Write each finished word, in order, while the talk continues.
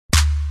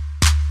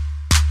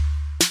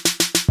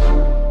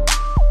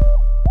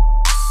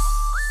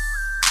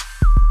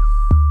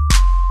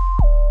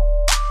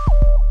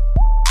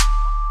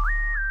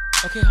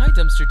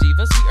Dumpster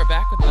Divas. We are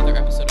back with another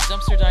episode of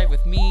Dumpster Dive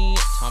with me,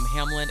 Tom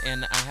Hamlin,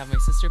 and I have my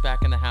sister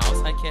back in the house.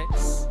 Hi,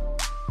 Kix.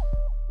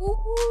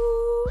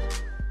 Woo-hoo.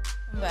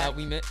 I'm back.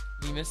 We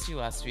missed you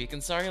last week,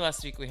 and sorry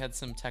last week we had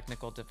some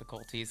technical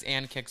difficulties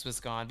and Kix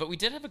was gone, but we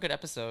did have a good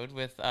episode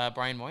with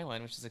Brian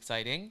Moylan, which is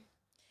exciting.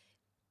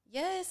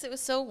 Yes, it was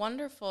so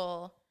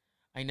wonderful.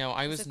 I know.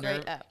 I was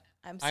great app.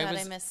 I'm sad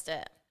I missed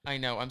it. I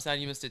know. I'm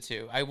sad you missed it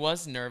too. I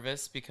was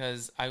nervous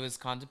because I was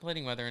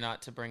contemplating whether or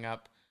not to bring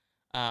up,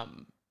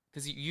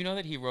 because you know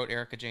that he wrote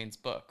Erica Jane's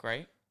book,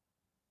 right?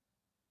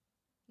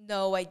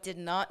 No, I did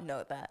not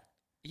know that.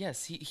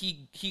 Yes,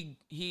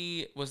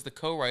 he was the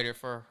co-writer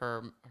for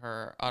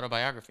her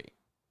autobiography.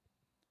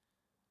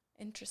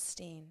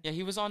 Interesting. Yeah,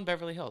 he was on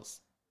Beverly Hills.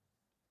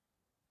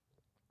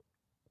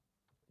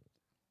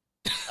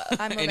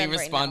 I'm Any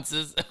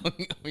responses?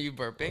 Are you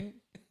burping?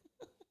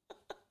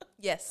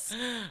 Yes.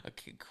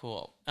 Okay,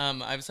 cool.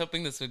 I was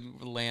hoping this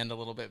would land a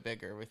little bit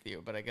bigger with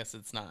you, but I guess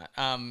it's not.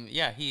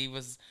 Yeah,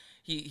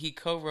 he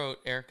co-wrote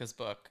Erica's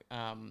book.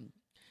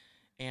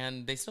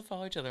 And they still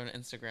follow each other on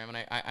Instagram. And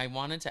I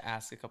wanted to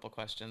ask a couple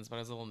questions, but I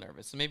was a little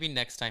nervous. So maybe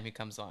next time he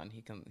comes on,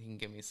 he can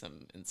give me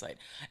some insight.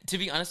 To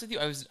be honest with you,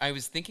 I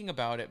was thinking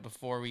about it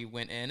before we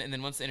went in, and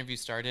then once the interview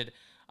started,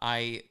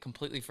 I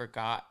completely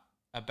forgot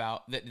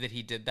about that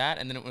he did that.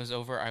 And then it was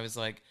over. I was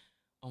like,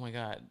 oh my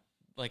God.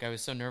 Like, I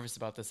was so nervous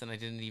about this, and I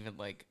didn't even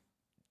like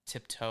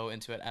tiptoe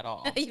into it at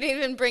all. You didn't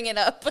even bring it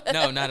up.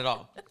 No, not at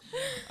all.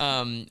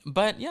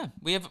 But yeah,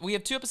 we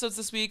have 2 episodes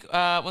this week.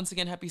 Once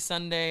again, happy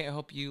Sunday. I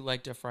hope you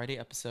liked our Friday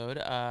episode.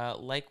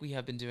 Like we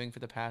have been doing for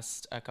the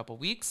past couple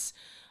weeks.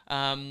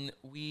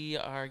 We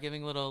are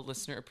giving a little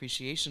listener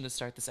appreciation to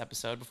start this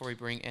episode before we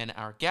bring in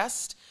our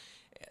guest.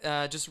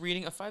 Just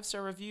reading a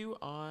 5-star review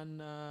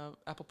on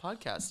Apple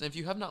Podcasts. And if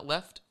you have not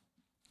left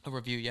a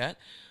review yet,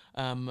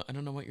 I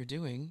don't know what you're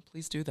doing.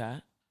 Please do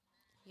that.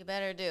 You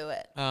better do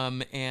it.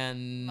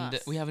 And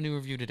Must. we have a new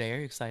review today. Are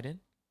you excited?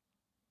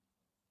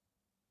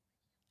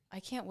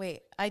 I can't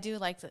wait. I do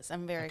like this.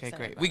 I'm very excited.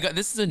 Okay, great.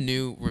 This is a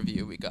new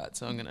review we got,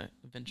 so I'm gonna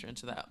venture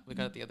into that. We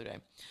got it the other day.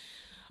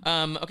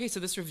 Okay, so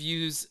this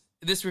review is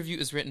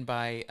written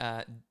by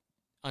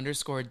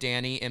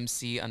 _Danny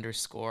MC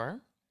 _.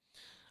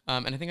 And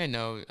I think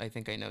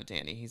I know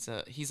Danny.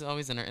 He's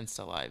always in our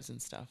Insta lives and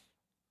stuff.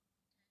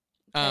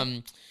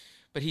 Okay.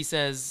 But he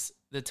says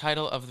the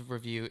title of the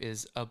review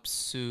is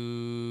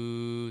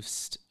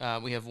Obsessed.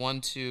 We have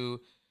 1,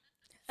 2,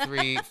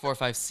 3, 4,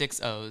 5,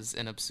 6 O's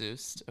in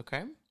Obsessed.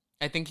 Okay,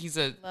 I think he's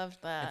Love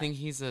that. I think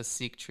he's a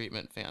Seek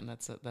Treatment fan.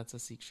 That's a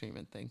Seek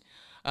Treatment thing.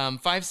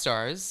 5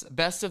 stars,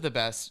 best of the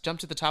best. Jumped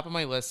to the top of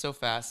my list so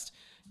fast.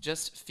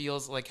 Just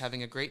feels like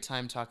having a great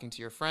time talking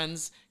to your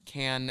friends.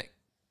 Can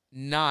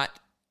not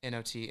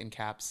NOT in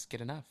caps get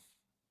enough.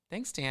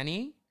 Thanks,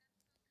 Danny.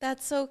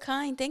 That's so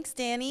kind. Thanks,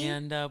 Danny.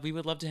 And we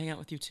would love to hang out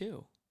with you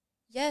too.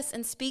 Yes,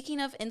 and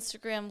speaking of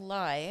Instagram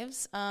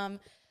Lives,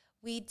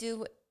 we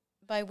do,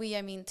 by we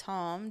I mean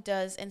Tom,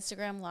 does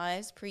Instagram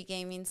Lives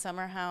pre-gaming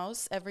Summer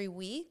House every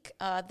week.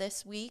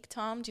 This week,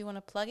 Tom, do you want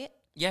to plug it?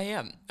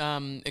 Yeah.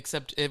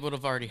 Except it would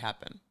have already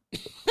happened.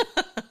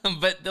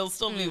 But there'll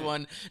still be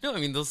one. No, I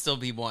mean, there'll still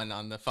be one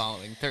on the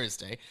following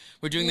Thursday.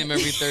 We're doing them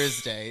every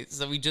Thursday.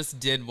 So we just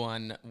did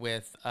one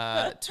with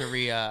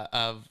Taria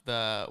of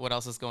the What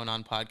Else Is Going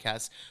On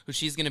podcast, who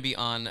she's going to be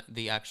on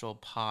the actual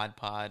pod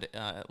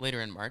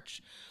later in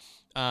March.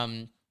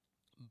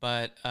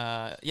 But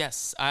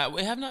yes,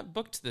 we have not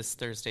booked this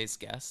Thursday's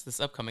guest, this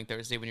upcoming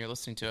Thursday when you're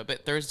listening to it.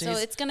 But Thursdays.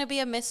 So it's going to be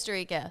a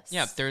mystery guest.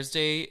 Yeah,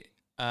 Thursday.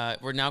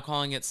 We're now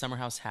calling it Summer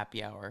House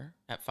Happy Hour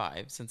at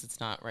 5 since it's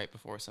not right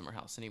before Summer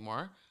House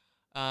anymore.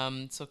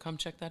 So come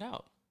check that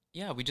out.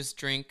 Yeah, we just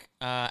drink,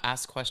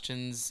 ask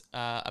questions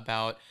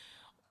about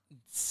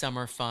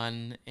summer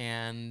fun,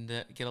 and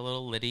get a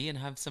little litty and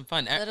have some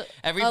fun.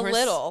 Every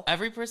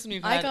person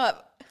we've had.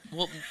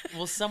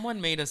 Well,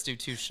 someone made us do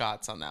 2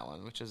 shots on that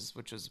one, which is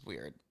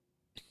weird.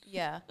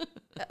 Yeah,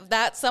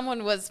 that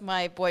someone was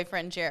my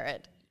boyfriend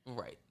Jared.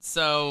 Right.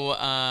 So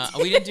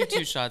we didn't do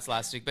 2 shots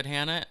last week, but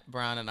Hannah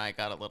Brown and I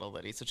got a little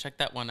litty. So check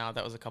that one out.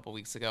 That was a couple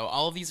weeks ago.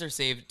 All of these are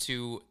saved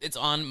it's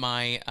on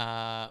my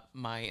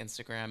my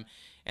Instagram,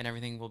 and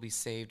everything will be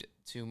saved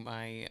to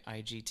my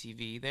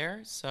IGTV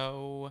there.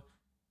 So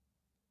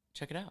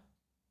check it out.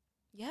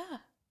 Yeah.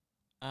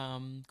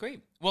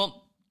 Great.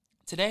 Well,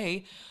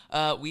 today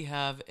we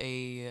have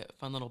a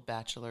fun little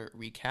Bachelor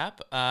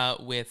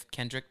recap with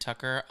Kendrick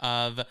Tucker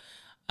of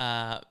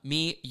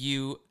Me,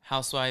 You,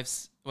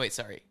 Housewives. Wait,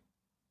 sorry.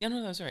 Yeah,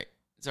 no, that's right.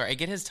 Sorry, I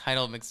get his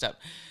title mixed up.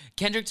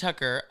 Kendrick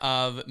Tucker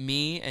of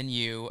Me and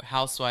You,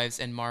 Housewives,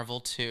 and Marvel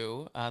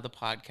 2, the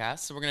podcast.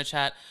 So we're going to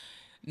chat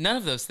none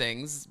of those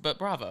things, but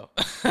Bravo.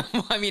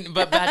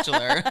 But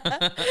Bachelor.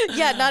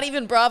 Yeah, not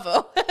even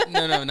Bravo.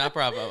 No, not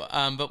Bravo.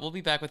 But we'll be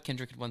back with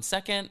Kendrick in 1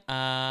 second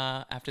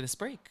after this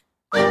break.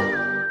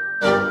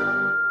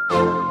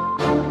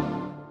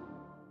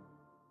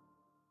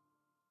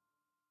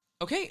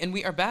 Okay, and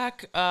we are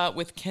back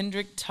with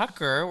Kendrick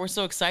Tucker. We're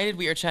so excited.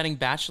 We are chatting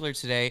Bachelor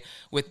today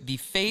with the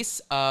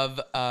face of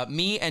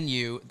Me and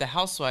You, The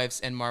Housewives,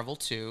 and Marvel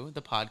 2,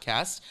 the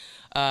podcast.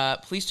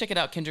 Please check it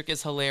out. Kendrick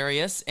is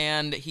hilarious,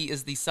 and he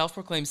is the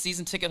self-proclaimed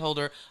season ticket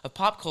holder of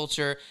pop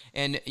culture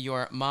and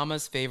your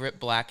mama's favorite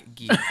black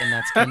geek, and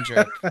that's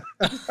Kendrick.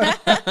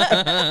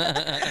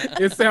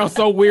 It sounds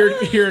so weird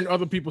hearing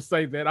other people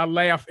say that. I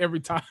laugh every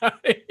time.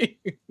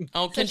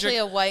 Oh, Especially Kendrick.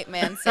 a white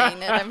man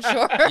saying it, I'm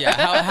sure.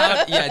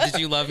 Yeah, did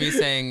you love me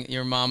saying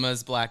your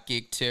mama's black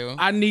geek too?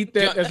 I need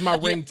that as my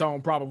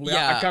ringtone, probably.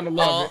 Yeah, I kind of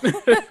love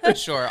it.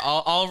 Sure,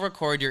 I'll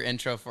record your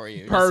intro for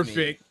you.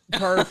 Perfect.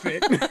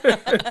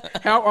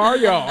 How are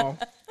y'all?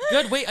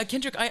 Good. Wait,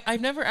 Kendrick,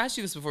 I've never asked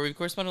you this before. We've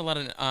corresponded a lot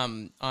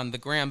on the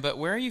gram, but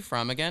where are you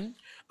from again?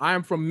 I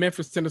am from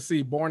Memphis,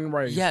 Tennessee, born and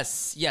raised.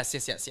 Yes.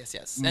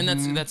 And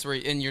that's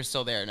where, and you're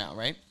still there now,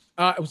 right?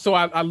 So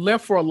I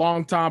left for a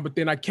long time, but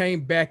then I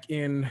came back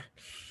in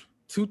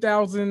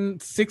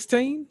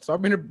 2016. So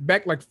I've been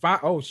back like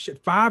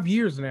 5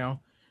 years now,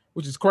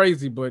 which is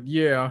crazy. But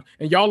yeah,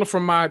 and y'all are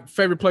from my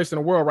favorite place in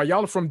the world, right?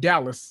 Y'all are from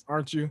Dallas,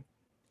 aren't you?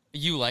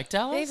 You like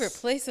Dallas? Favorite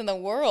place in the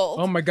world.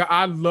 Oh my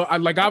God,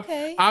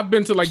 Okay. I've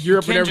been to like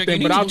Europe Kendrick, and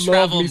everything, you but I need to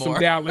love travel me some more.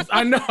 Dallas.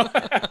 I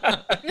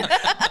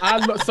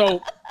know.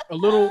 So a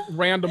little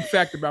random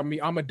fact about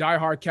me: I'm a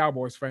diehard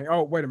Cowboys fan.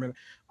 Oh wait a minute,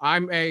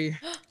 I'm a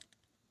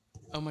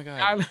Oh my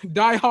God.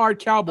 diehard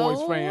Cowboys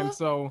Oh. fan.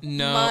 So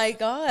No. My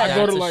God. I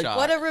go to That's a like shock.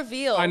 What a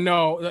reveal. I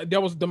know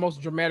that was the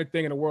most dramatic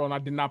thing in the world, and I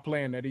did not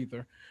plan that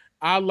either.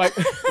 I like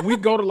we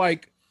go to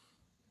like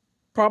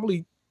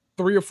probably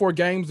 3 or 4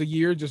 games a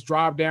year, just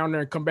drive down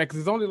there and come back because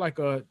it's only like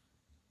a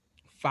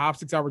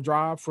 5-6 hour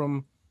drive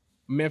from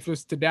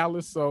Memphis to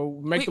Dallas.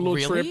 So make Wait, a little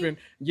really? trip, and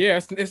yeah,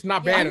 it's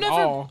not Yeah, bad at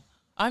all.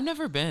 I've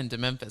never been to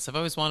Memphis. I've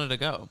always wanted to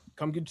go.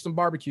 Come get you some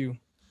barbecue,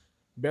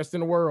 best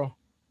in the world.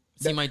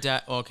 See my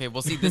dad. Okay,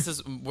 well, see, this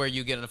is where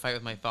you get in a fight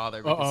with my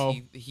father because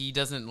Uh-oh. he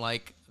doesn't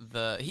like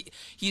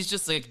he's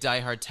just like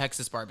diehard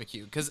Texas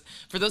barbecue. Because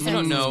for those who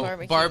don't Texas know,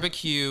 barbecue.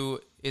 barbecue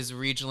is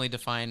regionally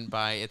defined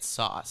by its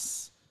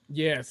sauce.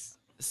 Yes,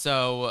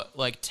 So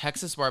like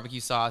Texas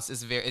barbecue sauce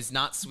is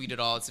not sweet at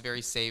all. It's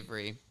very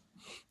savory,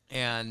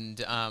 and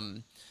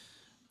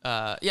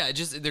yeah, it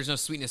just there's no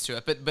sweetness to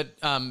it. But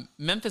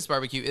Memphis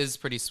barbecue is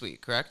pretty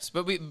sweet, correct?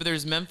 But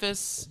there's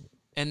Memphis,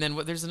 and then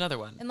there's another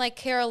one. And like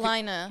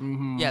Carolina.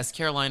 Yes,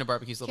 Carolina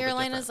barbecue's a little bit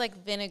Carolina's different.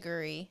 like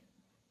vinegary.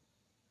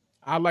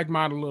 I like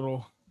mine a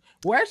little.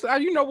 Well,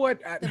 actually, you know what?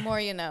 The more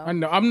you know. I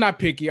know I'm not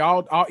picky.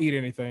 I'll eat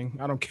anything.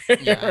 I don't care.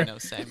 Yeah, I know,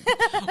 same.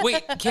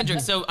 Wait, Kendrick,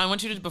 so I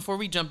want you to, before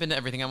we jump into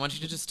everything, I want you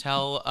to just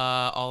tell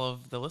all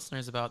of the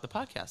listeners about the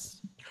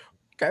podcast.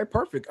 Okay,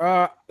 perfect.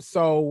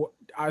 So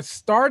I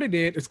started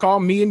it. It's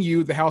called Me and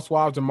You, The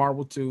Housewives of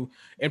Marvel 2.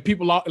 And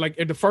people like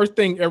the first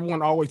thing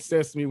everyone always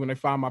says to me when they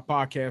find my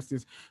podcast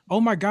is,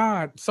 "Oh my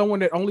God,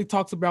 someone that only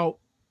talks about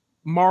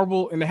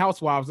Marvel and the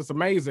Housewives. It's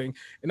amazing."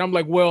 And I'm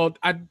like, well,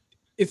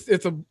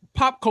 it's a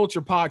pop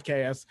culture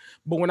podcast,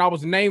 but when I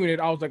was naming it,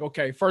 I was like,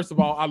 okay, first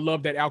of all, I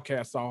love that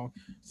Outkast song,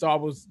 so I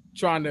was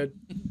trying to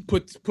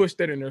push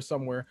that in there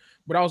somewhere.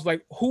 But I was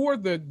like, who are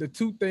the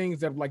 2 things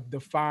that have like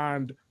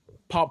defined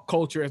pop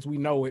culture as we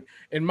know it?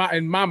 In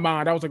my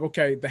mind, I was like,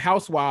 okay, the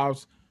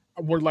Housewives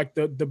were like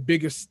the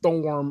biggest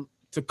storm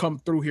to come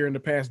through here in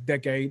the past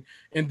decade,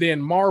 and then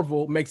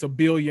Marvel makes $1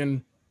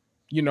 billion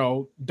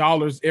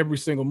dollars every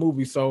single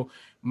movie. So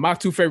my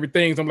 2 favorite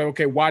things, I'm like,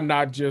 okay, why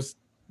not just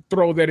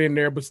throw that in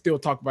there, but still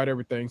talk about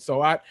everything?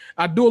 So I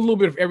do a little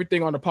bit of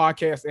everything on the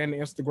podcast and the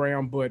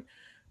Instagram, but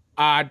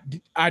I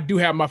do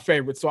have my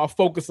favorites. So I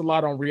focus a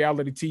lot on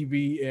reality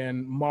TV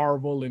and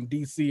Marvel and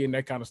DC and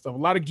that kind of stuff. A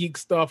lot of geek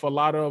stuff, a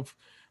lot of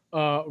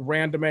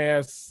random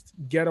ass,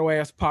 ghetto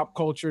ass pop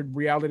culture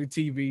reality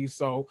TV.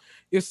 So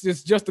it's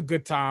just a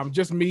good time.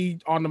 Just me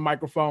on the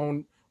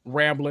microphone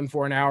rambling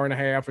for an hour and a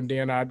half, and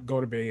then I'd go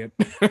to bed.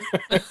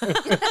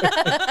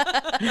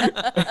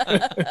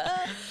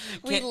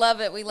 We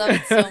love it. We love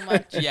it so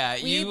much. Yeah,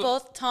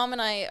 Tom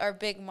and I are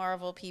big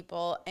Marvel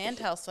people and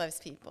Housewives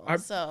people.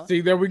 So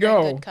See, there we we're in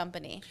go. good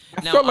company.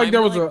 I Now, felt like I'm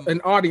there was like- an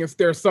audience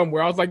there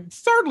somewhere. I was like,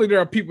 certainly there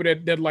are people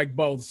that like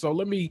both. So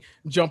let me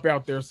jump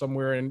out there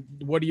somewhere. And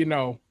what do you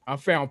know? I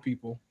found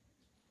people.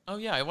 Oh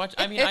yeah, I watch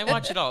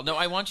it all. No,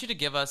 I want you to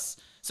give us.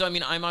 So I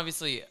mean, I'm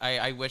obviously.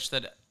 I wish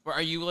that.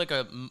 Are you like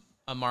a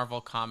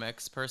Marvel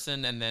comics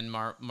person and then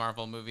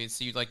Marvel movies?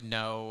 So you like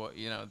know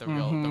the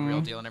real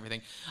deal and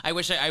everything.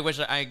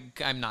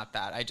 I'm not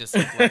that. I just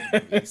like, love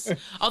the movies.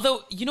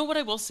 Although you know what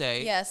I will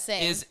say. Yeah,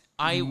 same. Is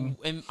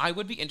I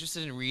would be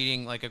interested in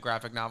reading like a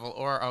graphic novel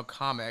or a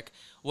comic.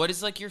 What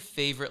is like your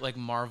favorite like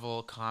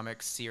Marvel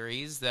comic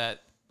series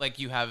that like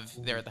you have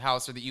there at the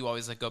house or that you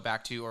always like go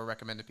back to or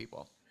recommend to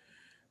people?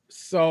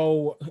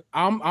 So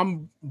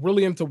I'm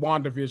really into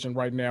WandaVision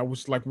right now,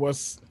 which like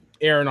what's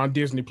airing on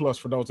Disney Plus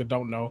for those that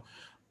don't know.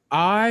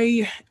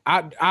 I've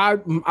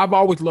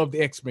always loved the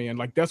X-Men.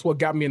 Like that's what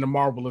got me into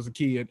Marvel as a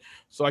kid.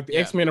 So like the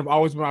X-Men have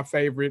always been my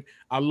favorite.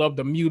 I love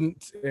the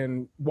mutants,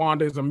 and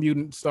Wanda is a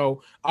mutant.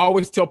 So I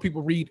always tell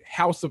people read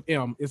House of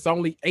M. It's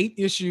only 8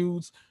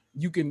 issues.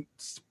 you can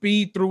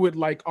speed through it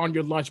like on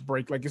your lunch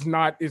break. Like it's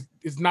not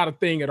a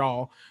thing at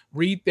all.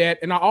 Read that.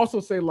 And I also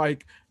say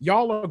like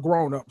y'all are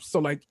grown ups. So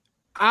like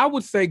I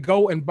would say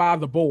go and buy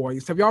The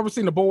Boys. Have y'all ever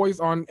seen The Boys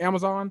on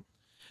Amazon?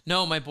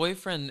 No, my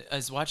boyfriend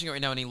is watching it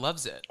right now and he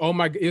loves it. Oh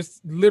my, it's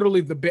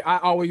literally I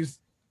always,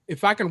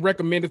 if I can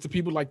recommend it to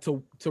people like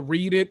to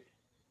read it,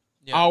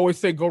 Yeah. I always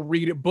say go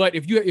read it. But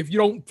if you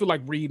don't feel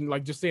like reading,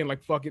 like just saying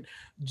like fuck it,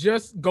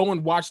 just go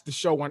and watch the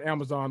show on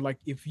Amazon. Like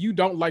if you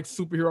don't like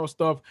superhero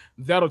stuff,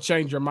 that'll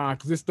change your mind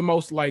because it's the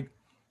most like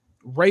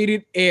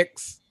rated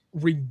X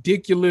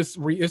ridiculous.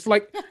 It's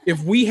like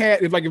if we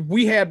had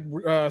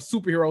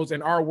superheroes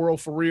in our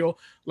world for real,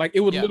 like it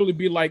would Yeah. literally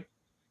be like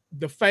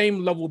the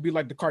fame level would be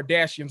like the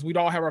Kardashians. We'd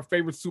all have our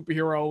favorite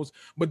superheroes,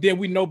 but then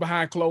we know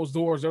behind closed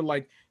doors they're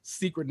like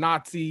secret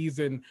Nazis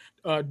and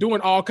doing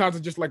all kinds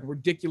of just like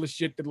ridiculous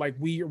shit that like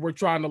we're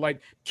trying to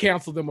like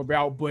cancel them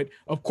about. But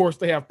of course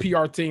they have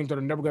PR teams that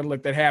are never gonna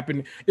let that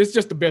happen. It's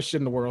just the best shit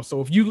in the world.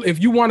 So if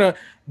you want to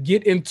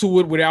get into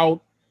it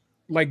without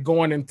like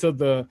going into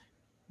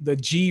the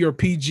G or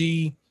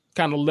PG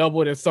kind of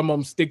level that some of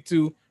them stick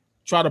to,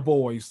 try The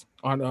Boys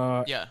on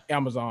Yeah.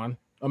 Amazon.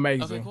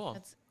 Amazing. Okay, cool.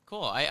 That's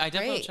Cool. I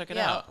definitely will great. check it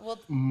Yeah, out.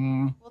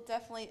 we'll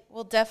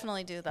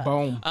definitely do that.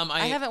 Boom.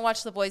 I haven't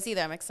watched The Boys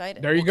either. I'm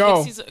excited. There you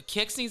go.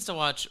 Kix needs to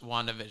watch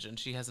WandaVision.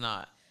 She has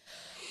not.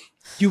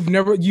 You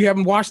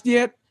haven't watched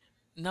yet?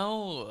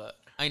 No,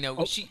 I know.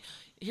 Oh.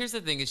 Here's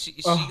the thing: is she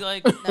Oh.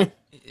 like?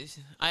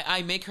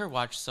 I make her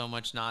watch so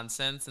much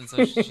nonsense, and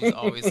so she's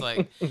always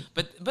like.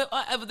 But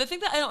the thing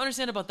that I don't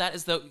understand about that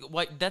is though,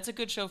 that's a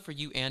good show for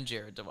you and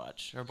Jared to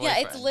watch. Her Yeah,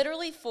 boyfriend. it's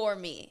literally for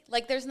me.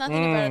 Like, there's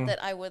nothing about it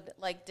that I would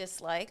like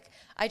dislike.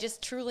 I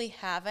just truly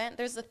haven't.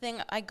 There's the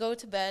thing. I go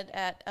to bed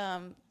at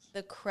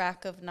the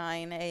crack of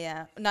 9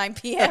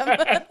 p.m.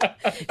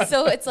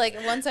 So it's like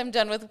once I'm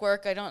done with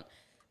work,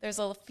 there's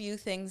a few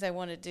things I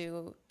want to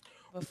do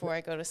before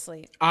I go to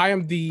sleep. I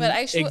am the But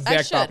I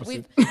exact should.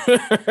 opposite.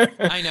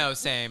 I know,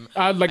 same.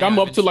 I'm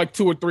know, up to like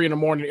 2 or 3 in the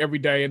morning every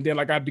day, and then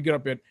like I have to get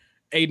up at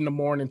 8 in the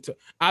morning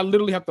I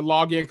literally have to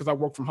log in because I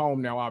work from home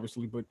now,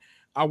 obviously, but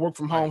I work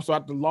from home, so I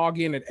have to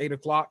log in at 8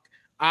 o'clock.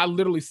 I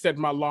literally set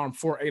my alarm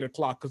for 8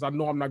 o'clock because I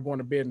know I'm not going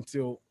to bed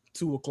until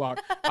 2 o'clock.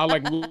 I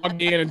like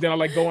log in and then I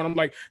like go and I'm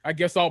like, I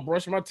guess I'll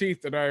brush my teeth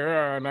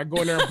today. And I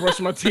go in there and brush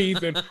my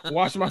teeth and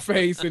wash my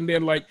face and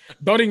then like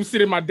don't even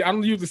sit I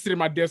don't usually sit at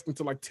my desk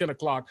until like 10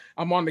 o'clock.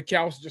 I'm on the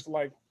couch just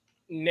like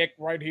neck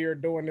right here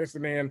doing this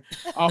and then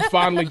I'll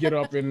finally get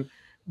up and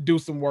do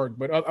some work.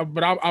 But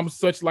I'm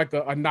such like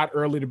a not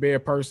early to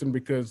bed person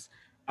because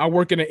I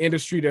work in an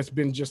industry that's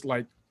been just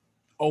like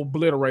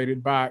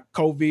obliterated by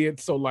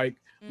COVID. So like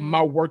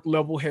my work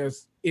level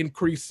has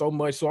increased so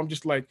much. So I'm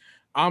just like,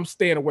 I'm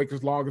staying awake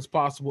as long as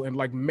possible and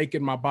like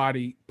making my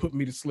body put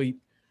me to sleep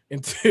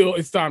until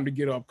it's time to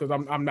get up because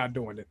I'm not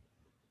doing it.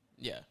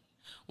 Yeah.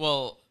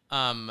 Well,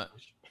 oh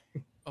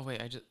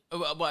wait,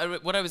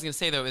 what I was gonna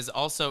say though is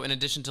also in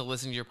addition to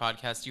listening to your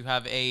podcast, you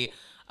have a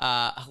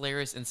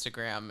hilarious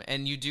Instagram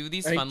and you do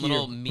these fun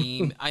little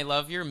meme. I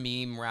love your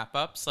meme wrap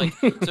ups. Like,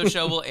 so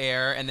show will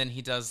air and then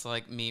he does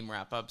like meme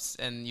wrap ups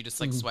and you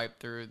just like swipe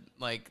through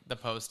like the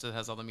post that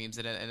has all the memes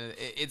in it and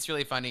it's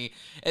really funny.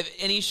 If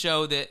any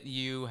show that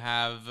you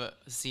have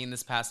seen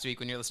this past week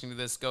when you're listening to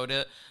this, go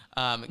to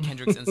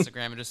Kendrick's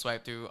Instagram and just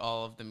swipe through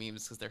all of the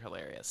memes because they're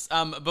hilarious.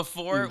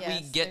 Before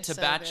we get to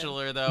so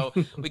Bachelor though,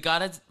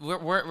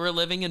 we're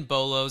living in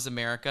Bolo's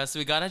America, so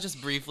we gotta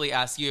just briefly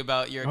ask you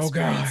about your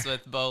experience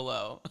with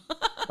Bolo.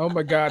 Oh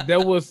my God,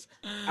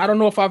 I don't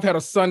know if I've had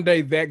a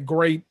Sunday that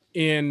great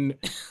since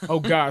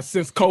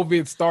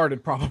COVID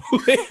started,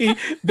 probably.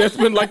 That's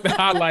been like the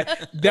highlight.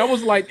 That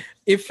was like,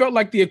 it felt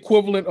like the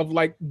equivalent of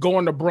like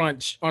going to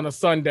brunch on a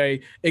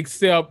Sunday,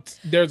 except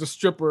there's a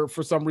stripper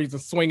for some reason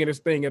swinging this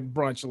thing at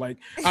brunch. Like,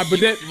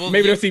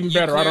 maybe that's even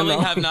better. I don't know.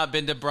 You have not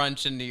been to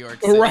brunch in New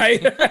York City.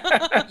 Right?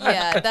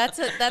 Yeah,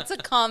 that's a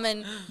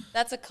common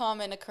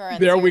occurrence.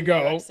 There we in go.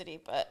 New York City,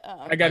 but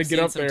I got to get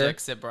up some there.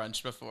 dicks at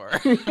brunch before.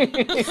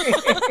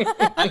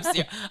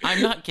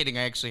 I'm not kidding.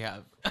 I actually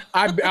have.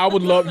 I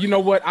would love. You know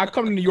what? I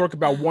come to New York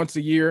about once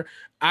a year.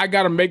 I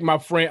got to make my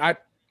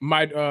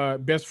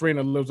best friend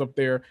that lives up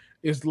there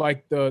is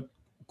like the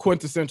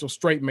quintessential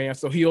straight man.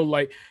 So he'll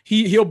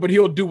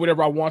do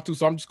whatever I want to.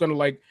 So I'm just gonna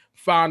like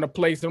find a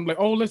place. And I'm like,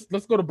 oh, let's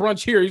go to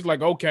brunch here. He's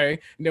like, okay.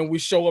 And then we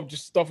show up,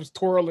 just stuff is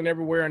twirling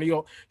everywhere, and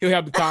he'll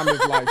have the time of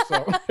his life.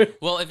 So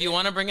well, if you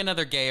want to bring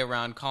another gay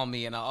around, call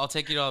me and I'll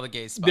take you to all the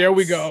gay spots. There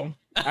we go.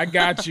 I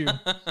got you.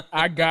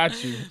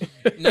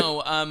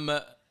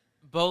 No,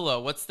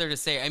 Bolo, what's there to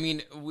say? I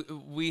mean,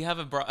 we have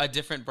a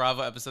different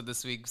Bravo episode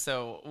this week,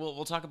 so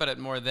we'll talk about it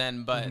more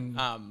then. But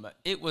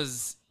it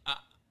was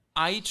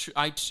I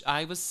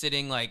was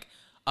sitting like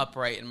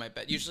upright in my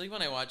bed. Usually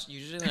when I watch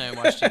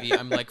TV,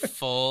 I'm like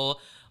full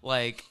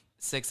like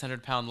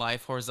 600-pound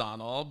life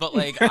horizontal, but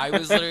like I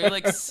was literally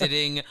like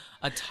sitting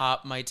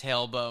atop my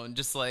tailbone,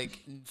 just like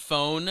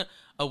phone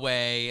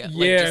away,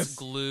 like just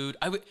glued.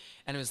 And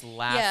I was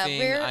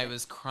laughing. I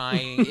was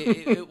crying.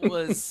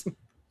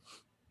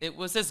 It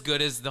was as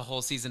good as the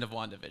whole season of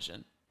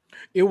WandaVision.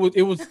 It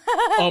was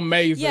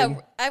amazing. Yeah,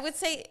 I would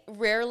say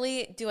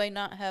rarely do I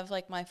not have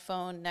like my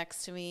phone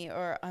next to me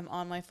or I'm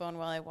on my phone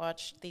while I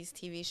watch these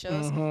TV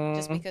shows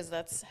just because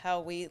that's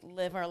how we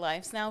live our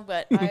lives now.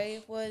 But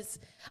I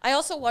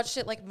also watched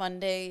it like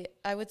Monday,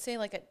 I would say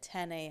like at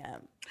 10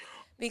 a.m.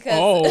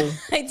 because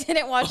I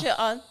didn't watch it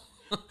on.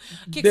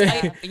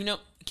 Kix,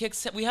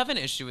 Kix, we have an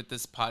issue with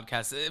this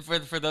podcast.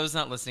 For those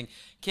not listening,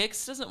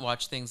 Kix doesn't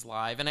watch things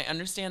live, and I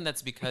understand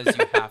that's because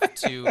you have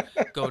to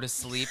go to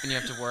sleep and you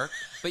have to work.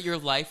 But your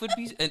life would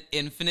be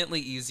infinitely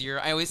easier.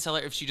 I always tell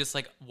her if she just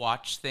like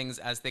watch things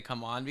as they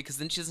come on, because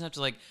then she doesn't have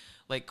to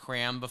like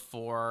cram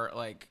before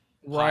like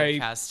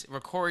podcast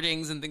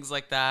recordings and things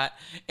like that.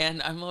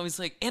 And I'm always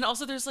like, and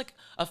also there's like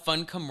a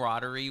fun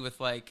camaraderie with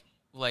like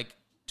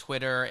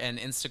Twitter and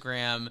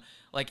Instagram,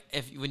 like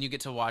when you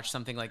get to watch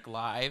something like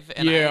live.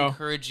 And I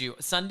encourage you,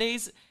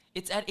 Sundays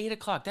it's at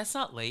 8:00. That's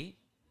not late.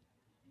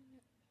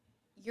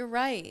 You're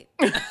right.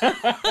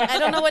 I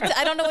don't know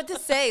what to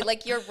say.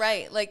 Like, you're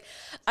right. Like,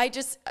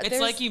 it's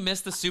like you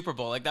missed the Super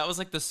Bowl. Like that was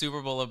like the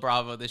Super Bowl of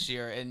Bravo this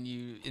year, and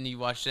you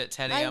watched it at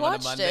 10 a.m. on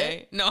a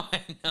Monday. No,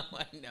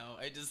 I know.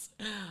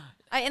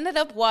 I ended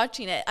up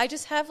watching it. I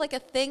just have like a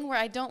thing where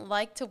I don't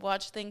like to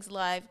watch things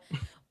live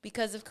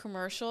because of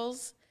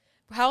commercials.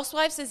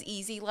 Housewives is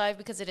easy live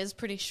because it is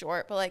pretty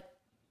short, but like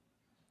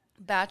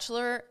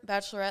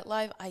Bachelorette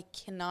live, I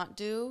cannot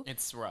do.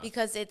 It's rough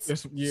because it's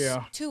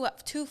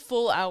two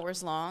full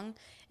hours long,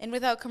 and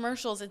without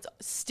commercials, it's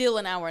still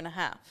an hour and a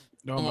half.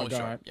 Oh my God!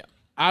 Sure. Yeah.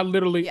 I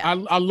literally, I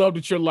love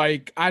that you're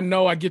like, I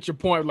know I get your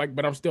point, like,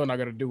 but I'm still not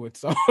gonna do it.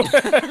 So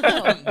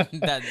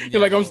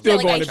you're like, I'm still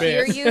going to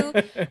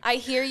bed. I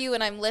hear you,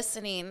 and I'm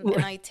listening,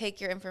 and I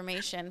take your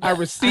information. I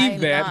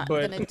receive that, not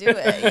but gonna do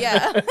it.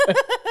 Yeah,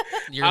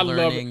 you're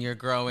learning, you're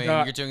growing,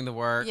 you're doing the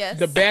work. Yes.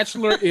 The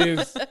Bachelor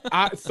is,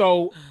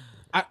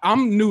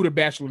 I'm new to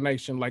Bachelor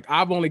Nation. Like,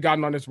 I've only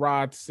gotten on this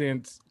ride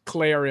since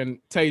Claire and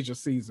Tasia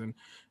season.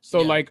 So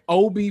like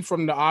Obi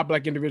from the Odd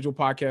Black Individual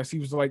podcast, he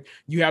was like,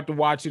 you have to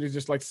watch it. It's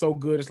just like so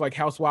good. It's like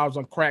Housewives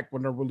on crack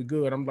when they're really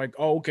good. I'm like,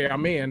 oh, okay,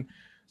 I'm in.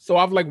 So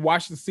I've like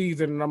watched the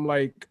season, and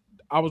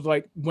I was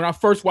like, when I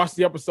first watched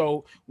the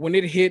episode, when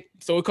it hit,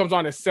 so it comes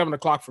on at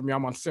 7:00 for me.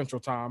 I'm on Central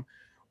Time.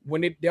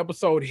 When the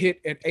episode hit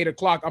at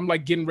 8:00, I'm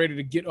like getting ready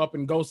to get up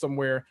and go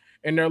somewhere.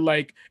 And they're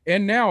like,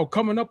 and now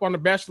coming up on The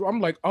Bachelor, I'm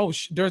like, oh,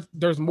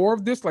 there's more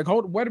of this? Like,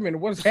 wait a minute,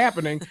 what is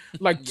happening?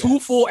 Like 2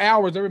 full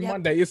hours every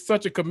Monday. It's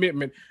such a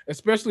commitment,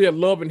 especially at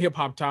Love and Hip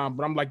Hop Time.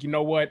 But I'm like, you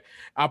know what?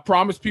 I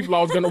promised people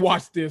I was going to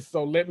watch this,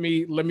 so let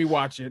me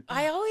watch it.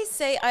 I always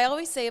say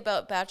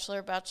about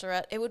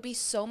Bachelorette, it would be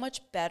so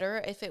much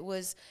better if it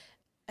was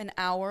an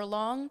hour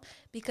long,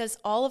 because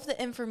all of the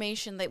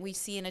information that we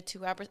see in a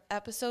 2-hour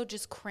episode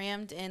just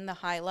crammed in the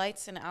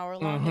highlights an hour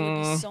long. It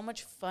would be so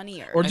much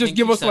funnier. Or just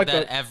give us like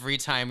that every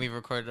time we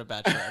recorded a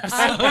Bachelor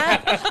episode.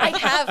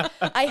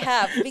 I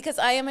have because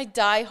I am a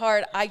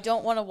diehard. I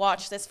don't want to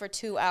watch this for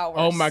 2 hours.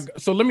 Oh my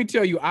God. So let me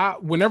tell you,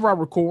 whenever I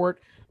record,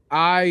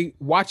 I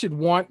watch it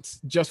once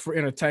just for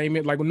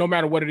entertainment. Like no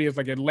matter what it is,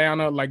 like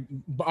Atlanta, like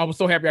I was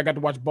so happy I got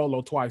to watch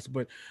Bolo twice,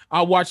 but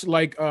I watch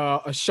like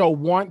a show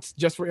once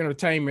just for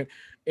entertainment.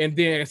 And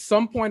then at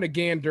some point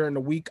again during the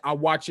week, I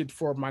watch it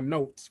for my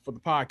notes for the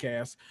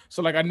podcast.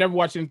 So like I never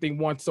watched anything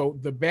once. So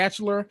The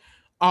Bachelor,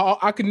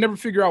 I could never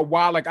figure out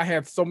why like I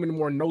had so many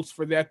more notes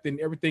for that than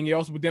everything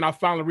else. But then I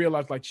finally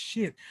realized like,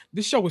 shit,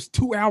 this show is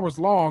 2 hours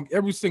long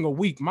every single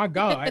week. My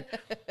God.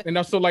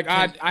 And so like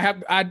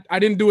I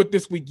didn't do it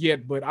this week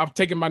yet, but I've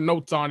taken my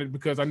notes on it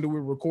because I knew we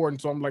were recording.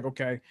 So I'm like,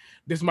 okay,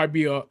 this might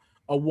be a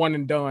one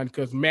and done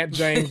because Matt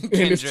James and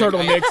his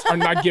turtlenecks are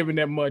not giving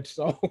that much.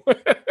 So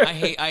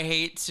I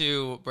hate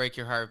to break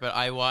your heart, but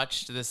I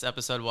watched this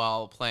episode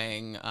while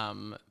playing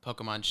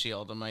Pokemon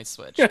Shield on my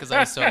Switch because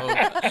I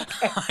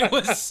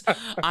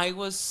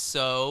was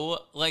so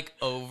like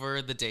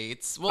over the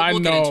dates. We'll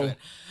get into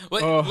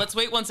it. Let's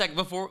wait 1 second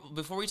before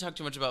we talk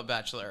too much about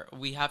Bachelor.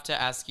 We have to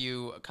ask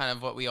you kind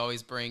of what we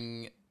always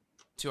bring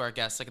to our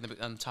guests, like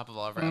on the top of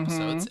all of our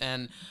episodes.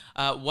 And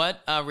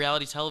what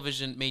reality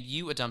television made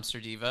you a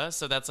dumpster diva?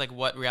 So that's like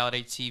what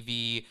reality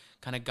TV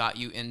kind of got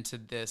you into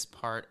this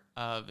part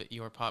of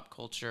your pop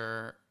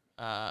culture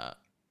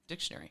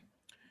dictionary.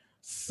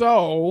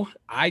 So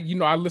I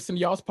listen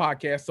to y'all's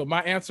podcast. So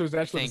my answer is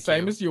actually the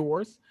same as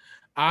yours.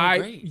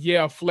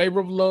 Flavor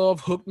of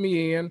Love hooked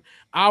me in.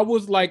 I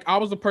was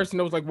a person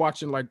that was like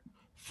watching like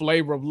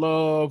Flavor of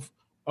Love,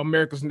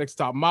 America's Next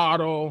Top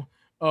Model,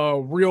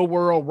 Real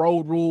World,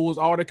 Road Rules,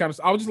 all that kind of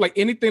stuff. I was just like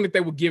anything that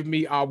they would give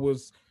me, I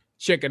was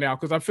checking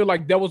out because I feel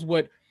like that was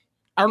what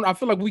I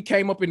feel like we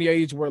came up in the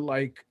age where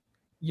like,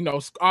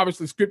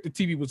 obviously scripted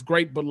TV was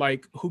great, but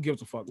like who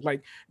gives a fuck?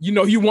 Like,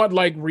 you want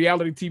like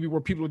reality TV where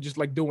people are just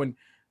like doing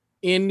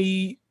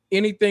anything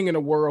in the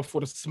world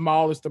for the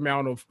smallest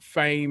amount of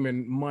fame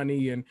and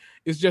money, and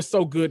it's just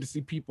so good to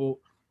see people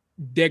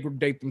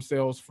degrade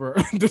themselves for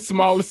the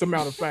smallest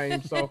amount of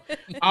fame. So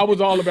I was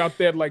all about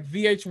that. Like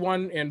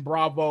VH1 and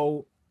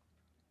Bravo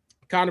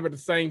kind of at the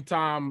same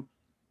time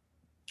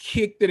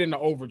kicked it into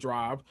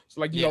overdrive. So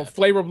like,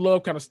 Flavor of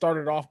Love kind of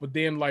started off, but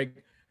then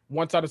like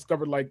once I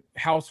discovered like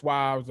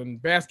Housewives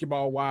and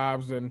Basketball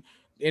Wives and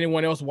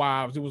anyone else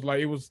wives, it was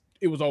like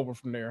it was over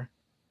from there.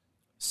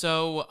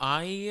 So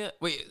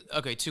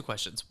okay, two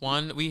questions.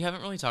 One, we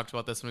haven't really talked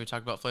about this when we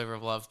talked about Flavor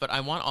of Love, but I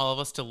want all of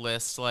us to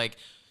list like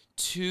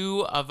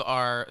two of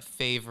our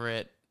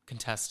favorite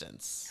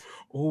contestants.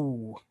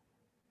 Ooh.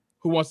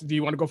 Do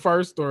you want to go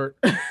first or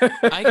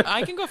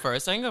I can go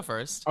first. I can go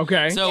first.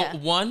 Okay. So Yeah.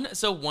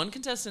 one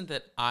contestant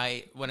that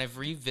when I've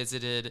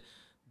revisited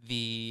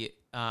the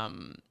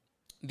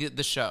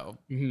show,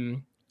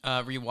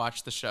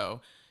 rewatched the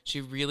show, she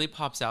really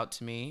pops out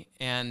to me,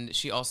 and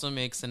she also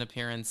makes an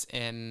appearance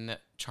in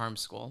Charm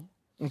School.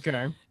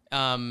 Okay.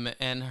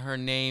 And her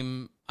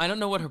name, I don't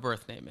know what her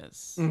birth name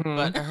is, Mm-hmm.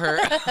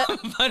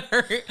 but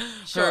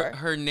Sure.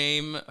 her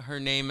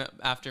name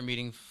after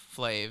meeting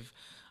Flav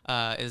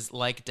is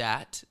Like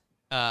Dat,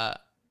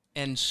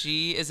 and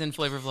she is in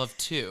Flavor of Love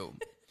 2.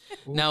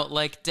 Now,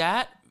 Like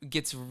Dat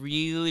gets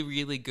really,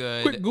 really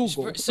good. Quick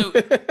Google.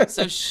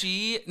 So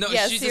she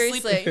Yeah, she's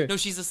seriously. a sleeper. No,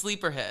 she's a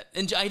sleeper hit,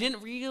 and I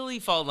didn't really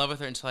fall in love with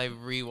her until I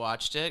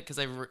rewatched it because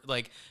I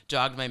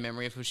jogged my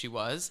memory of who she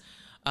was.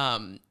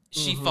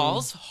 She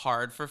falls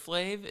hard for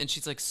Flav, and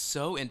she's like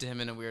so into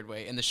him in a weird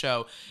way in the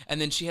show. And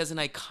then she has an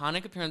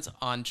iconic appearance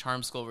on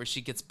Charm School where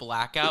she gets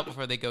blackout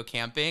before they go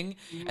camping,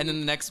 and then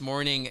the next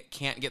morning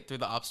can't get through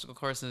the obstacle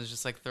course and is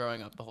just like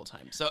throwing up the whole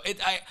time. So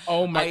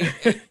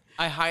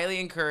I highly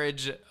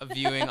encourage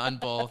viewing on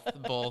both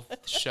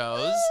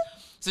shows.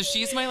 So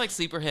she's my like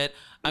sleeper hit.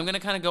 I'm gonna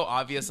kind of go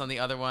obvious on the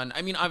other one.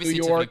 I mean, obviously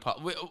New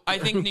Tiffany York. I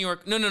think New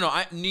York. No.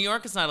 New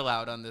York is not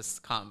allowed on this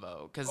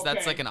combo because that's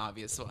Okay. like an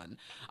obvious one.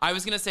 I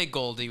was gonna say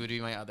Goldie would be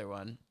my other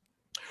one.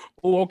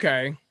 Oh,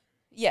 okay.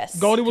 Yes.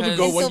 Goldie was a Because-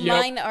 good And so one. Yep.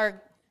 mine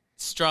are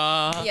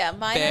Yeah,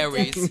 mine are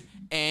Strawberries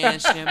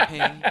and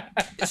champagne.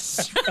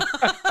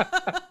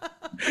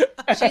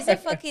 she's a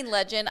fucking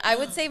legend. I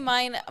would say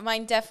mine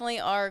definitely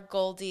are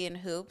Goldie and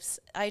Hoops.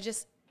 I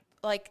just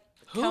like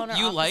counter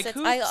You like opposites.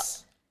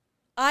 Hoops?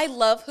 I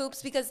love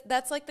Hoops because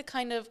that's like the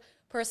kind of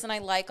person I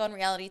like on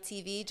reality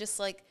TV, just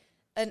like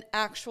an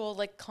actual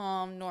like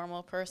calm,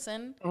 normal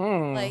person.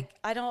 Like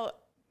I don't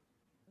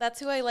that's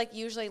who I like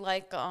usually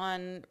like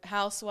on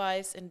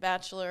Housewives and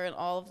Bachelor and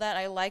all of that.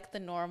 I like the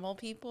normal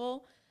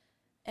people.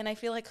 And I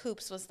feel like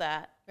Hoops was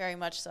that very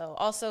much so.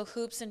 Also,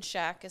 Hoops and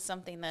Shaq is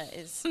something that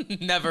is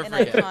Never an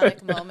forget.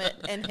 iconic moment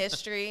in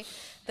history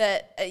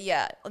that,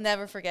 I'll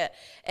never forget.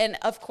 And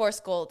of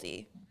course,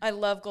 Goldie. I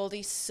love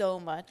Goldie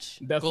so much.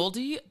 That's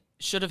Goldie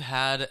should have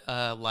had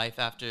a life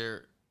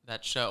after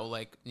that show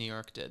like New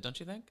York did, don't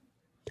you think?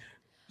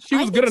 she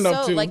I was good think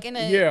enough so, too. like, in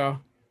a- yeah.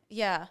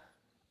 Yeah.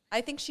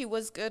 I think she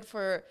was good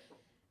for,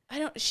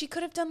 she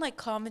could have done like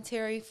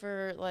commentary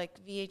for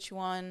like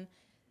VH1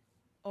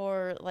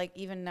 or like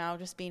even now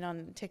just being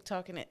on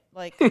TikTok and it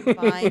like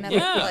Vine.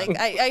 Yeah. Like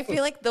I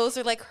feel like those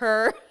are like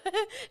her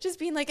just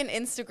being like an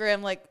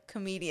Instagram like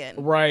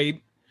comedian.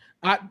 Right.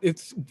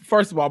 It's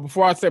first of all,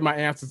 before I say my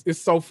answers,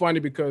 it's so funny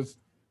because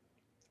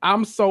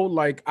I'm so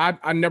like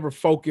I never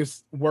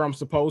focus where I'm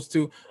supposed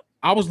to.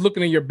 I was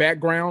looking in your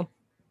background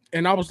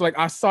and I was like,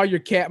 I saw your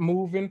cat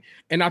moving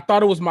and I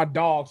thought it was my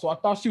dog. So I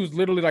thought she was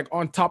literally like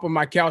on top of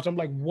my couch. I'm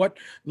like, what?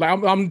 Like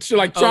I'm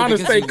like trying to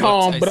because stay you looked,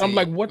 calm, I but I'm see.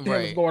 like, what the hell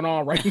is Right. going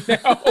on right now?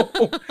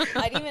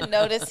 I didn't even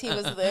notice he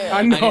was there. I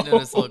I know. didn't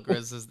notice little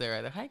Grizz was there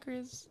either. Hi,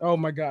 Grizz. Oh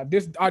my God.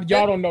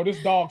 Y'all don't know.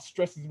 This dog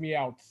stresses me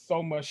out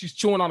so much. She's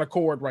chewing on a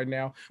cord right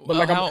now. But Well,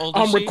 like how old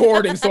is I'm she?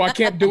 recording, so I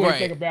can't do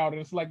anything Right. about it.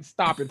 It's like,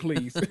 stop it,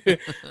 please. Is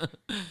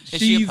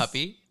she a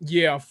puppy?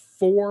 Yeah,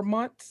 4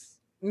 months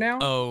now.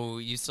 Oh,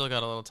 you still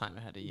got a little time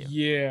ahead of you.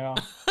 Yeah.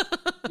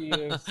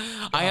 Yes.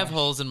 I have Gosh.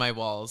 holes in my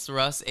walls.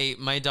 Russ ate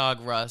my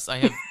dog. Russ. I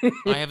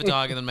have a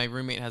dog, and then my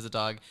roommate has a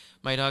dog.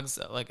 My dog's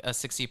like a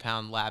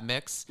 60-pound lab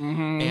mix,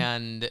 Mhm.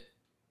 and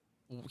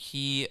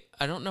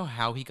I don't know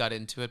how he got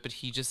into it, but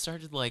he just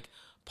started like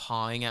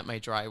pawing at my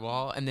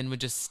drywall, and then would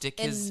just stick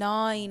And his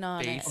gnawing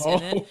on it. face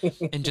in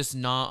it and just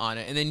gnaw on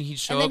it, and then he'd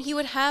show And then up he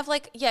would have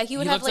like, he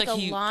would He have looked like a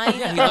he- line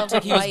yeah, he of looked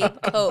like he was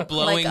white coke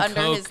blowing like under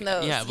coke. his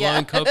nose. Yeah,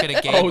 blowing coke at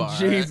a gay Oh bar.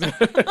 Jesus.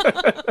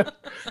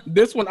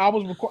 This one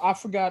I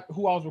forgot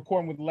who I was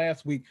recording with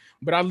last week,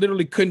 but I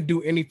literally couldn't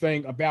do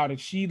anything about it.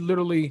 She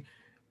literally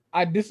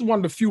this is one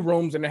of the few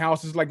rooms in the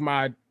house. It's like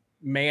my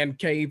man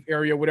cave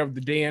area, whatever,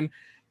 the den.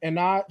 And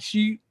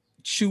she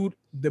chewed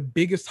the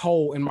biggest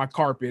hole in my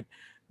carpet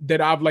that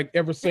I've like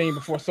ever seen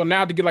before. So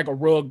now to get like a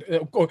rug,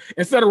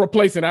 instead of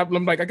replacing it,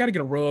 I'm like, I gotta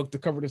get a rug to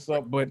cover this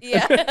up, but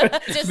Yeah,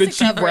 just the to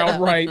cheap cover it route, up.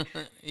 right?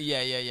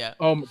 Yeah.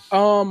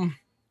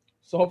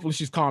 So hopefully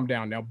she's calmed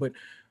down now. But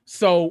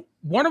so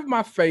one of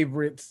my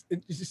favorites,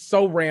 it's just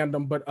so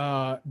random, but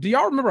do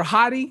y'all remember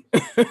Hottie?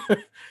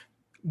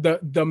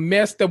 the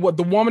mess that what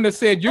the woman that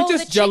said you're Oh,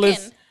 just the jealous.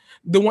 chicken.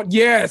 The one,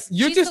 yes,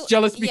 you're She's just the-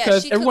 jealous yeah,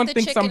 because she cooked everyone the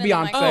thinks I'm chicken in the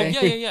Beyonce. Oh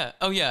microwave.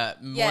 yeah.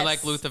 More Yes.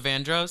 like Luther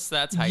Vandross.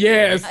 That's how.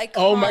 Yes. You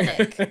Oh my-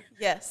 Iconic.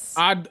 Yes.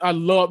 I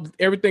loved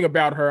everything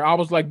about her. I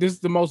was like, this is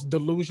the most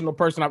delusional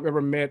person I've ever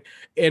met.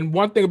 And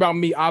one thing about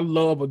me, I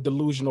love a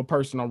delusional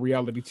person on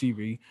reality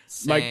TV.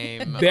 Same.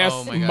 Like that's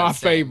Oh my God, my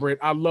same. favorite.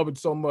 I love it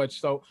so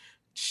much. So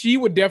she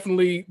would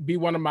definitely be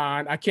one of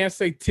mine. I can't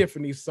say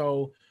Tiffany,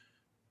 so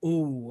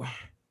ooh,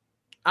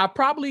 I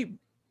probably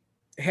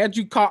had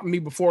you caught me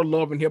before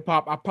Love and Hip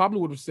Hop. I probably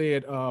would have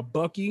said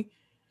Bucky,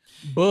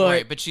 but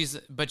Right, but she's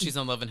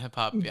on Love and Hip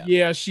Hop. Yeah.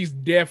 yeah, she's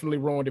definitely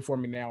ruined it for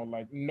me now.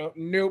 Like no,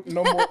 nope,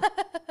 no more,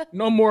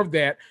 no more of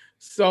that.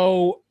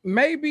 So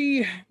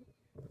maybe,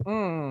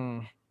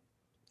 who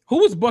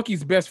was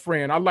Bucky's best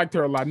friend? I liked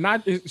her a lot.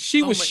 Not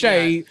she Oh was my-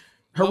 Shay. yeah.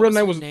 Her What real was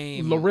name her was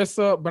name?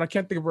 Larissa, but I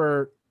can't think of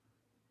her.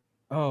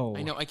 Oh,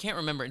 I know, I can't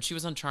remember, and she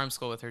was on Charm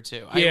School with her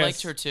too. I Yes.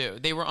 liked her too.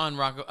 They were on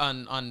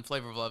on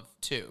Flavor of Love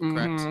too,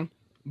 correct? Mhm.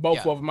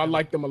 Both Yeah, of them. I I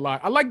like them a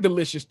lot. I like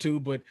Delicious too,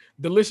 but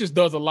Delicious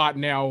does a lot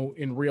now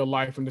in real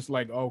life, and it's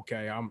like,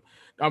 okay, I'm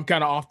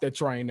kind of off that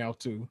train now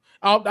too.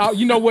 I'll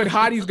you know what?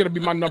 Heidi's gonna be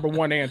my number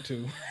 1 and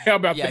 2. How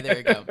about Yeah, that? there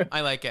you go.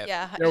 I like it.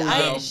 Yeah, There we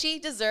go. she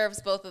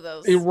deserves both of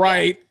those.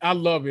 Right. I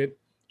love it.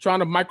 Trying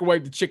to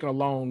microwave the chicken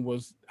alone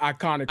was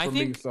iconic I for me.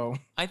 think- So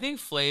I think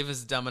Flav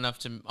is dumb enough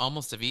to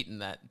almost have eaten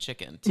that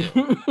chicken too.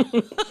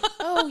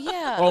 Oh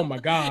yeah. oh my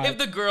god. If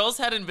the girls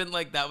hadn't been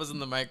like that was in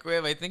the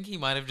microwave, I think he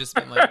might have just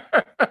been like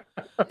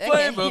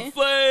Flavor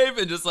Flav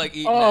and just like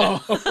eating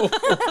it.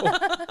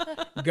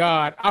 Oh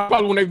God. I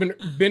probably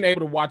wouldn't have been able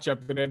to watch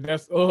after that.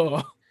 That's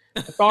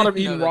I thought of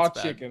No, eating that's raw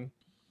bad. chicken.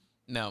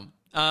 No.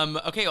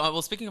 Okay,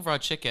 well, speaking of raw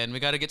chicken, we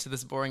got to get to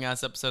this boring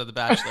ass episode of The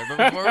Bachelor.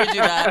 But before we do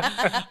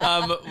that,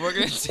 we're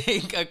going to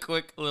take a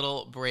quick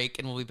little break,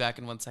 and we'll be back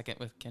in 1 second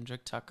with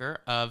Kendrick Tucker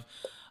of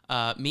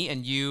Me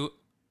and You.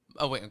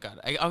 Oh, wait, oh, God.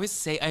 I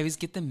always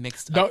get them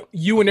mixed up. Don't,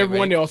 you and Okay,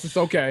 everyone ready? else, it's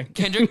okay.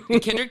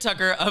 Kendrick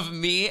Tucker of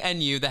Me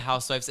and You, The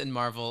Housewives, and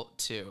Marvel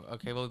 2.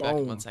 Okay, we'll be back in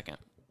Boom. 1 second.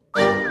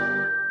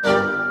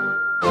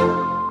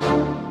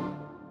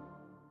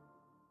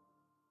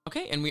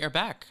 Okay, and we are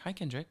back. Hi,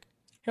 Kendrick.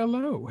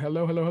 Hello.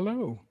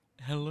 Hello.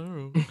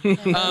 Hello.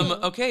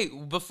 Okay,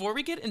 before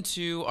we get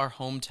into our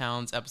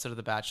hometowns episode of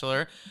The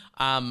Bachelor,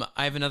 I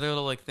have another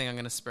little thing I'm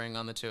gonna spring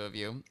on the two of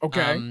you.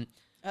 Okay.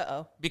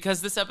 Uh-oh.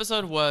 Because this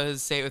episode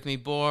was, say it with me,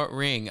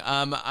 boring.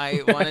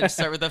 I wanted to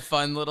start with a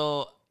fun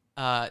little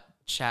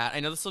chat. I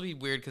know this will be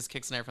weird because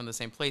Kix and I are from the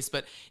same place,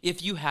 but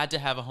if you had to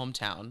have a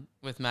hometown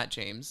with Matt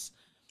James,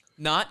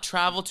 not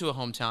travel to a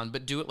hometown,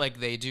 but do it like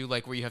they do,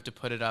 like where you have to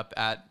put it up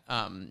at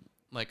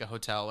like a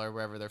hotel or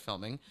wherever they're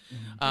filming.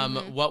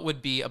 What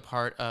would be a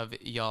part of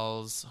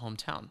y'all's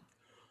hometown?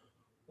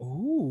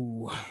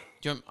 Ooh.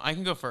 I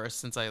can go first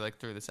since I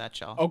threw this at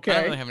y'all. Okay. I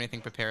don't really have anything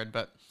prepared,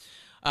 but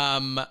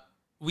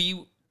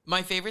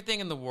my favorite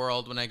thing in the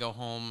world when I go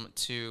home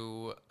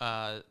to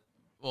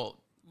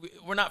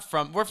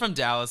we're from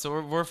Dallas,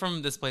 so we're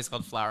from this place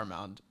called Flower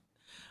Mound.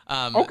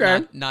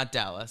 Okay. Not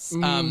Dallas.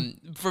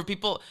 For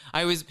people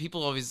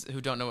always who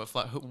don't know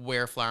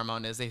where Flower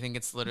Mound is, they think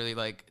it's literally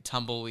like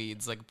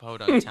tumbleweeds, like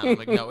podunk town. I'm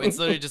like, no, it's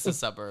literally just a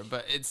suburb,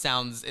 but it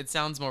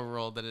sounds more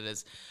rural than it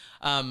is.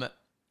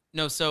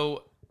 No,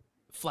 so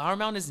Flower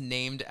Mound is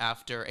named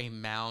after a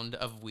mound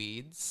of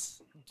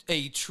weeds,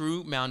 a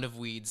true mound of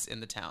weeds in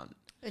the town.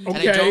 And I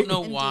Okay. don't know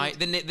why.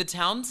 The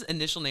town's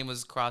initial name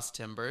was Cross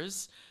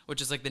Timbers,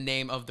 which is like the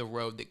name of the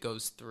road that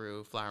goes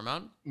through Flower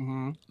Mound.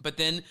 Mm-hmm. But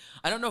then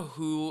I don't know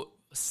who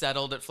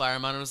settled at Flower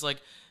Mound and was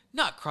like,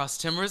 not Cross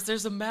Timbers,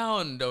 there's a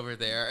mound over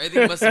there. I think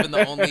it must have been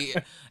the only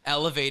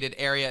elevated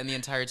area in the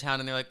entire town.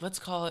 And they're like, let's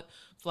call it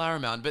Flower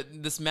Mound.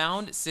 But this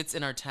mound sits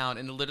in our town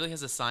and it literally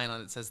has a sign on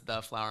it that says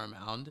The Flower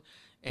Mound.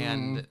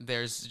 And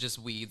there's just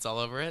weeds all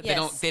over it.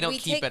 Yes, They don't we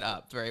keep take- it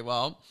up very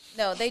well.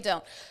 No, they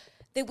don't.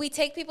 We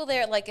take people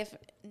there like if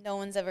no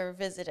one's ever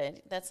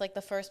visited. That's like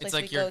the first place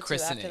like we your go to after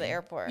christening. the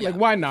airport. Like,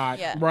 why not?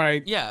 Yeah.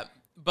 Right. Yeah.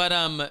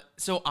 But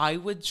so I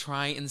would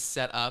try and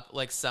set up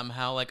like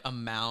somehow like a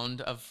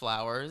mound of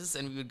flowers,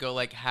 and we would go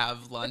like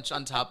have lunch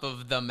on top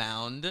of the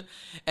mound.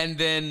 And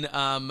then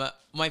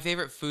my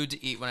favorite food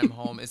to eat when I'm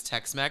home is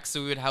Tex-Mex.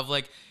 So we would have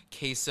like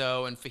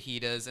queso and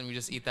fajitas, and we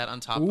just eat that on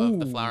top of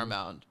the flower Ooh.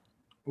 mound.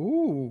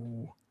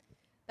 Ooh.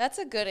 That's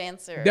a good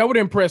answer. That would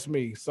impress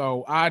me.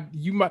 So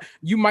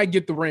you might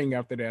get the ring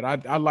after that.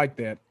 I like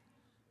that.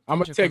 I'm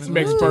a Kendrick,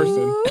 Tex-Mex what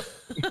person.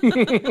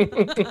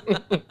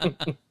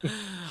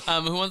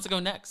 Who wants to go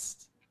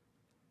next?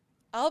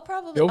 I'll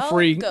probably Feel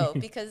free. go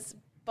because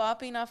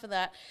bopping off of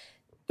that,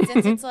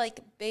 since it's like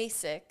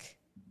basic,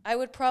 I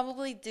would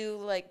probably do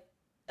like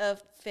a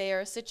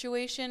fair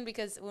situation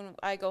because when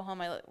I go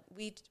home,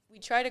 we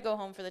try to go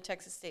home for the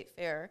Texas State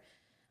Fair.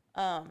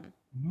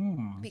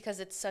 Because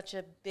it's such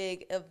a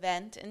big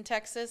event in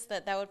Texas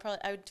that I would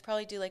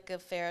probably do like a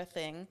fair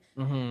thing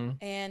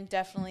and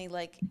definitely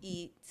like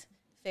eat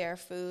fair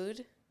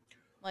food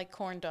like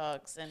corn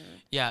dogs and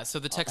Yeah, so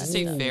the Texas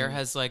State Fair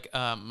has like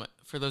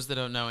for those that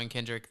don't know, in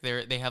Kendrick,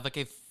 they have like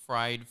a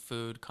fried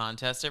food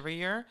contest every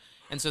year.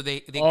 And so they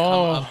come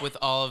up with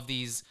all of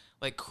these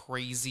like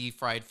crazy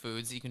fried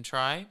foods that you can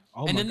try.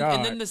 Oh and my then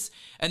God.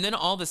 and then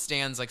all the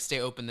stands like stay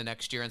open the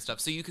next year and stuff.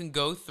 So you can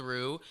go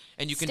through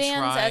and you can stands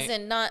try as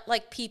in not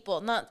like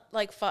people, not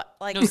like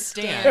like no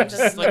stands,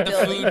 of like the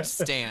building. food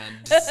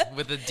stand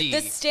with a D.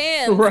 The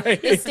stands, Right.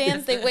 the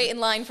stands they wait in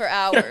line for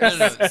hours.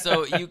 No.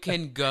 So you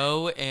can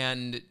go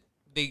and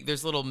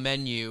there's a little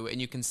menu, and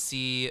you can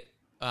see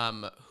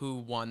who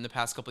won the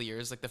past couple of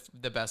years, like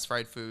the best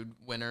fried food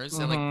winners,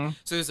 and like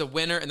so there's a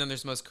winner, and then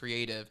there's most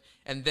creative,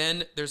 and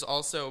then there's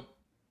also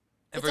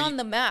It's on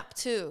the map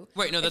too.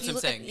 right. No, If that's you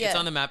what I'm look at- saying. yeah. It's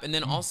on the map, and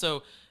then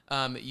also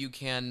you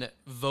can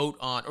vote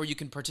on, or you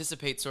can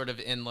participate sort of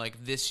in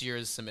like this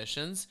year's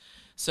submissions.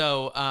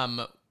 So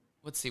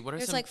let's see, what are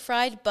There's some? like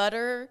fried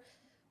butter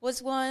was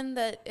one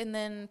that, and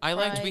then I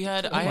liked. fried I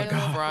had tomato,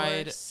 of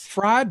fried. course.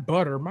 Fried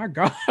butter, my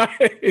God.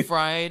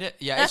 Fried,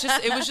 yeah.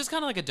 It was just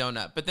kind of like a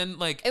donut, but then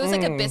like, It was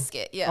like a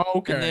biscuit. Yeah.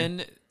 Okay. and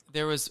then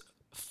there was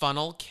a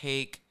funnel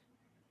cake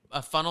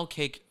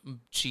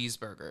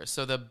cheeseburger.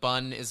 So the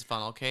bun is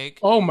funnel cake.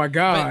 Oh my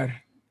God.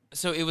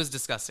 So it was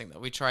disgusting though.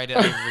 We tried it.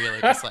 I really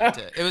disliked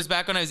it. It was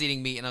back when I was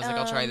eating meat, and I was like,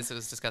 I'll try this. It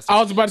was disgusting.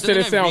 I was about to say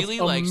Something that I sounds really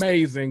liked-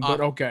 amazing,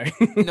 but okay.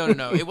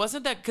 No. It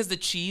wasn't that, because the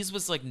cheese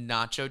was like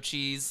nacho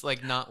cheese,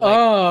 like not like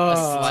a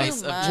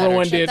slice Too of much. cheddar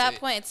Ruined cheese. it. At that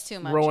point, it's too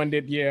much. Ruined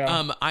it,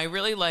 yeah. I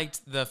really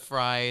liked the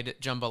fried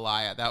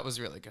jambalaya. That was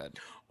really good.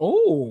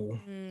 Oh.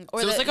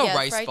 Or So it's the- like a yeah,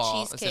 rice fried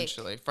ball, cheesecake.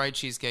 essentially. Fried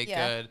cheesecake,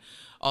 Yeah. good.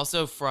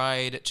 Also,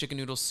 fried chicken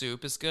noodle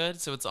soup is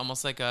good. So it's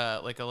almost like a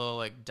little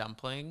like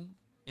dumpling.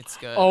 It's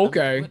good. Oh,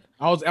 okay.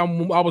 What-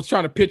 I was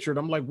trying to picture it.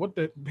 I'm like, what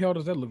the hell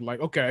does that look like?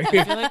 Okay. I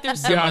feel like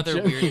there's some other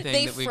Gotcha. weird thing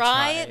They that we've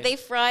fry tried. they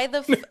fry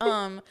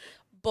the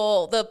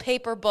bowl, the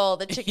paper bowl,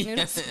 the chicken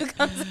noodle soup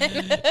comes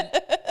in.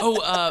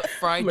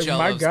 Fried Like, my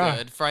Jello's God.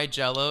 good. Fried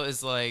Jello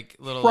is like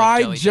little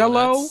Fried like, jelly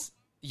Jell-O? donuts.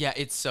 Yeah,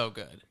 it's so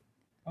good.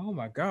 Oh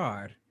my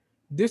God.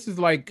 This is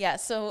like Yeah,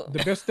 so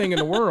the best thing in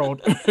the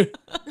world.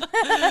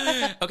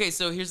 Okay,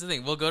 so here's the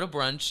thing. We'll go to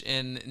brunch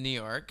in New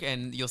York,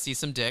 and you'll see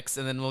some dicks,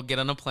 and then we'll get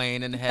on a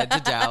plane and head to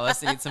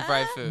Dallas and eat some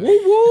fried food. Woo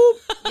woo.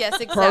 yes,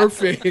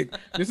 exactly. Perfect.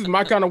 This is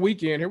my kind of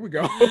weekend. Here we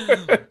go.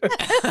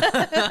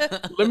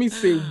 Let me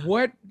see.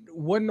 What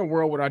in the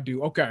world would I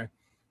do? Okay.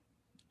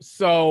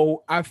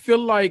 So I feel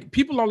like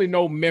people only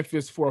know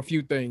Memphis for a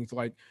few things.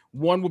 Like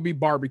one would be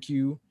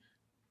barbecue,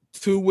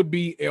 two would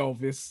be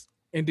Elvis,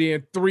 and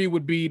then three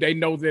would be they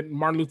know that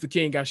Martin Luther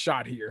King got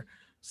shot here.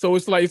 So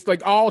it's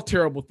like all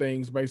terrible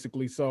things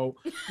basically. So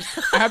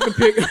I have to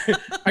pick.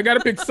 I got to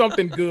pick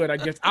something good. I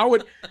guess I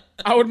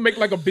would make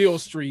like a Beale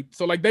Street.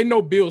 So like they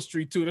know Beale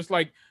Street too. It's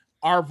like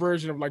our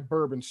version of like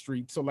Bourbon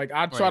Street. So like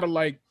I try Right. to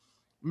like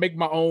make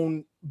my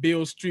own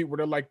Beale Street where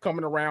they're like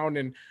coming around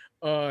and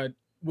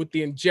with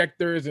the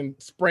injectors and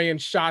spraying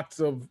shots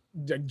of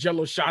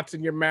Jello shots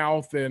in your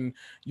mouth, and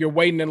you're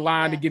waiting in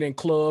line to Yeah. get in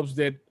clubs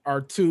that are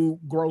too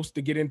gross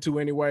to get into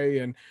anyway,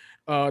 and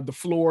the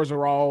floors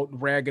are all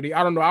raggedy.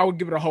 I don't know. I would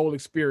give it a whole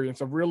experience.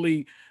 A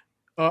really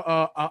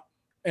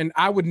and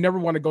I would never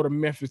want to go to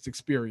Memphis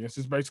experience.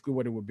 Is basically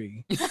what it would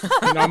be.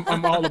 And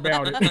I'm all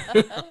about it.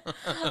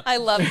 I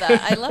love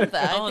that. I love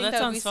that. Oh, I think that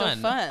that would be sounds fun.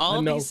 so fun. All I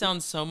of know. these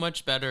sound so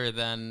much better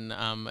than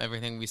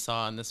everything we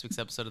saw in this week's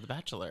episode of The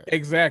Bachelor.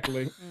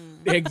 Exactly.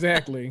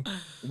 Exactly.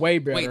 Way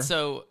better. Wait,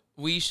 so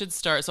we should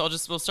start. So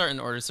we'll start in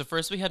order. So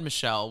first we had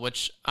Michelle,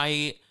 which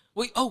we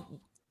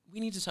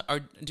need to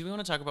talk. Do we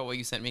want to talk about what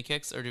you sent me,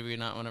 Kix, or do we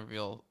not want to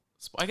reveal?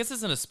 I guess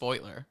it's not a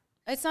spoiler.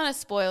 It's not a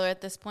spoiler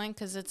at this point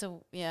because it's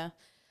yeah.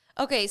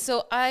 Okay,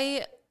 so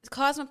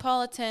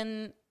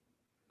Cosmopolitan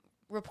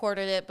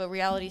reported it, but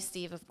Reality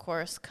Steve, of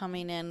course,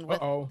 coming in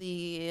with Uh-oh.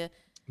 the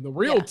the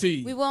real yeah.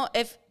 tea. We won't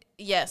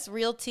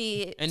real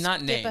tea And not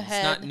skip names.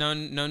 ahead. Not no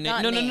names.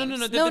 Not No. names.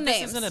 This No isn't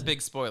names. a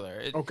big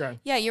spoiler. Okay.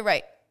 Yeah, you're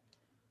right.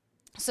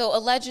 So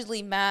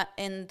allegedly, Matt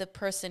and the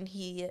person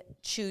he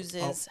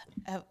chooses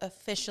have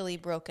officially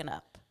broken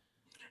up.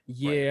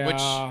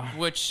 Yeah.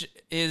 Which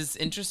is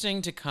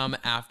interesting to come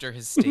after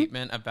his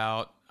statement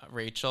about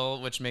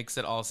Rachel, which makes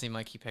it all seem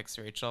like he picks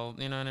Rachel.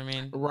 You know what I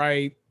mean?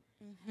 Right.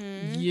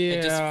 Mm-hmm. Yeah.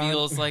 It just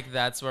feels like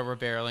that's where we're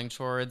barreling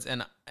towards.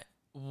 And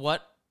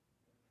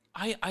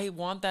I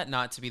want that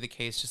not to be the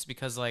case, just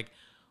because like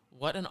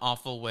what an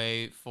awful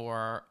way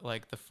for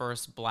like the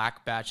first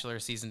Black Bachelor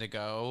season to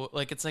go.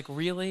 Like it's like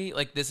really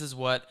like this is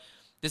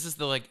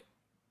the like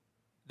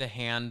the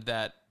hand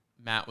that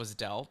Matt was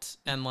dealt,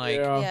 and like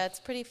Yeah, it's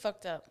pretty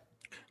fucked up.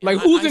 like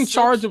I- who's I in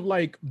still charge of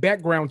like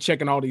background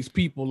checking all these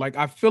people? Like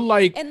I feel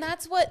like And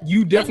that's what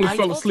you definitely and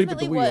fell that's asleep at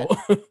the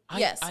ultimately wheel.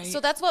 Yes. So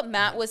that's what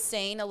Matt was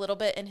saying a little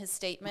bit in his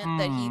statement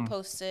that he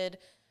posted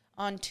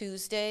on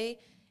Tuesday.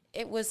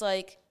 It was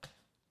like,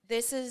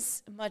 this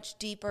is much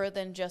deeper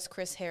than just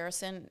Chris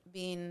Harrison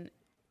being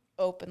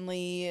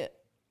openly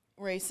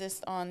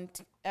racist on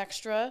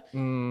Extra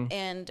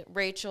and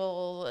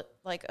Rachel,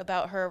 like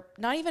about her,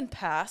 not even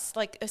past,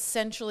 like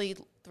essentially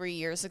 3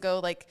 years ago,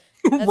 like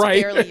that's Right.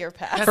 barely your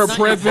past. Her That's not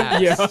your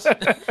present, yeah. past.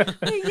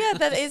 Yeah,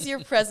 that is your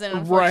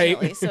present, Right.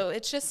 unfortunately. So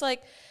it's just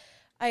like,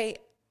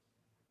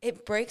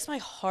 it breaks my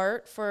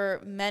heart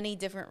for many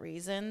different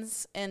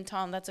reasons. And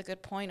Tom, that's a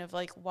good point of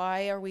like,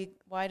 why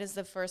does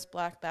the first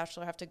Black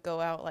Bachelor have to go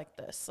out like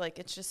this? Like,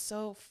 it's just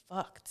so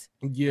fucked.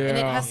 Yeah. And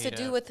it has to hate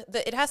do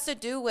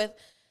it. with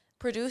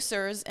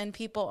producers and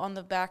people on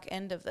the back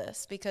end of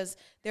this, because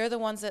they're the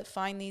ones that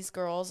find these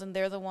girls and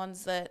they're the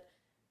ones that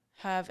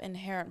have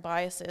inherent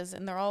biases,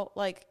 and they're all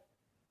like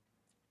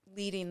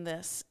leading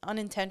this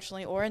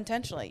unintentionally or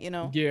intentionally, you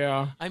know?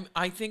 Yeah.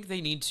 I think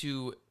they need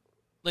to,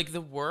 like,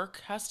 the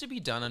work has to be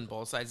done on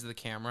both sides of the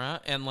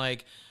camera, and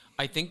like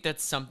I think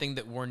that's something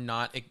that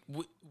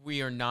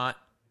we are not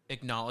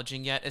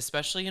acknowledging yet,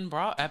 especially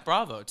at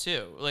Bravo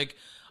too. Like,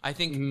 I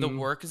think the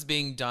work is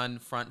being done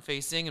front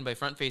facing, and by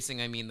front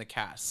facing I mean the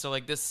cast. So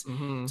like this,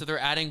 so they're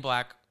adding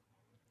black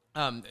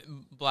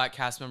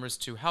cast members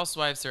to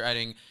Housewives. They're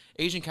adding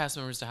Asian cast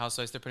members to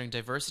Housewives. They're putting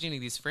diversity into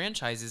these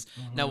franchises.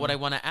 Now, what I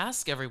want to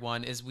ask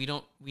everyone is, we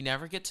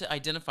never get to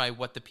identify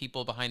what the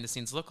people behind the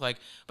scenes look like,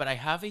 but I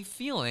have a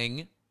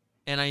feeling,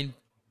 and I'm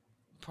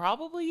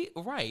probably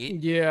right,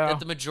 Yeah. that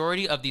the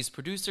majority of these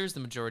producers, the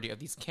majority of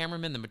these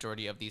cameramen, the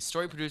majority of these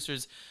story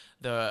producers,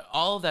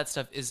 all of that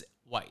stuff is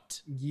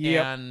white.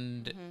 Yep.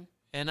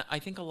 And I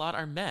think a lot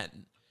are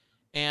men.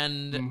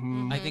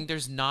 And I think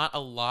there's not a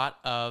lot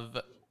of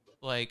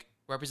like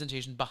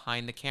representation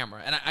behind the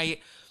camera. And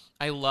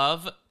I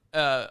love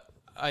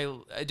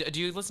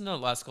do you listen to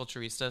Las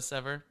Culturistas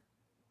ever?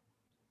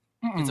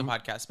 It's a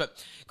podcast,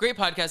 but great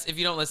podcast. If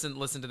you don't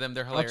listen to them.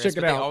 They're hilarious. Check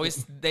it out.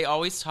 They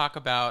always talk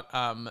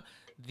about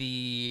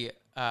the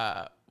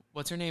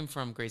what's her name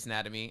from Grey's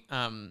Anatomy?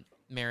 Not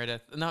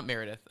Meredith.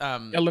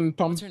 Ellen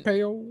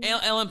Pompeo.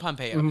 Ellen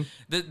Pompeo.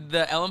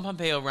 The Ellen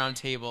Pompeo round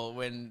table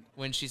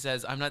when she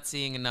says, I'm not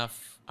seeing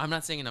enough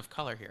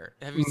color here.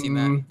 Have you seen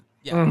that?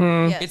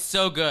 Yeah. Yes. It's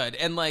so good.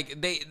 And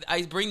like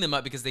I bring them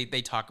up because they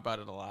talk about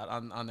it a lot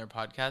on their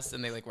podcast,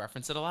 and they like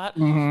reference it a lot.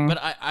 But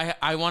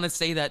I want to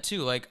say that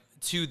too, like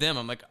to them.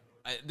 I'm like,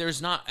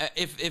 there's not,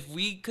 if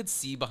we could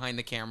see behind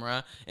the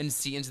camera and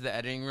see into the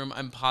editing room,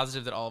 I'm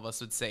positive that all of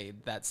us would say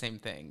that same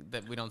thing,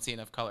 that we don't see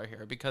enough color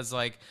here, because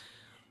like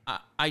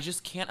I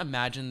just can't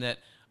imagine that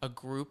a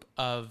group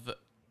of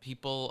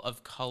people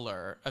of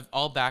color of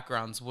all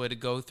backgrounds would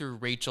go through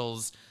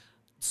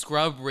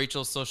scrub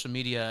Rachel's social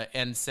media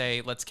and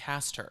say, let's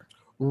cast her.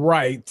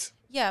 Right.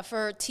 Yeah,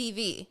 for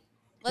TV.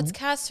 Let's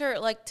cast her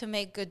like to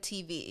make good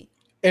TV.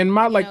 And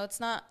my like, You know, it's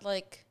not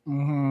like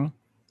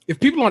if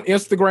people on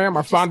Instagram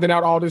are finding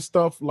out all this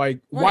stuff, like,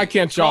 why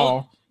can't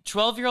y'all?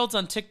 12-year-olds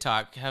on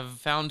TikTok have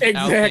found out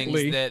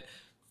Exactly. things that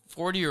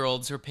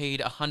 40-year-olds who are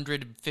paid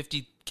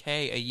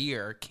 $150K a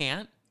year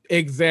can't.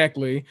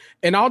 Exactly.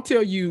 And I'll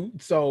tell you,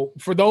 so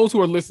for those who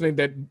are listening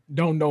that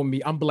don't know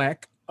me, I'm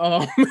Black.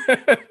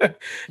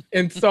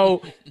 And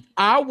so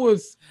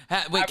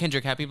Wait,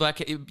 Kendrick, happy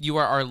Black. You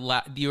are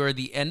you are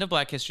the end of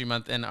Black History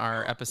Month in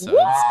our episodes,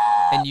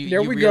 and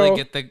you really go.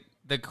 get the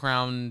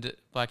crowned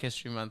Black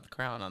History Month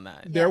crown on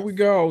that. There we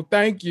go.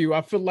 Thank you.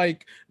 I feel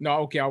like I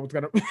was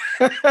gonna.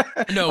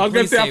 No, I was please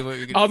gonna say what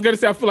you're gonna. I was gonna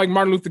say I feel like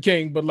Martin Luther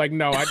King, but like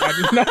no, I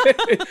just not,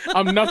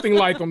 I'm nothing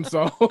like him.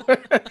 So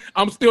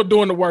I'm still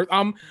doing the work.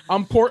 I'm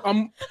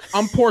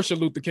Portia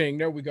Luther King.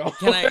 There we go.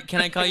 Can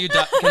I call you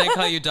Can I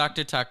call you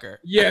Dr. Tucker?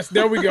 Yes,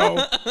 there we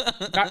go.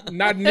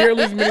 Not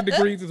nearly as many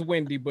degrees as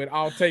Wendy, but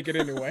I'll take it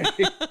anyway.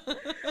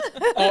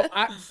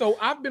 So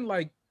I've been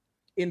like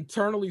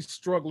internally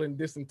struggling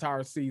this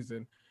entire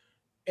season,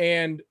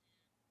 and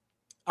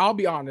I'll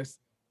be honest,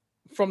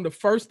 from the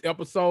first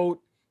episode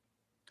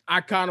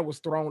I kind of was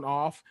thrown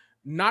off,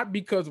 not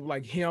because of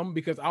like him,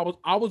 because I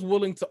was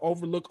willing to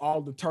overlook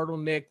all the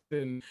turtlenecks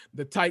and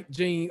the tight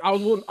jeans. I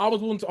was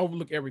willing to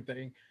overlook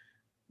everything.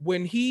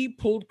 When he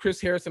pulled Chris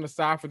Harrison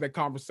aside for that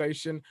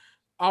conversation,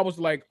 I was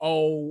like,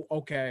 oh,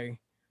 okay,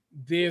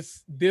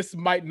 this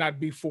might not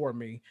be for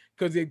me,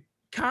 because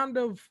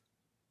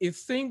it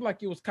seemed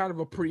like it was kind of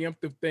a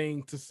preemptive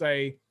thing to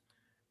say,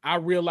 I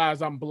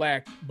realize I'm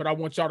Black, but I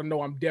want y'all to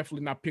know I'm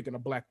definitely not picking a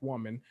Black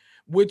woman,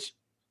 which,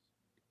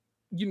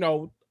 you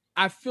know,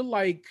 I feel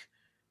like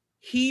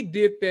he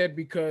did that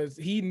because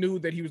he knew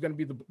that he was going to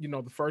be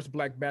the first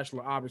Black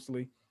Bachelor.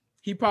 Obviously,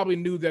 he probably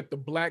knew that the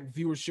Black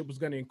viewership was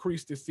going to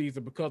increase this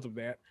season because of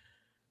that.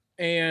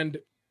 And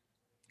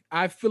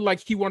I feel like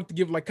he wanted to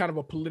give like kind of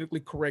a politically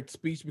correct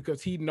speech,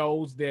 because he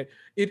knows that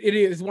it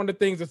is one of the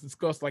things that's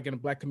discussed like in the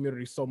Black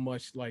community so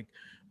much, like,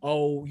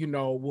 oh, you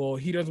know, well,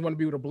 he doesn't want to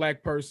be with a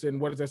Black person.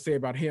 What does that say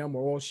about him?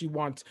 Or, oh, she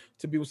wants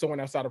to be with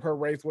someone outside of her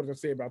race. What does that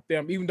say about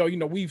them? Even though, you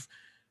know,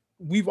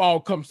 we've all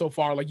come so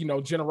far, like, you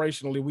know,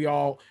 generationally, we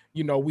all,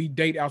 you know, we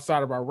date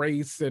outside of our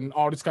race and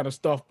all this kind of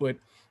stuff, but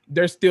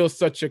there's still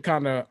such a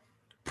kind of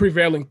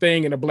prevailing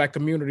thing in the Black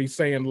community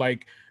saying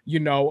like, you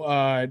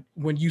know,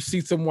 when you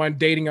see someone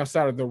dating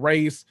outside of the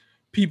race,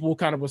 people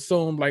kind of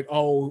assume like,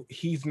 oh,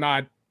 he's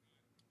not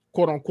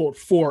quote unquote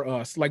for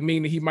us, like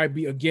meaning he might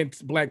be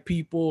against Black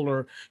people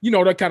or, you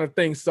know, that kind of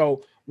thing.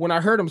 So when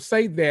I heard him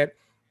say that,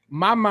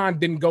 my mind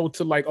didn't go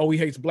to like, oh, he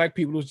hates Black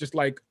people. It was just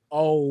like,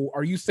 oh,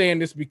 are you saying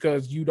this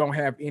because you don't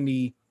have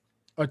any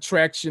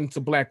attraction to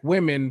Black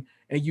women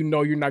and you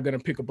know you're not going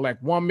to pick a Black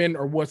woman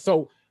or what?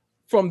 So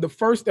from the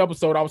first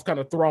episode, I was kind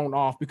of thrown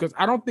off because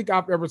I don't think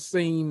I've ever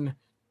seen.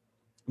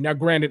 Now,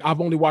 granted,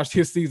 I've only watched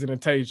his season in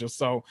Tasia,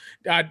 so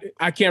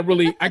I can't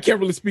really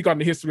speak on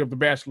the history of The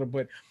Bachelor,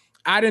 but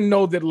I didn't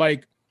know that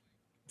like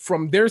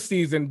from their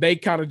season, they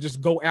kind of just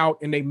go out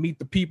and they meet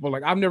the people.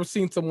 Like I've never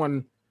seen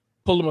someone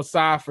pull them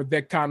aside for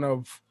that kind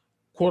of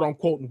quote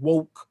unquote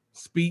woke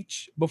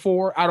speech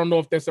before. I don't know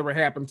if that's ever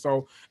happened,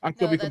 so I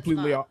could No, be that's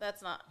completely not. off.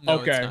 That's not. No,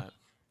 it's Okay. not.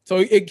 So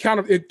it kind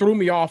of it threw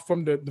me off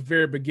from the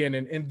very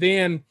beginning. And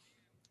then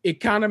it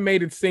kind of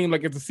made it seem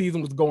like as the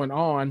season was going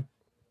on,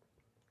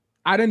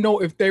 I didn't know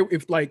if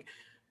like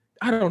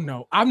I don't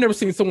know. I've never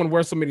seen someone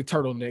wear so many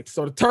turtlenecks.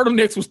 So the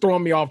turtlenecks was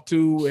throwing me off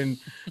too. And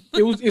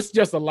it's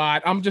just a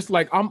lot. I'm just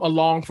like, I'm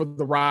along for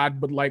the ride,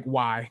 but like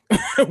why?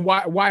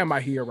 why am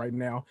I here right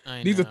now?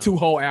 I These are know. 2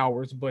 whole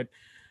hours, but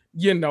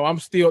I'm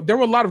still there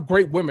were a lot of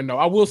great women though.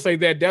 I will say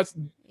that the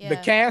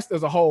Yeah. cast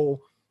as a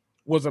whole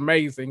was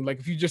amazing. Like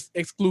if you just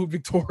exclude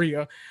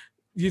Victoria,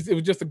 it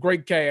was just a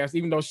great cast,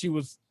 even though she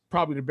was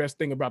probably the best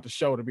thing about the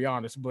show, to be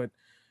honest. But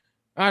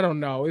I don't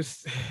know.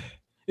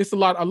 It's a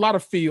lot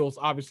of feels,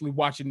 obviously,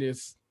 watching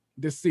this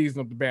season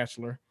of The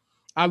Bachelor.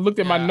 I looked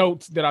at my Yeah.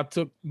 notes that I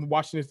took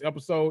watching this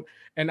episode,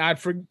 and I'd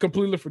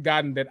completely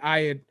forgotten that I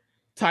had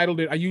titled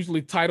it. I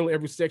usually title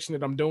every section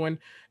that I'm doing,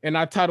 and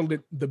I titled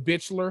it The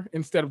Bitchler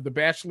instead of The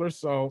Bachelor.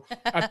 So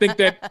I think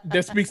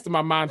that speaks to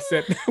my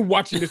mindset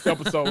watching this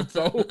episode.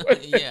 So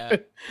Yeah.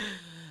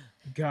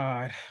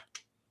 God.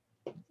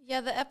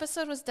 Yeah, the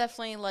episode was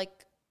definitely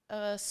like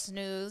a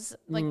snooze.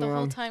 Like the Yeah.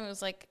 whole time it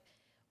was like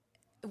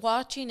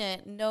watching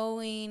it,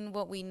 knowing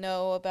what we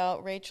know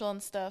about Rachel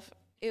and stuff,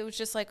 it was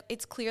just like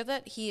it's clear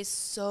that he is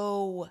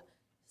so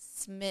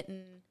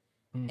smitten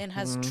and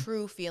has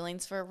true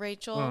feelings for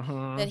Rachel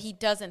that he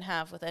doesn't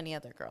have with any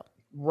other girl.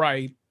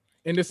 Right.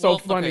 And it's so Well,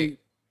 funny. okay.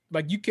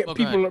 Like you can't Well,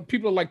 go ahead.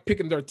 people are like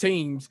picking their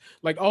teams.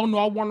 Like, oh no,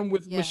 I want them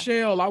with Yeah.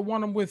 Michelle. I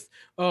want them with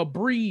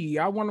Bree.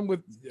 I want them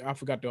with I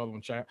forgot the other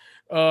one, chat.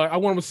 I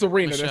want them with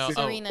Serena. Michelle. That's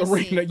it. Serena,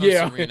 Serena, C. Oh,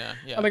 yeah. Serena.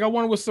 Yeah. Like I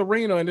want them with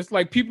Serena. And it's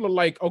like people are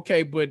like,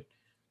 okay, but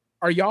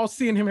are y'all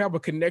seeing him have a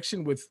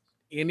connection with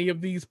any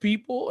of these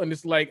people? And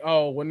it's like,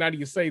 oh, well, now that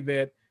you say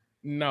that,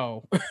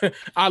 no.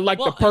 I like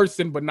Well, the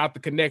person, but not the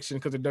connection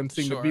because it doesn't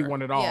seem to be Sure.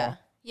 one at all. Yeah.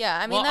 Yeah,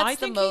 I mean Well, that's I the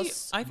think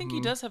most I think he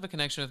does have a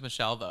connection with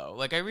Michelle, though.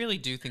 Like, I really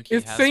do think he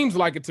It has. seems one.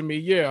 like it to me,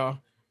 yeah.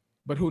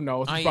 But who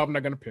knows? He's I- probably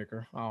not gonna pick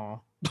her.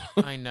 Oh.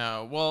 I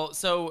know. Well,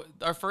 so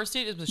our first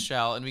date is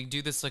Michelle, and we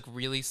do this like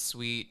really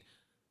sweet,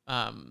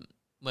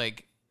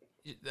 like,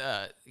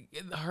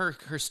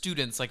 her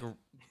students like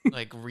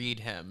read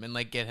him and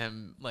like get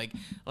him like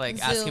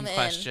ask Zoom him in.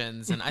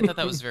 questions, and I thought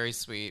that was very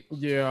sweet.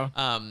 Yeah.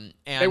 And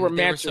They were so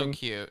matching.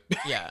 cute.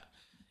 Yeah.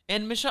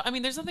 And Michelle, I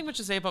mean, there's nothing much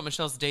to say about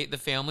Michelle's date. The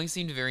family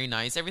seemed very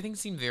nice. Everything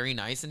seemed very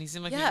nice, and he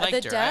seemed like he yeah, liked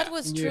the her. dad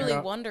was truly Yeah.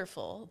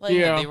 wonderful. Like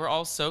Yeah. They were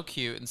all so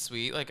cute and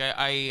sweet. Like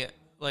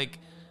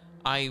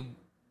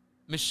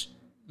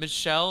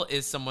Michelle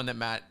is someone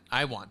that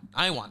I want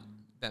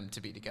them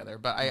to be together,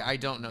 but I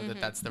don't know that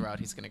that's the route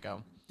he's gonna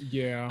go.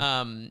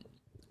 Yeah.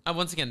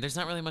 Once again, there's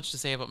not really much to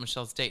say about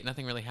Michelle's date.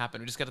 Nothing really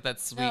happened. We just got that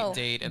sweet No.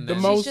 date, and The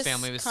then most- his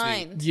family was sweet.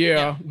 kind.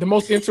 yeah. The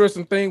most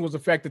interesting thing was the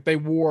fact that they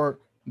wore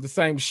the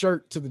same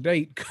shirt to the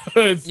date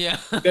because Yeah.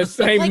 that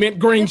same Like, mint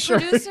green the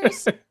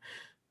shirt.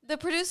 The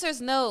producers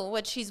know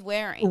what she's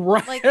wearing.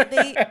 Right. Like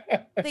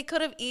they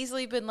could have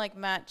easily been like,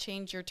 Matt,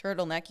 change your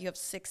turtleneck. You have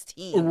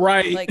 16.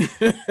 Right. Like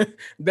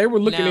They were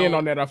looking in Now-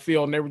 on that, I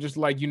feel, and they were just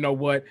like, you know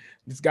what?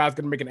 This guy's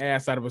gonna make an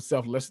ass out of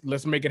himself.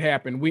 Let's make it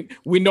happen.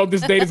 We know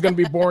this date is gonna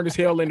be boring as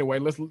hell anyway.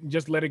 Let's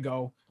just let it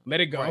go. Let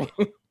it go.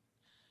 Right.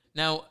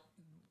 Now,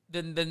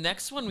 the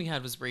next one we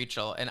had was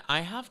Rachel, and I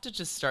have to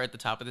just start at the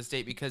top of this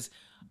date because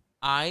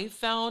I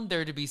found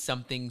there to be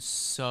something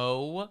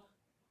so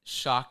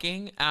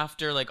shocking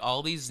after like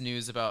all these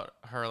news about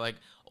her like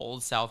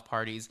old South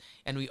parties,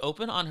 and we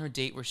open on her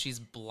date where she's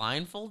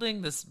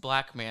blindfolding this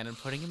black man and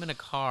putting him in a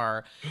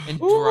car and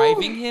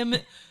driving him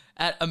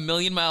at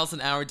 1,000,000 miles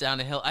an hour down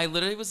a hill. I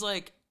literally was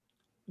like,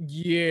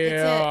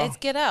 Yeah. it's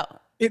Get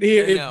Out. It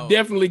is. I It know.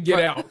 definitely get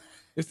But- out.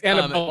 It's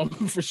Annabelle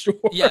for sure.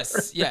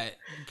 yes, yeah.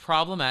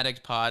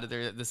 Problematic Pod,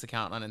 this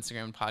account on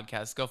Instagram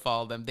podcast. Go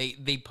follow them.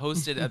 They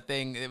posted a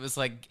thing. It was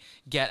like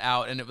Get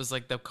Out, and it was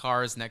like the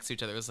cars next to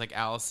each other. It was like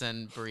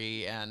Allison,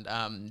 Bree, and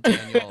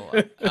Daniel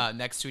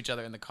next to each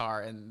other in the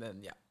car, and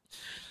then yeah.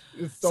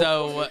 It's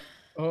So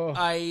oh.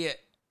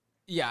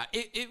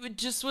 it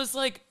just was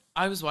like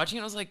I was watching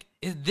it. I was like,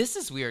 this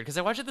is weird because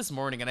I watched it this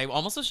morning, and I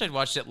almost wish I'd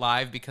watched it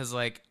live because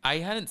like I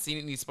hadn't seen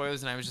any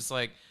spoilers, and I was just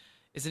like,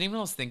 is anyone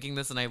else thinking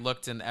this? And I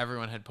looked, and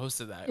everyone had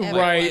posted that. Like,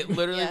 Right. it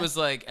literally Yeah. was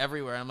like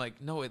everywhere. I'm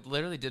like, no, it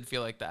literally did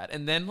feel like that.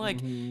 And then like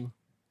Mhm.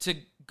 to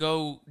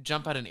go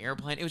jump out an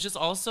airplane, it was just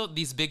also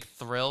these big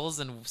thrills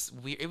and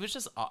weird. It was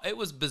just it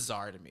was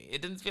bizarre to me.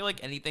 It didn't feel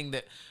like anything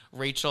that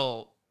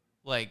Rachel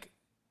like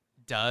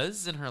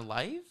does in her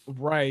life.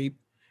 Right.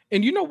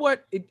 And you know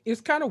what? It's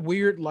kind of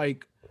weird.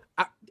 Like,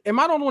 am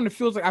I the only one that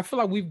feels like I feel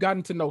like we've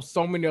gotten to know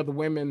so many other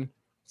women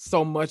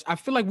so much. I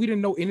feel like we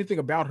didn't know anything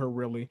about her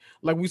really.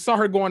 Like we saw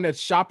her go on that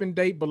shopping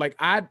date, but like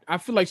I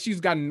feel like she's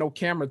gotten no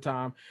camera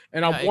time.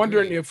 And Yeah, I'm I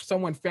wondering agree. if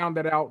someone found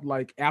that out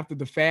like after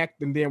the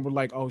fact, and then we're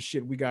like, oh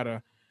shit, we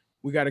gotta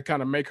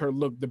kind of make her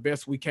look the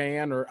best we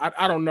can. Or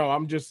I don't know.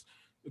 I'm just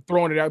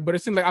throwing it out. But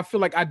it seems like I feel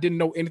like I didn't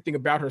know anything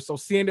about her. So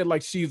seeing that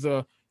like she's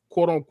a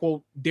quote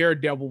unquote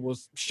daredevil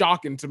was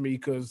shocking to me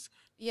because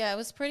Yeah, it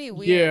was pretty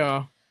weird.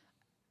 yeah.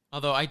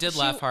 Although I did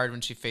laugh hard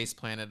when she face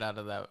planted out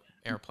of that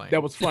airplane.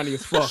 That was funny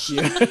as fuck.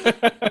 Yeah.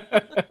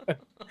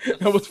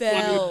 That was funny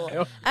as Fell.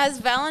 hell. As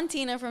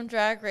Valentina from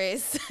Drag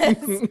Race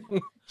says,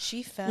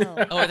 she fell.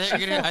 Oh, I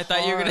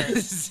thought you were gonna hard.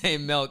 say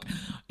Milk.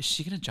 Is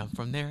she gonna jump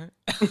from there?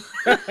 Or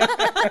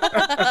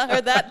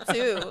that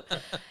too.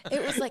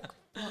 It was like,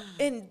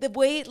 and the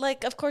way,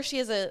 like, of course she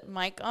has a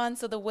mic on,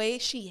 so the way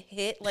she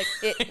hit, like,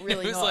 it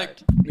really was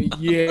hard. like,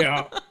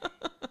 Yeah.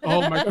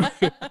 Oh my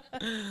god.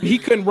 He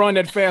couldn't run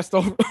that fast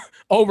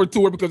over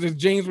to her because his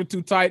jeans were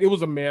too tight. It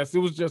was a mess. It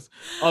was just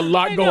a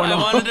lot I know, going I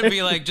on. wanted to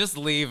be like, just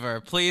leave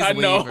her, please I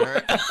know. leave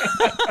her.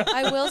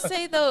 I will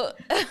say though,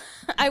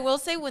 I will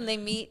say when they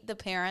meet the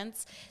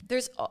parents,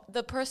 there's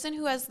the person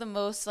who has the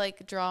most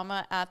like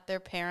drama at their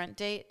parent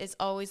date is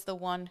always the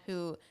one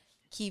who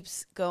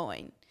keeps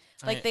going.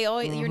 Like they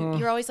always,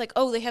 you're always like,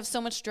 oh, they have so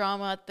much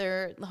drama at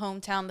their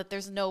hometown that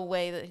there's no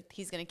way that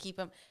he's gonna keep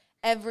him.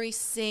 Every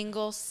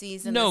single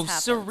season. No, this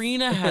happens.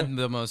 Serena had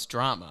the most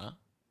drama.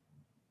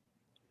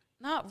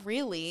 Not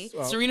really.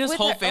 Serena's With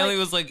whole her, family like-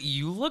 was like,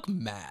 "You look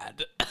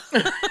mad."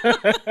 Well,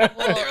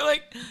 They were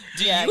like,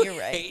 "Do yeah, you you're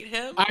right. hate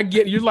him?" I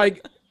get you're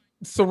like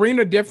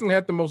Serena definitely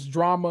had the most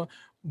drama,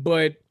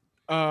 but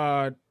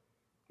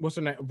what's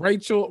her name?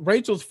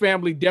 Rachel's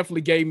family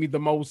definitely gave me the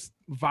most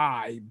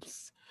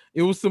vibes.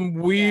 It was some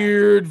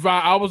weird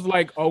vibe. I was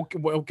like,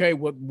 okay,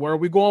 where are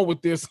we going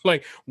with this?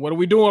 Like, what are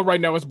we doing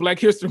right now? It's Black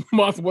History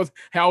Month.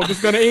 How is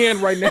this gonna end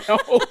right now?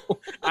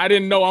 I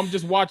didn't know. I'm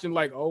just watching,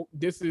 like, oh,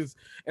 this is,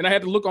 and I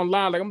had to look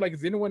online. Like, I'm like,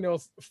 is anyone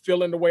else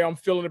feeling the way I'm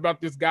feeling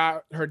about this guy,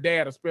 her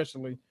dad,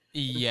 especially?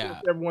 Yeah,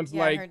 Everyone's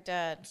yeah, her like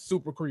dad.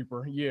 super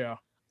creeper. Yeah.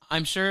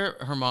 I'm sure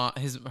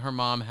her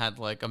mom had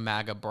like a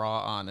MAGA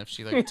bra on if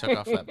she like took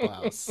off that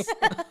blouse.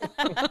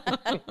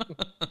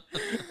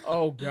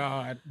 Oh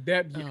God,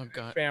 that Oh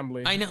god,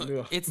 family. I know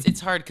Ugh. it's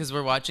hard because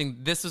we're watching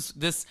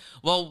this.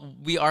 Well,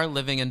 we are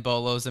living in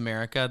Bolo's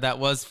America. That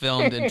was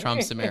filmed in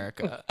Trump's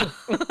America.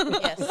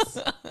 Yes.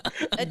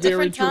 A Very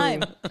different true.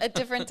 time. A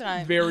different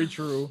time. Very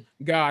true.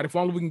 God, if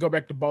only we can go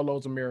back to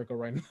Bolo's America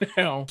right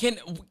now.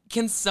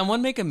 Can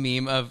someone make a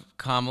meme of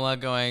Kamala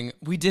going,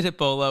 "We did it,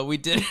 Bolo. We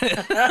did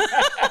it."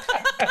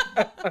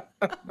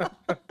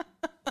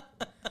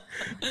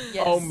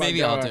 Yes. Oh my Maybe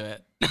God. I'll do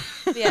it.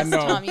 Yes, I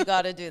know. Tom, you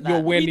got to do that.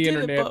 You'll win We the did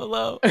it, internet.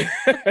 Bolo.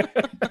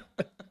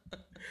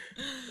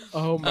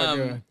 Oh my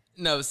God.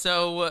 No,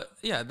 so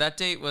yeah, that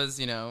date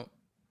was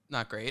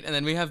not great, and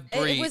then we have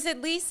Brie. It was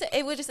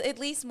at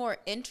least more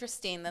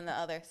interesting than the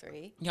other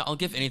three. Yeah, I'll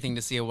give anything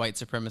to see a white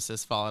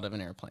supremacist fall out of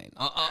an airplane.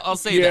 I'll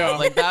say Yeah. that.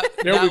 Like that,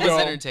 There that we was go.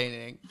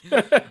 entertaining.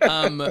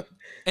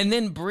 And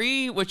then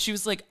Brie, what she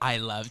was like, I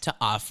love to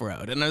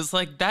off-road. And I was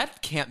like,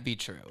 that can't be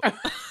true.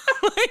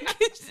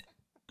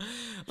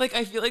 Like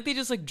I feel like they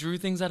just like drew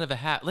things out of a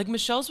hat. Like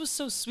Michelle's was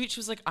so sweet. She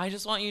was like, I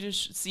just want you to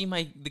see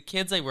the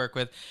kids I work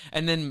with.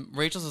 And then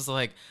Rachel's was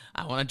like,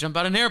 I want to jump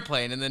out an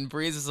airplane. And then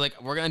Bree's is like,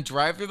 we're going to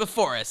drive through the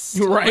forest.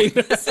 Right.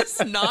 Like, this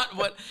is not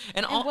what.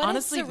 And, And what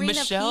honestly, did Serena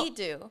Michelle. P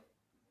do?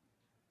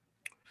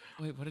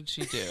 Wait, what did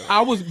she do?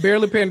 I was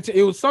barely paying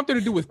attention. It was something to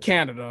do with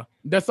Canada.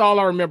 That's all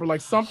I remember. Like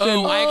something.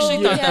 Oh, I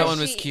actually thought yeah, that one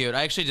was she- cute.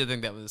 I actually did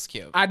think that was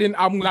cute.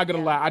 I'm not gonna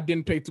Yeah. lie. I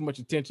didn't pay too much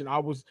attention.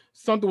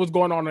 Something was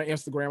going on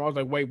Instagram. I was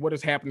like, wait, what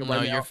is happening No,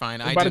 right now? you're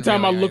fine. And I by the didn't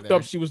time really I looked either.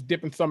 up, she was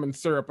dipping some in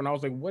syrup, and I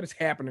was like, what is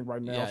happening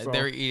right now? Yeah, So-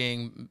 they're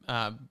eating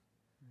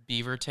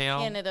beaver tail.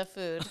 Canada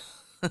food.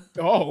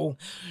 oh,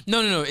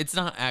 No, it's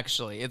not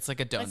actually. It's like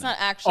a donut. It's not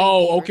actually.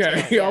 oh, beaver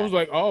okay. tail, yeah. I was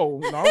like,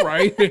 oh, all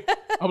right.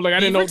 I was like, I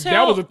didn't know Beaver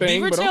that was a thing.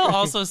 Beaver But tail okay.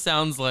 also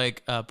sounds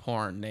like a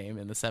porn name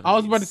in the 70s. I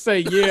was about to say,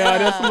 yeah,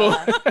 that's a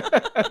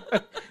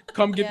little.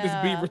 Come get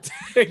Yeah. this beaver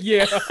tail.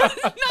 Yeah.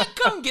 not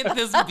come get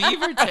this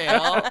beaver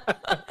tail.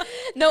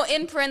 No,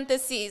 in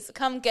parentheses.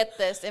 Come get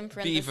this. In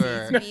parentheses.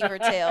 Beaver. Beaver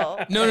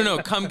tail. No.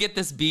 Come get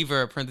this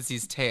beaver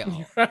parentheses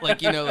tail. Like like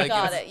Got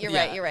it's- it. You're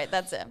yeah. right. You're right.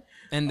 That's it.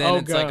 And then Oh,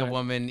 it's like a God.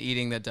 woman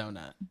eating the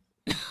donut.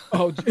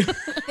 Oh,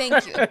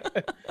 Thank you.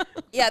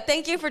 Yeah,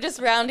 thank you for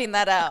just rounding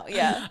that out.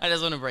 Yeah. I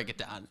just want to break it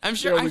down. I'm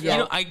sure There we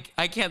go.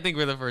 I can't think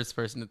we're the first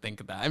person to think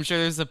of that. I'm sure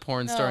there's a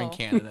porn star in No.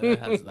 Canada that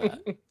has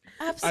that.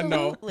 I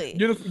know. Absolutely.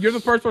 You're the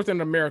first person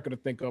in America to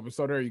think of it.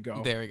 So there you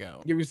go. There we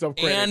go. Give yourself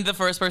credit. And the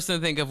first person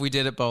to think of we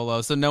did it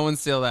Bolo, so no one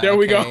steal that. There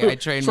we okay? go. I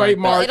trademarked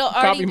Trademark. Well,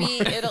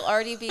 that. it'll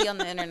already be on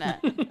the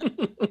internet.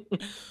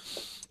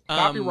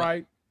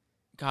 Copyright.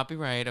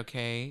 Copyright,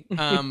 okay.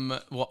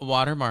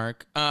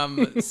 Watermark.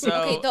 So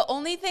Okay, the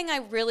only thing I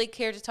really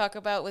care to talk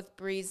about with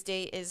Bree's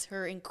date is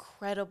her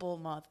incredible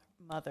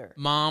mother.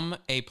 Mom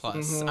A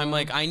plus. Mm-hmm. I'm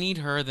like, I need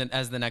her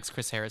as the next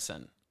Chris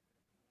Harrison.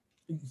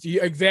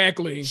 Yeah,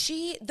 exactly.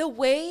 The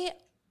way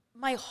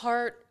my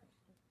heart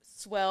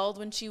swelled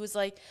when she was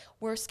like,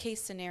 worst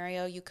case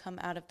scenario, you come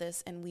out of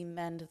this and we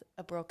mend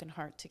a broken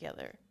heart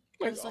together.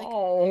 I Like, was like,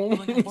 oh,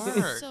 Like,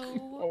 work. so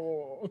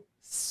oh,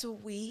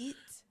 sweet.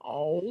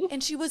 oh.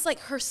 And she was like,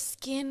 her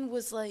skin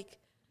was like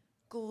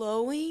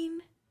glowing.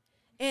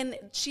 And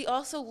she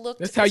also looked.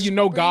 That's how you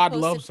know Brie God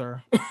posted- loves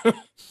her.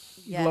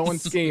 Yes. Glowing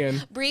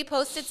skin. Brie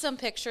posted some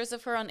pictures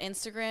of her on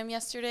Instagram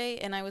yesterday,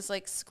 and I was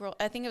like,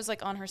 I think it was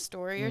like on her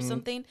story or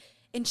something.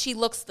 and she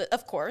looks,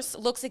 of course,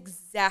 looks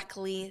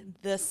exactly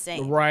the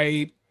same.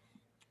 Right.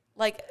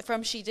 Like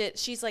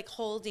she's like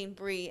holding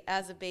Brie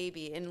as a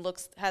baby and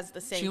has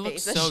the same She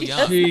looks face as so she young.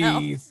 does now.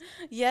 Jeez.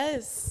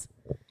 Yes.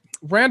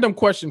 Random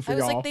question for I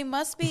was y'all. like, they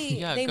must be,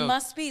 Yeah, they go.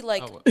 must be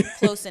like Oh.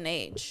 close in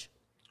age.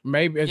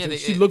 Maybe Yeah,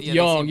 she looked they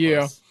young. seem Yeah.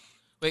 close.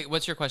 Wait,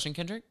 what's your question,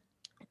 Kendrick?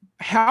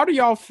 How do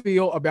y'all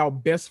feel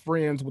about best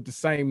friends with the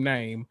same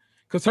name?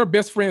 Because her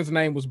best friend's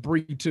name was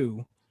Bree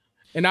too.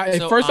 And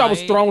at first I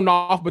was thrown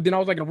off, but then I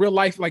was like, in real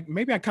life, like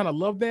maybe I kind of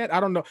love that. I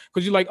don't know,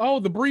 because you're like, oh,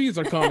 the Brees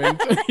are coming.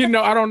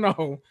 I don't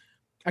know.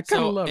 I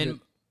kind of love it.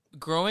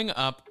 Growing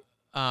up,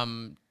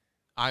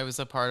 I was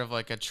a part of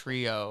like a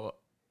trio,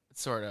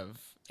 sort of,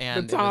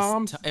 and The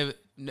Toms? it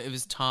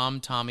was Tom,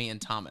 Tommy, and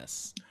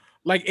Thomas.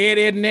 Like Ed,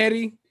 and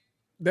Eddie.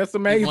 That's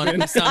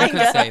amazing. Some could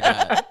say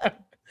that.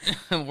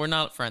 We're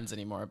not friends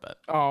anymore, but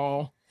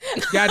oh,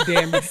 God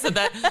damn it! so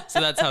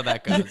that's how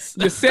that goes.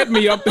 You set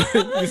me up.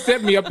 You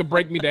set me up to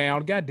break me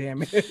down. God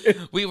damn it!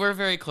 We were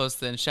very close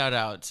then. Shout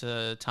out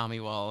to Tommy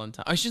Wall and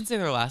Tom. I shouldn't say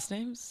their last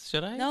names,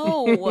 should I?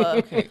 No.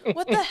 What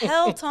the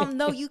hell, Tom?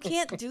 No, you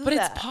can't do But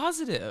that. it's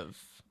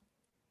positive.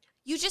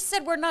 You just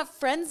said we're not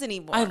friends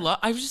anymore.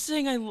 I was just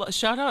saying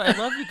shout out. I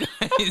love you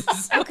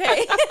guys.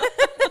 Okay.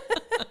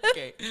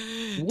 Okay.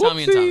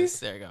 Tommy and Whoopsie. Thomas.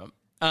 There you go.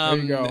 There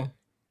you go.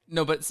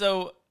 No, but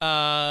so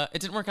it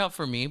didn't work out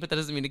for me, but that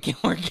doesn't mean it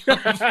can't work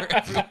out for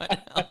everyone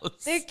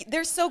else.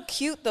 They're so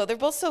cute though. They're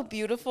both so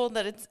beautiful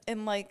that it's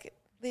and like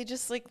they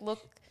just like look.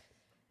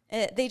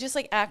 They just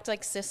like act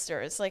like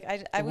sisters. Like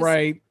I was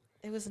Right.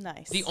 It was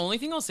nice. The only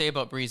thing I'll say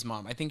about Bree's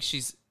mom, I think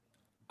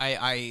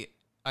I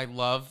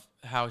love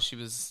how she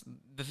was.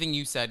 The thing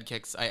you said,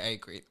 Kix, I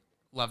agree.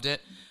 Loved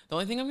it. The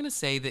only thing I'm gonna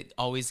say that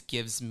always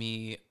gives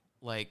me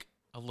like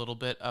a little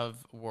bit of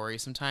worry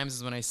sometimes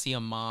is when I see a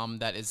mom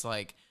that is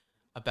like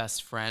a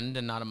best friend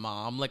and not a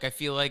mom. Like I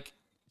feel like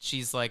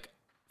she's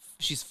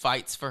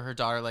fights for her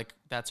daughter, like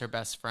that's her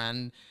best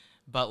friend,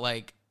 but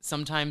like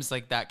sometimes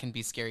like that can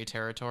be scary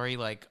territory,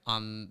 like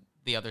on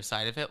the other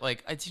side of it.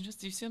 Like do you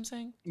see what I'm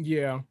saying?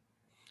 Yeah.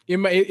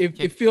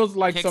 It feels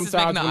like Kix is sometimes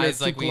making the when eyes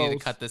it's like too we close. need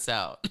to cut this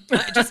out.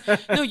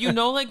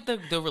 No, like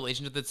the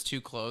relationship that's too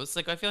close.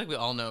 Like I feel like we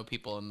all know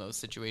people in those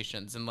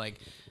situations, and like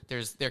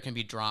there can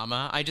be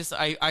drama.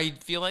 I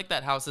feel like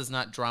that house is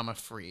not drama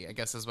free, I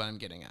guess is what I'm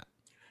getting at.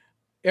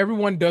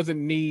 Everyone doesn't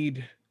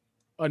need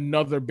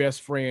another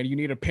best friend. You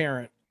need a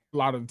parent a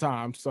lot of the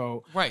time.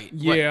 So Right.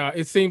 yeah,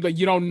 it seems like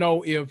you don't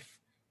know if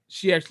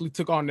she actually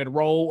took on that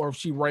role or if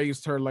she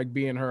raised her like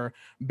being her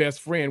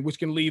best friend, which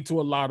can lead to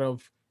a lot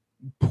of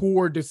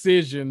poor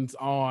decisions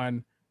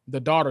on the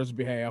daughter's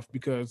behalf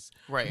because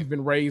you've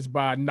been raised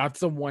by not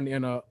someone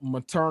in a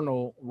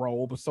maternal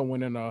role, but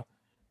someone in a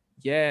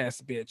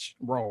yes bitch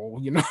role,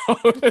 Yeah,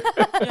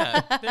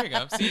 there you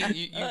go. See,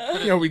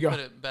 you put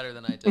it better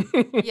than I did.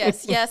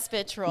 yes,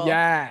 bitch roll.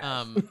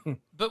 Yeah.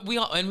 But we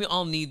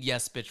all need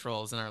yes bitch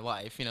roles in our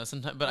life,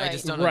 sometimes, but I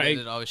just don't know that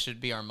it always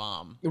should be our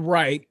mom.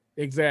 Right.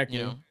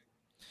 Exactly.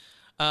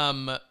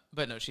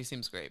 But no, she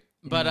seems great.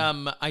 But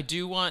I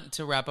do want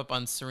to wrap up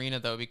on Serena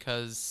though,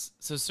 because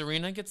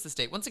Serena gets this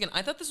date. Once again,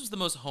 I thought this was the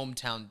most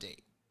hometown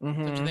date.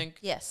 Don't you think?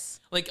 Yes.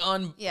 Like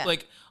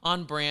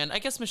on brand. I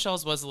guess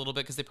Michelle's was a little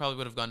bit because they probably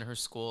would have gone to her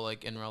school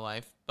like in real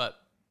life. But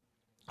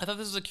I thought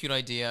this was a cute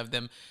idea of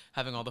them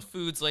having all the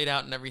foods laid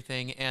out and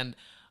everything. And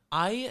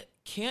I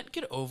can't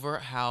get over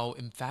how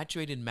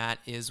infatuated Matt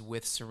is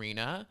with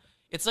Serena.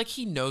 It's like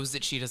he knows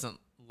that she doesn't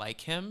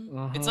like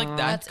him. It's like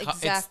that. That's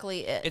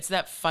exactly it. It's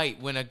that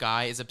fight when a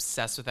guy is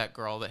obsessed with that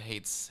girl that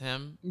hates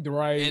him.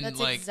 Right. And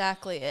That's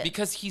exactly it.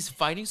 Because he's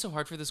fighting so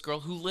hard for this girl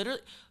who literally.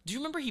 Do you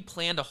remember he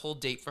planned a whole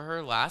date for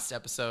her last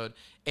episode?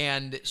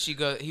 And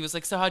he was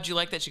like, "So how'd you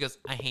like that?" She goes,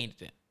 "I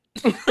hated it."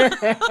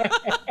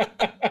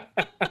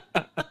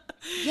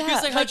 Yeah, he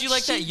was like, "How'd you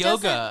like that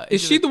yoga?"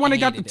 Is she the one that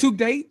got the 2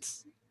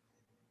 dates?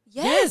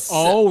 Yes.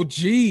 Oh,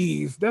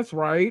 geez, that's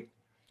right.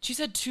 She's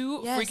had 2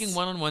 freaking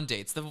one-on-one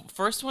dates. The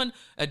first one,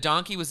 a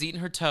donkey was eating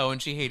her toe and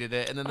she hated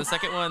it. And then the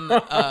second one,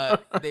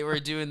 they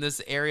were doing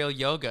this aerial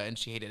yoga and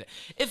she hated it.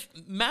 If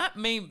Matt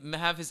may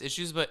have his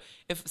issues, but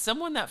if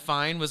someone that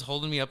fine was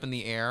holding me up in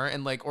the air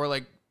and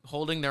or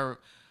holding their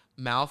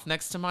mouth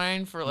next to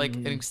mine for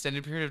an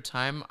extended period of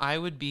time, I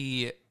would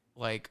be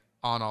like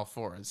on all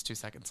fours 2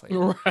 seconds later.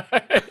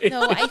 Right.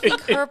 No, I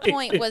think her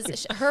point was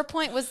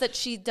that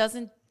she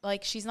doesn't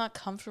she's not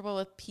comfortable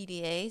with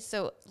PDA.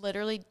 So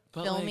literally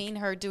filming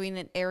her doing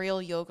an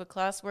aerial yoga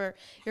class where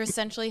you're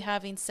essentially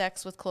having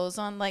sex with clothes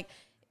on. Like,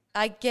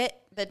 I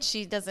get that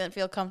she doesn't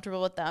feel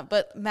comfortable with that,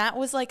 but Matt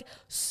was like,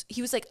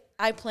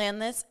 I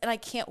planned this and I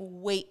can't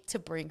wait to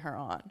bring her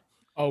on.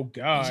 Oh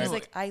God. She's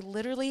like, I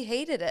literally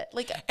hated it.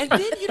 Like, and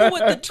then you know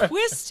what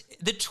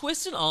the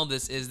twist in all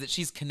this is that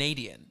she's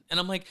Canadian, and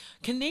I'm like,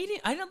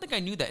 Canadian. I don't think I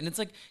knew that, and it's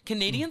like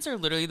Canadians are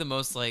literally the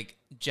most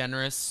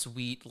generous,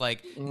 sweet,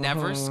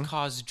 never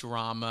cause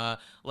drama,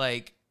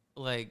 like.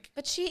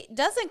 But she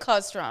doesn't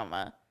cause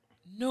drama.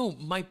 No,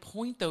 my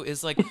point though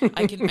is I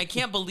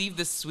can't believe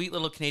this sweet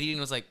little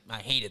Canadian was like, I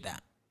hated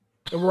that.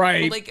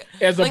 Right. Like,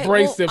 As like,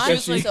 abrasive I'm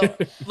as she so-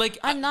 like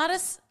I'm not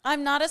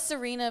a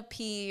Serena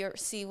P or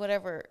C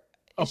whatever.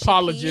 Is she P or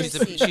Apologist.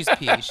 C? she's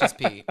P. She's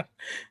P.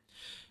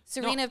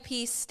 Serena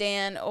P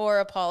stan or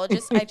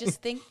apologist. I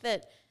just think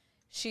that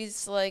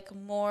she's like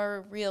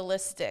more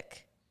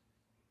realistic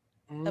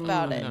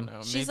about I it. don't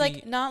know. She's Maybe-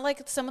 like not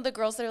like some of the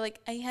girls that are like,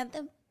 I had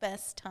the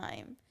best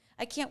time.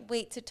 I can't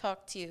wait to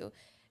talk to you.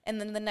 And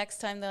then the next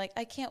time they're like,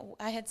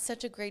 I had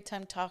such a great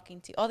time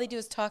talking to you. All they do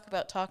is talk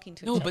about talking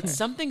to No, each but other.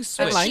 something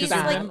switched. like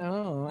that. Because-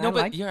 Like- No,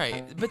 but you're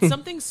right. But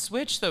something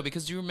switched though,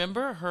 because do you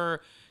remember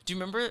her? Do you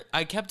remember?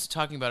 I kept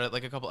talking about it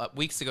like a couple of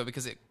weeks ago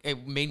because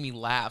it made me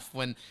laugh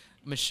when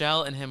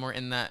Michelle and him were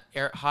in that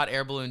hot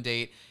air balloon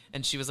date,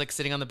 and she was like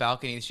sitting on the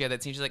balcony. She had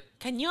that scene. She's like,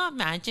 "Can you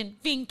imagine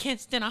being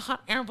kissed in a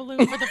hot air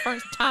balloon for the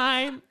first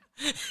time?"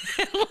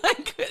 And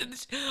like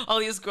all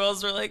these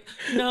girls were like,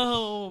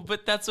 "No,"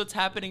 but that's what's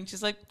happening.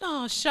 She's like,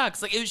 "Oh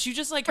shucks!" Like she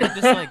just like had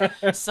this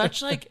like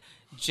such like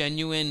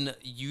genuine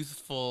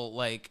youthful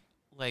like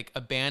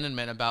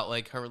abandonment about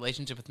like her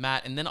relationship with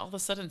Matt, and then all of a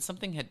sudden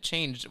something had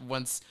changed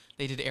once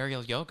they did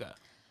aerial yoga.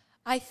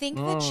 I think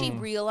that she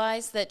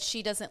realized that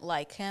she doesn't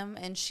like him,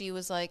 and she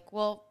was like,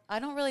 well, I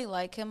don't really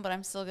like him, but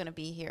I'm still going to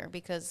be here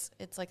because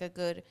it's like a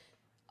good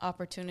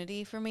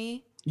opportunity for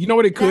me. You know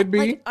what it could That, be?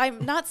 like,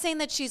 I'm not saying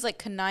that she's like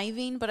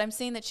conniving, but I'm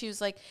saying that she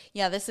was like,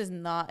 yeah, this is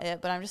not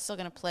it, but I'm just still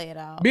going to play it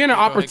out. Being an Go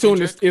ahead,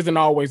 opportunist Kendrick. isn't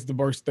always the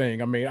worst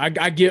thing. I mean, I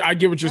get what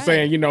you're Right.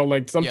 saying. You know,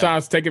 like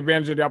sometimes take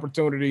advantage of the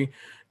opportunity.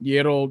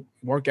 Yeah, it'll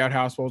work out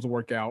how it's supposed to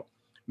work out.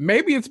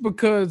 Maybe it's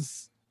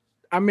because,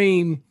 I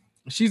mean,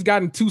 she's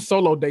gotten 2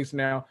 solo dates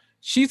now.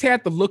 She's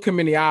had to look him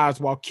in the eyes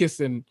while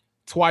kissing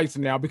twice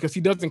now because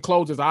he doesn't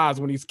close his eyes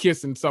when he's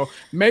kissing. So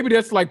maybe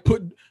that's like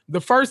the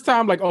first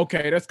time, like,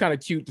 okay, that's kind of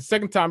cute. The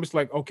second time, it's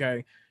like,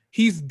 okay,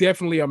 he's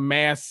definitely a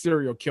mass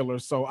serial killer.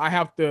 So I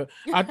think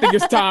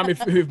it's time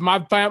if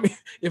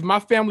my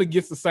family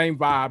gets the same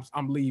vibes,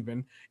 I'm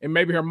leaving. And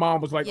maybe her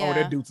mom was like, oh, Yeah.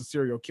 that dude's a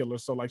serial killer.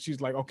 So like, she's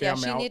like, okay, Yeah, I'm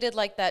she out. needed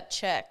like that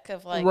check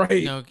of like,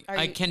 Right. No,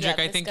 Are you- Kendrick,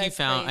 yeah, I this think guy's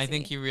I crazy.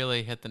 think you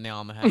really hit the nail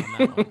on the head on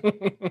that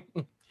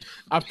one.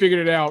 I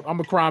figured it out. I'm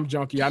a crime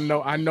junkie. I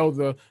know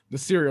the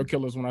serial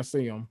killers when I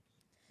see them.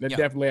 That Yeah.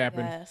 definitely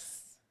happened.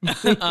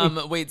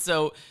 yes. Wait,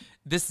 so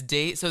this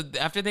date, so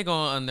after they go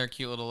on their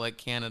cute little like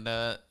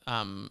Canada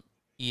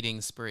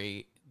eating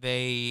spree,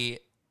 they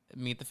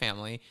meet the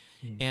family,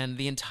 and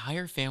the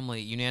entire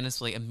family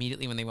unanimously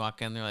immediately when they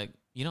walk in, they're like,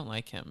 "You don't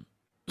like him."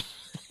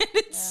 And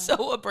it's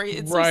so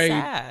it's Right. so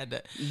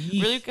sad.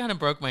 Really kind of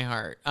broke my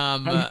heart.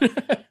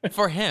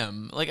 For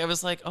him, like I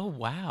was like, "Oh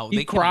wow." He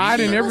they can cried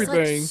be and He here. was, like,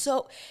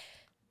 everything.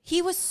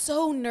 he was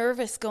so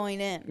nervous going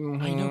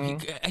in. I know.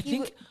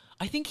 Mhm.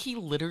 I think he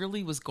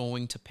literally was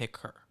going to pick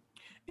her.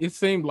 It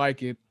seemed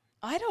like it.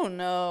 I don't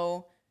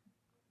know.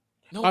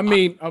 No, I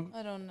mean,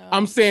 I don't know.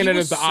 I'm saying He it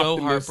was as the so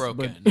optimist,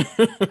 heartbroken.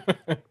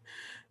 but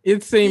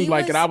it seemed He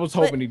like it. was- I was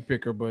hoping but- he'd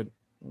pick her, but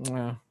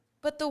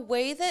But the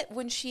way that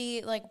when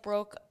she like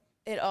broke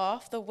it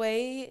off, the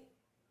way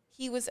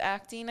he was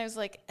acting, I was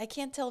like, I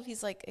can't tell if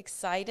he's like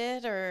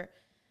excited or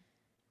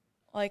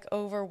like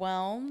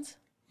overwhelmed.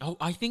 Oh,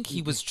 I think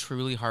he was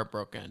truly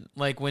heartbroken.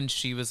 Like when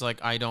she was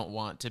like, "I don't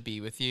want to be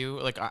with you."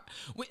 Like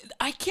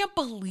I can't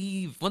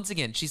believe. Once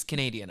again, she's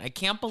Canadian. I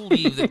can't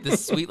believe that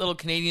this sweet little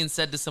Canadian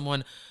said to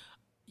someone,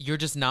 "You're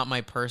just not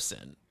my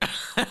person."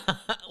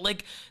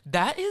 Like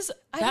that is.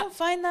 I That, don't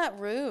find that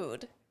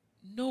rude.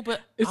 no, but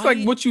it's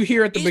like what you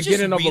hear at the it's just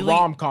beginning of a really-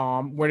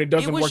 rom-com when it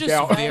doesn't it was work just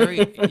out.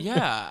 very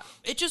yeah.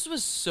 It just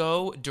was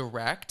so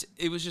direct.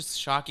 It was just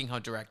shocking how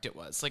direct it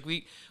was. Like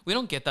we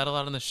don't get that a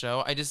lot on the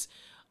show.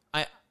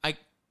 I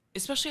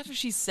especially after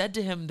she said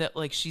to him that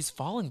like she's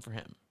falling for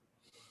him.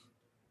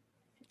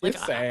 Like,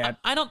 It's sad.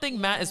 I don't think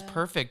Matt is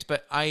perfect,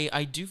 but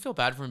I do feel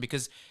bad for him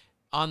because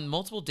on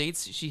multiple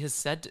dates she has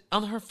said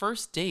on her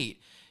first date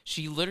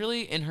she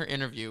literally in her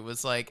interview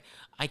was like,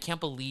 I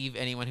can't believe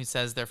anyone who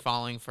says they're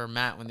falling for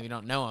Matt when we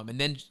don't know him. And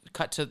then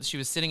cut to she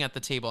was sitting at the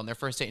table on their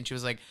first date and she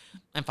was like,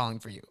 I'm falling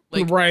for you.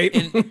 Like Right.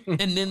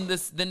 and then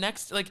the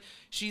next like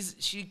she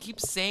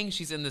keeps saying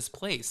she's in this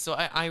place. So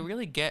I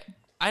really get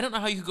I don't know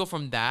how you could go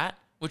from that,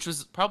 which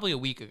was probably a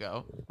week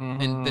ago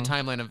in the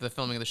timeline of the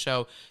filming of the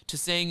show, to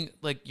saying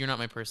like you're not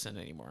my person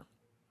anymore.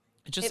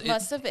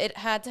 It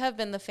had to have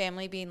been the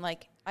family being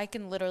like, I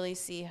can literally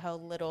see how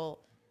little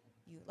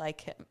you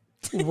like him.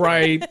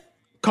 Right.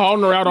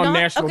 Calling her out on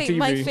national okay, TV.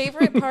 my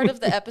favorite part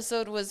of the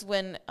episode was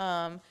when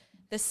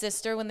the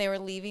sister, when they were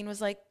leaving, was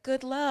like,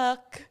 "Good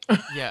luck.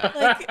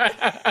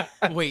 Yeah.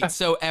 Wait,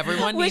 so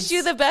everyone Wish needs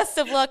you the best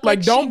of luck." like,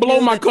 she don't blow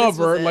knew my that this was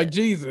cover. it. Like,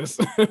 Jesus.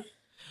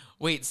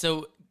 Wait,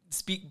 so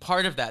speak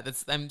part of that.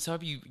 I'm so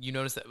happy you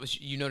noticed that.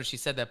 You noticed she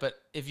said that, but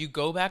if you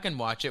go back and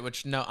watch it,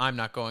 which no, I'm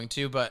not going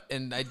to, but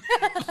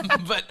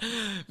but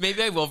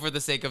maybe I will for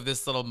the sake of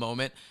this little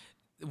moment.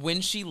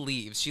 When she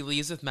leaves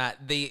with Matt.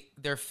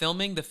 They're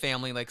filming the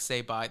family like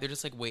say bye. They're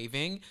just like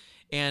waving,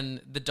 and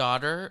the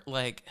daughter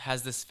like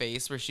has this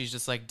face where she's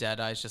just like dead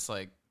eyes, just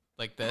like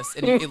this,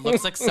 and it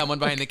looks like someone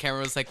behind the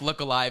camera was like,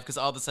 "Look alive," because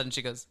all of a sudden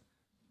she goes.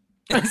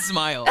 and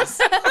smiles.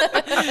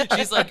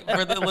 She's like,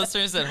 for the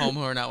listeners at home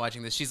who are not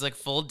watching this, she's like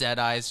full dead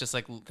eyes, just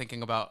like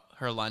thinking about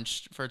her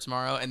lunch for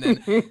tomorrow. And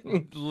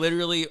then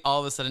literally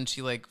all of a sudden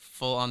she like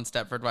full on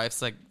Stepford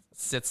Wives, like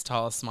sits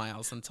tall,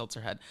 smiles, and tilts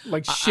her head.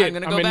 Like, shit, I'm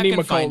gonna I'm go in back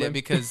and find Nemacolin. it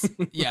because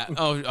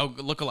oh,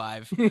 look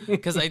alive.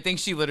 Because I think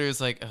she literally was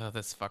like, oh,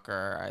 this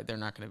fucker, they're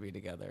not gonna be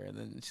together. And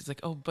then she's like,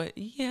 oh, but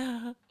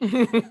yeah.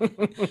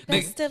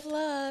 Best of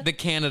luck. The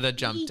Canada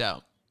jumped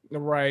out.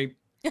 Right.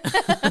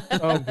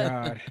 Oh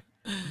God.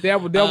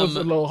 That was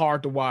a little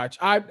hard to watch.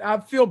 I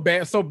feel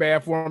so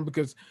bad for him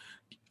because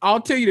I'll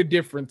tell you the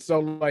difference. So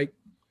like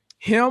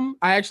him,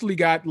 I actually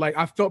got like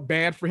I felt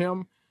bad for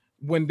him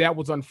when that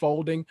was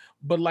unfolding.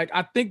 But like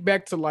I think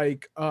back to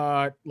like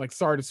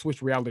sorry to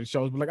switch reality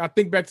shows, but like I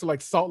think back to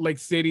like Salt Lake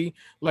City,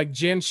 like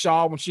Jen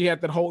Shaw when she had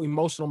that whole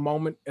emotional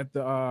moment at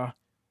the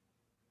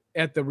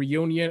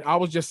reunion. I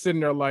was just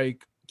sitting there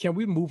like, can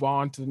we move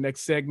on to the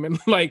next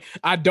segment? Like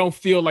I don't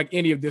feel like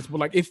any of this,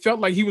 but like it felt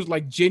like he was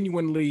like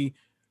genuinely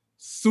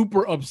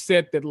super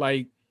upset that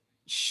like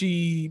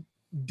she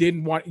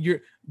didn't want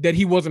that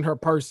he wasn't her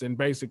person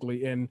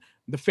basically, and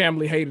the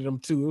family hated him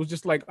too. It was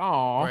just like,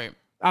 oh, Right.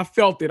 I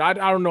felt it. I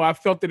don't know. I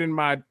felt it in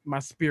my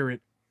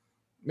spirit.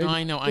 No,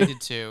 I know, I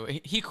did too.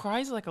 He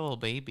cries like a little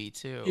baby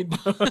too.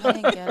 I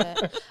didn't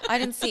get it. I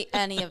didn't see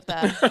any of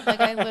that. Like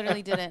I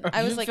literally didn't. I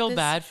You was didn't like, feel this,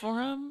 bad for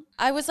him?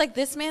 I was like,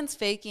 this man's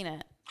faking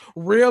it.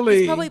 Really?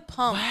 He's probably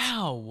pumped.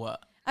 Wow.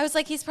 I was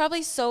like, he's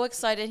probably so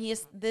excited. He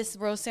is this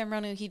Rose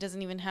Samranu. He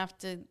doesn't even have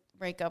to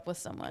break up with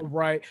someone.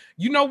 Right.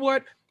 You know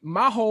what?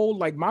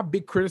 My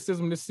big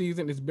criticism this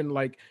season has been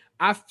like,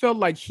 I felt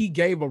like he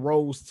gave a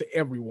rose to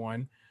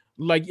everyone.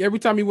 Like every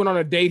time he went on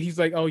a date, he's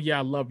like, oh yeah,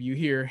 I love you.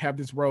 Here, have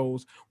this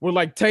rose. We're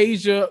like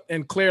Tasia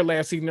and Claire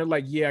last season. They're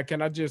like, yeah,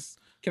 can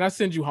I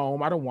send you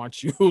home? I don't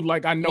want you.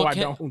 Like, I know Well, I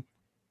don't.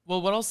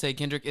 Well, what I'll say,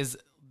 Kendrick, is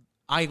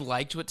I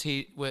liked what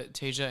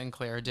Tasia and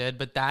Claire did,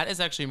 but that is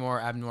actually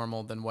more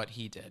abnormal than what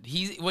he did.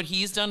 What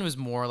he's done was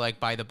more like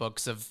by the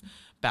books of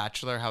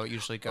Bachelor, how it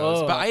usually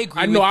goes. But I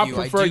agree with you. I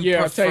prefer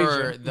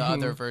Tasia. The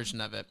other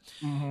version of it.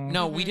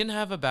 No, we didn't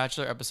have a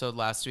Bachelor episode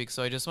last week,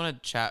 so I just want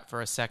to chat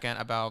for a second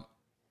about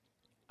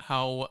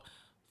how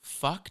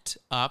fucked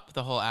up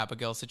the whole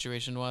Abigail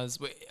situation was.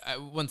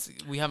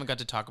 We haven't got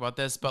to talk about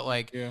this, but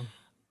like, Yeah.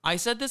 I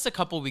said this a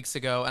couple weeks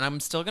ago, and I'm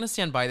still gonna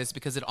stand by this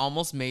because it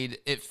almost made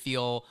it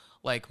feel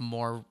like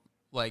more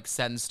like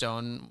set in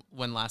stone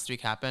when last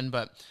week happened.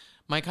 But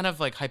my kind of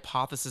like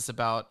hypothesis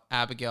about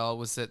Abigail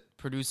was that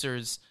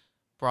producers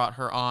brought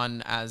her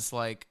on as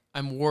like,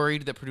 I'm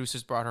worried that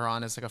producers brought her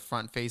on as like a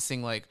front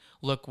facing, like,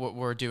 look what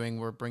we're doing.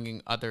 We're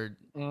bringing other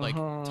like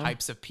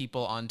types of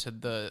people onto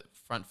the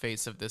front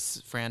face of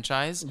this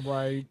franchise.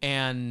 Right.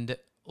 And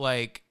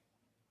like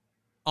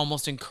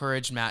almost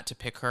encouraged Matt to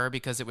pick her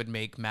because it would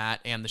make Matt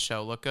and the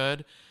show look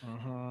good.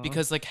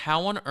 Because like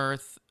how on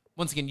earth,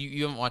 once again,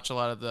 you haven't watched a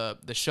lot of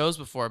the shows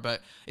before,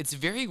 but it's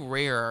very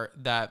rare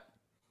that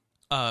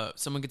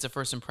someone gets a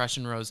first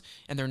impression rose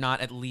and they're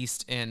not at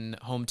least in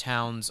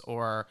hometowns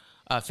or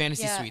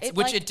fantasy suites,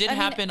 which it did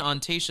happen on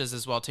Tayshia's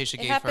as well. Tasha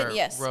gave her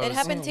rose. It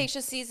happened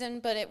Tayshia's season,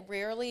 but it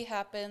rarely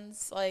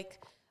happens.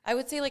 Like I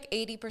would say like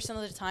 80%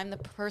 of the time, the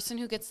person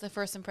who gets the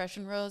first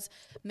impression rose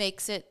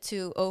makes it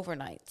to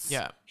overnights.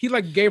 Yeah. He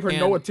like gave her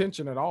no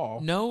attention at all.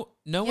 No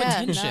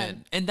Yeah, attention.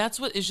 none. And that's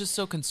what is just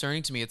so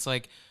concerning to me. It's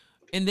like,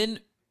 and then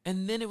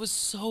it was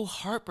so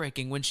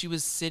heartbreaking when she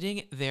was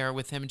sitting there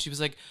with him and she was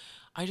like,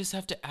 I just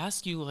have to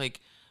ask you,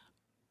 like,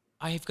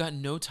 I've got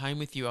no time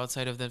with you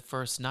outside of the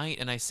first night.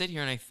 And I sit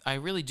here and I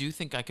really do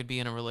think I could be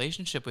in a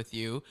relationship with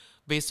you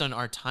based on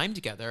our time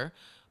together.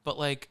 But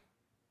like,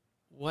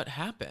 what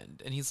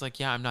happened? And he's like,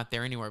 yeah, I'm not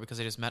there anymore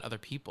because I just met other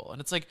people. And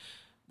it's like,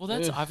 well,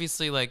 that's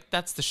obviously like,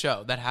 that's the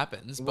show that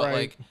happens. But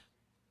like,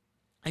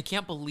 I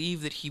can't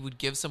believe that he would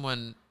give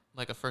someone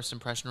like a first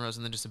impression rose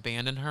and then just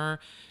abandon her.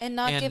 And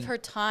not give her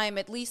time,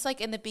 at least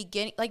like in the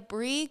beginning. Like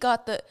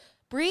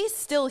Bree's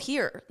still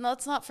here.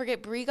 Let's not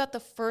forget Bree got the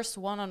first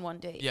one-on-one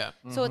date. Yeah.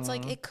 So it's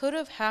like it could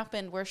have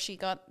happened where she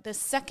got the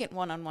second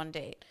one-on-one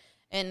date.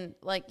 And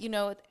like, you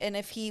know, and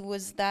if he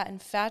was that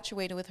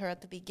infatuated with her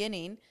at the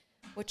beginning,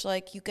 which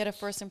like you get a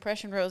first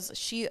impression rose,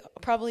 she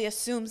probably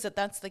assumes that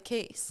that's the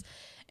case.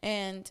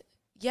 And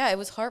yeah, it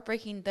was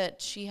heartbreaking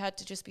that she had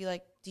to just be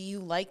like, do you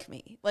like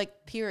me?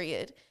 Like,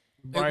 period.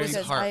 It was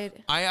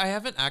hard. I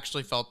haven't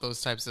actually felt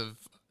those types of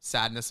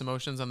sadness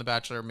emotions on The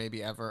Bachelor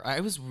maybe ever.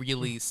 I was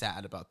really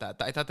sad about that.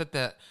 I thought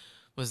that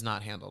was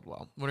not handled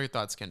well. What are your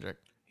thoughts, Kendrick?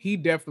 He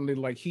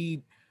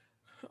definitely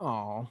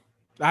I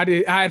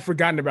had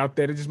forgotten about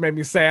that. It just made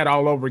me sad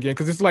all over again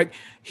because it's like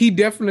he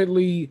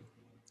definitely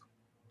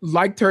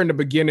liked her in the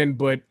beginning,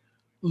 but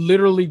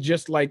literally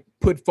just like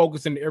put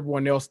focus into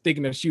everyone else,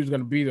 thinking that she was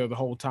going to be there the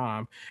whole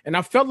time. And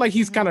I felt like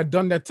he's kind of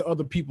done that to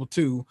other people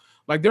too.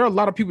 Like there are a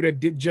lot of people that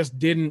just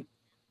didn't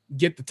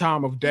get the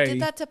time of day. He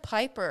did that to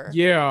Piper.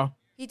 Yeah.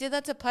 He did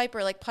that to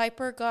Piper. Like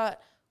Piper got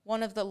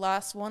one of the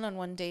last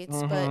one-on-one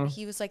dates, but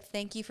he was like,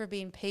 thank you for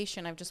being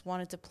patient. I've just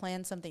wanted to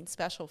plan something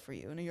special for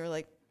you. And you're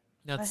like,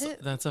 That's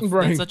such a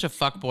Right.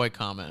 fuckboy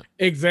comment.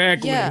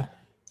 Exactly. yeah.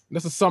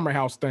 That's a Summer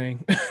House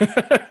thing.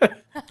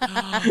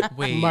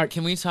 Wait, My-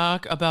 can we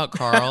talk about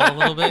Carl a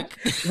little bit?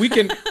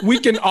 we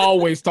can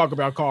always talk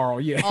about Carl.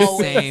 Yeah.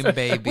 Always. Same,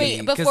 baby.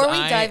 Wait, 'Cause before we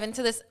dive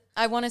into this,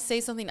 I want to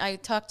say something. I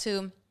talked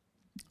to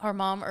our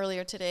mom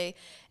earlier today,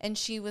 and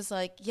she was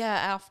like, yeah,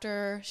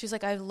 after, she's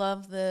like, I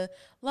love the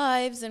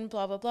lives and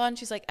blah, blah, blah. And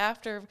she's like,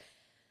 after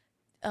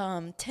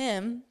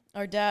Tim,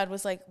 our dad,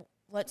 was like,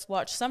 let's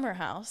watch Summer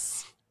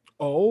House.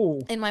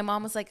 Oh. And my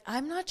mom was like,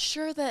 I'm not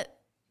sure that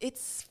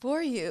it's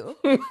for you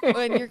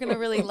and you're going to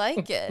really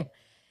like it.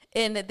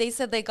 And they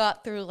said they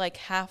got through like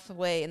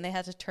halfway and they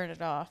had to turn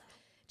it off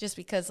just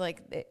because like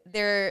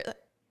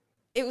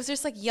it was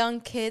just like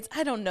young kids.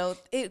 I don't know.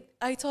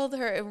 I told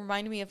her it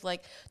reminded me of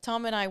like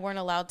Tom and I weren't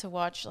allowed to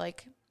watch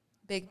like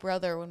Big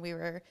Brother when we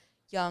were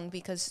young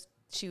because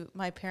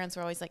my parents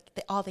were always like,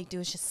 all they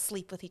do is just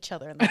sleep with each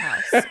other in the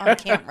house on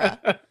camera.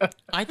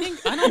 I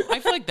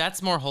feel like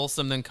that's more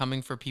wholesome than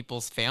coming for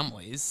people's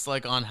families,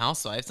 like on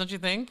Housewives, don't you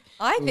think?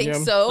 I think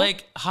Yeah. so.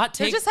 Like hot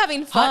take, They're just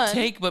having fun. Hot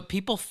take, but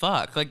people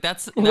fuck. Like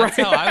that's Right.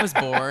 how I was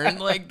born.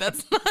 Like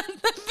that's not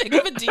that big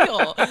of a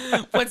deal.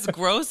 What's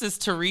gross is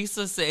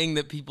Teresa saying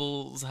that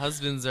people's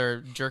husbands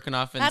are jerking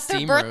off in At their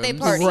steam birthday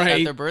rooms parties. at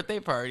Right. their birthday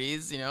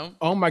parties. You know,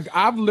 Oh my God.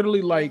 I've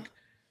literally like,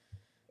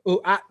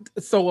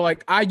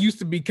 I used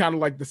to be kind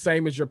of like the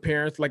same as your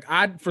parents. Like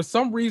for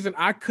some reason,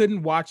 I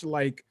couldn't watch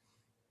like,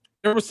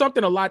 there was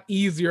something a lot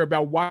easier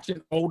about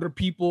watching older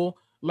people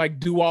like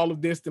do all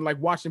of this than like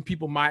watching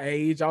people my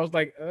age. I was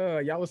like,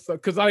 y'all are so,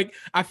 cause I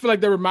feel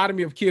like they reminded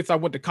me of kids I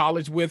went to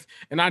college with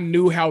and I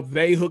knew how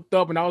they hooked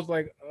up and I was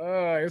like,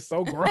 it's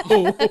so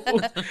gross.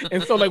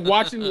 And so like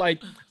watching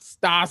like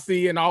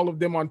Stassi and all of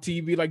them on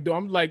TV, like,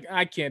 I'm like,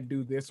 I can't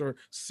do this, or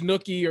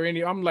Snooki or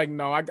any, I'm like,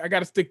 no, I got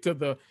to stick to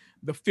the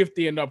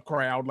 50 and up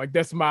crowd. Like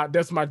that's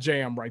my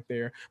jam right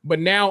there. But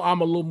now I'm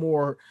a little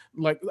more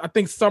like, I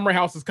think Summer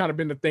House has kind of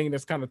been the thing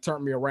that's kind of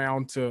turned me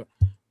around to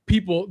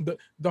people,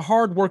 the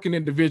hardworking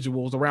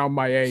individuals around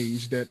my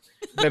age that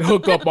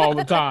hook up all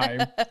the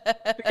time.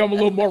 I think I'm a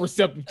little more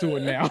receptive to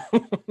it now.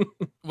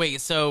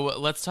 wait. So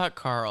let's talk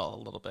Carl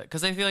a little bit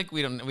because I feel like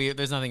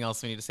there's nothing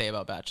else we need to say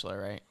about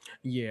Bachelor, right?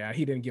 Yeah,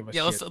 he didn't give a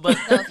Yeah, shit. No,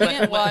 if you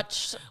didn't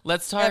watch,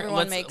 let's talk.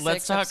 Everyone makes it Let's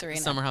except talk Serena.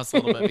 Summer House a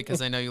little bit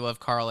because I know you love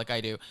Carl like I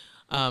do.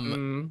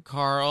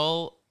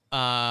 Carl,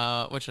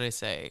 what should I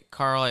say?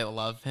 Carl, I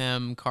love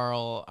him.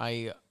 Carl,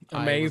 I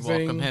would Amazing.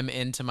 welcome him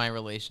into my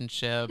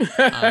relationship.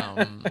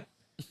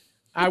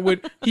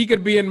 He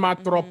could be in my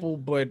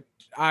throuple, but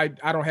I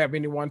don't have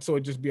anyone, so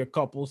it'd just be a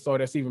couple, so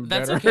that's even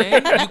That's better. okay.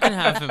 You can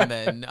have him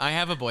then. I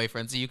have a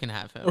boyfriend, so you can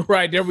have him.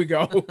 Right, there we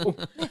go.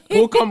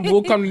 We'll come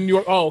to New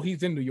York. Oh,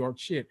 he's in New York.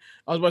 Shit.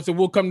 I was about to say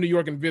we'll come to New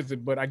York and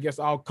visit, but I guess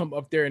I'll come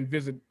up there and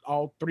visit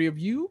all three of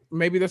you.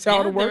 Maybe that's how Yeah,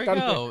 it'll work. there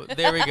we go.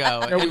 There we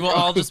go. There we And we'll go.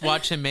 all just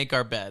watch him make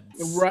our beds.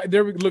 Right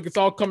there we look, it's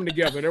all coming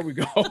together. There we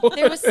go.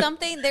 there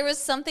was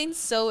something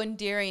so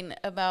endearing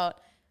about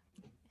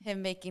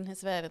him making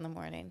his bed in the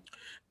morning.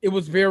 It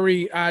was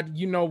very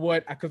you know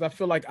what, because I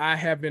feel like I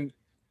haven't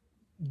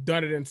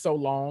done it in so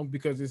long,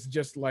 because it's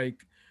just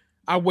like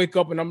I wake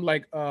up and I'm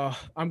like,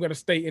 I'm gonna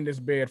stay in this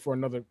bed for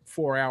another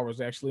 4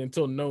 hours actually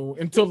until noon,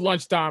 until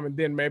lunchtime, and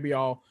then maybe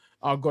I'll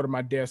go to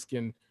my desk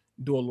and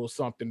do a little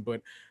something.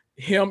 But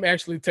him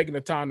actually taking the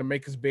time to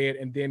make his bed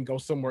and then go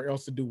somewhere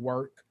else to do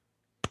work,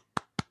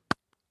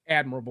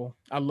 admirable.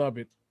 I love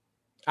it.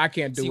 I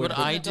can't do See it. what but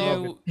I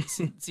love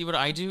do. See what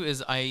I do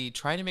is I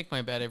try to make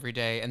my bed every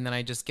day, and then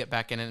I just get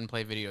back in it and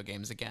play video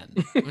games again,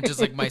 which is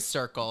like my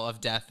circle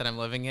of death that I'm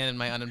living in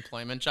my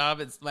unemployment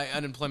job. It's my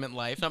unemployment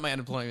life, not my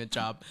unemployment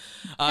job.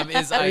 I'm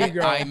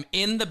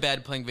in the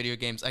bed playing video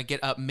games. I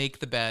get up, make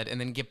the bed,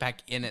 and then get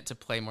back in it to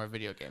play more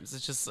video games.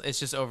 It's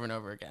just over and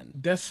over again.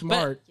 That's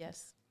smart.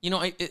 Yes. You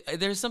know,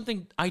 there's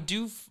something I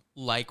do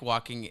like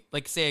walking.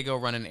 Like, say I go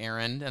run an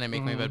errand and I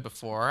make my bed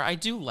before. I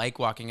do like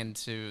walking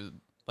into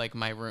like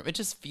my room. It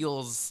just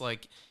feels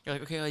like you're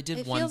like, okay, I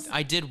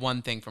did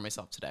one thing for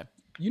myself today.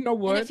 You know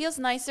what? And it feels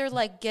nicer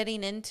like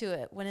getting into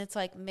it when it's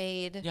like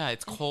made. Yeah,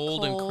 it's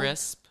cold and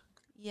crisp.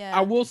 Yeah.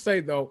 I will say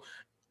though,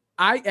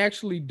 I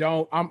actually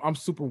don't. I'm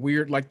super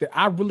weird like that.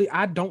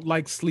 I don't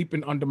like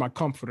sleeping under my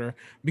comforter,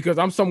 because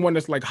I'm someone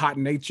that's like hot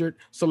natured.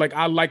 So like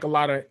I like a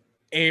lot of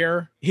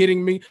air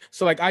hitting me.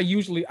 So like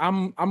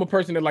I'm a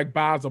person that like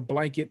buys a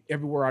blanket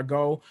everywhere I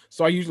go.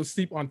 So I usually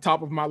sleep on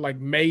top of my like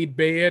made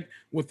bed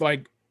with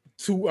like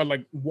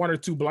one or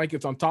two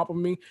blankets on top of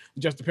me,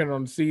 just depending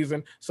on the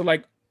season. So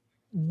like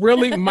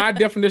really my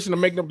definition of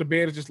making up the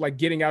bed is just like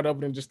getting out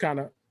of it and just kind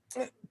of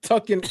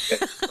tucking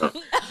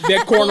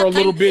that corner a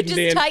little bit, and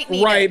then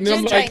right, and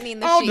I'm like,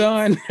 all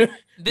done.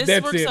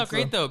 This works out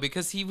great though,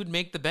 because he would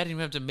make the bed and you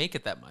don't have to make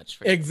it that much.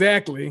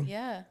 Exactly.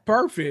 Yeah.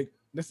 Perfect.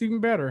 That's even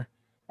better.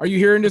 Are you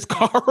hearing this,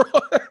 Carl?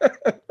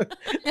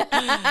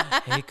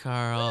 Hey,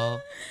 Carl.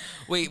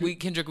 Wait,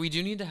 Kendrick, we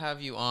do need to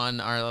have you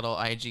on our little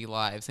IG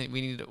lives.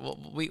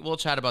 We'll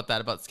chat about that,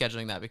 about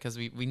scheduling that, because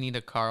we need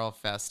a Carl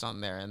Fest on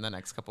there in the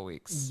next couple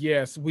weeks.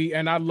 Yes,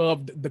 and I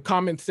love the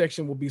comment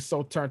section will be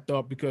so turned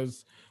up,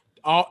 because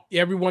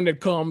everyone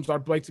that comes are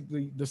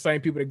basically the same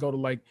people that go to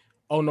like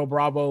Oh No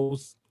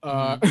Bravo's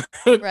Right.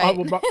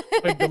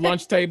 like the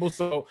lunch table.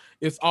 So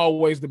it's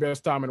always the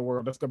best time in the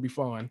world. That's gonna be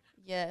fun.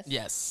 Yes.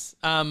 Yes.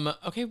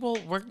 Okay. Well,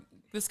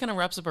 this kind of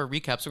wraps up our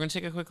recaps. We're gonna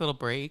take a quick little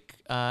break,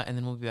 and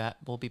then we'll be back.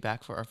 We'll be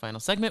back for our final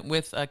segment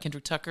with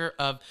Kendrick Tucker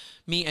of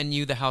Me and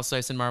You, The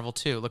Housewives, and Marvel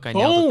 2. Look, I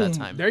nailed it that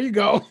time. There you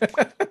go.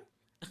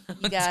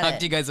 You got Talk it.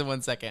 to you guys in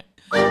 1 second.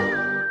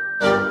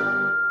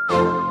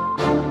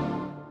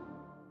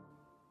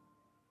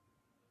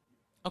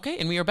 Okay,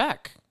 and we are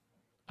back.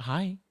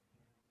 Hi.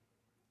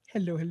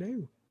 Hello.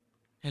 Hello.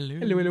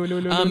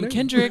 Hello.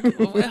 Kendrick,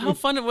 how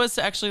fun it was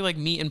to actually like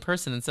meet in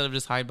person instead of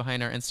just hide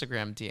behind our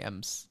Instagram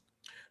DMs.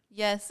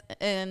 Yes,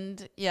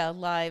 and yeah,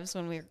 lives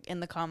when we're in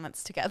the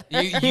comments together.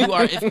 You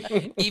are,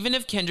 even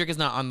if Kendrick is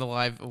not on the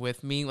live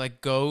with me,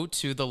 like go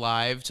to the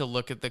live to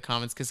look at the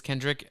comments because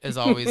Kendrick is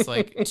always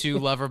like 2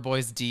 lover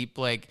boys deep,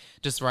 like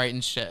just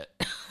writing shit.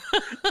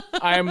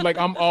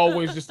 I'm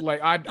always just like,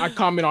 I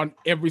comment on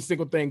every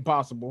single thing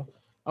possible.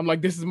 I'm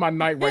like, this is my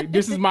night, right?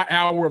 This is my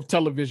hour of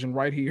television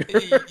right here.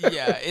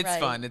 Yeah, it's Right.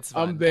 fun. It's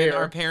fun. I'm there. And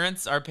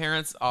our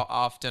parents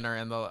often are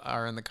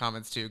in the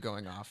comments too,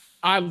 going off.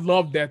 I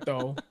love that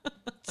though.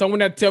 Someone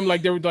that tell me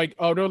like they were like,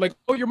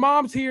 oh, your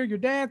mom's here, your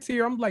dad's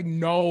here. I'm like,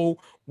 no,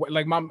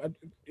 like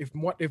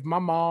if my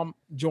mom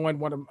joined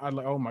one of, I'm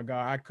like, oh my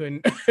god, I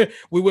couldn't.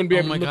 We wouldn't be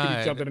able to look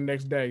at each other the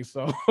next day.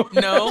 So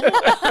no.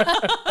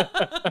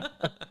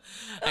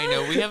 I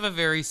know we have a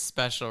very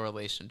special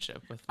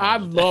relationship with them. I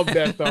love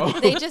that though.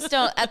 They just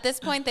don't, at this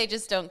point, they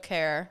just don't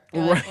care.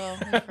 They're like, well,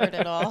 we've heard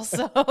it all,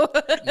 so.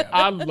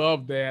 I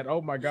love that.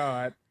 Oh my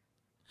god.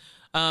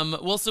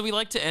 Well, so we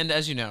like to end,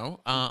 as you know,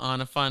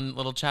 on a fun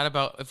little chat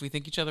about if we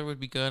think each other would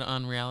be good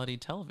on reality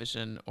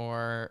television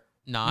or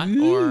not,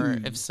 or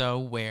if so,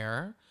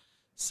 where.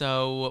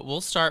 So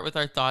we'll start with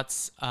our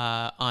thoughts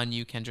on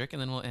you, Kendrick,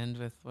 and then we'll end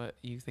with what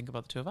you think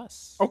about the two of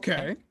us.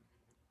 Okay.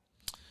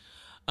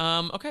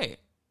 Okay.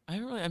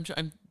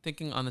 I'm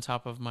thinking on the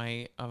top of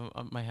my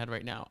head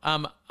right now.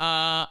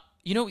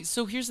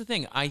 So here's the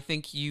thing. I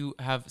think you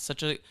have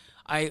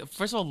I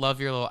first of all love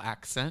your little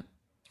accent.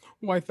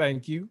 Why,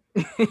 thank you.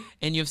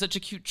 And you have such a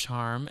cute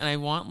charm, and I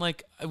want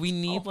we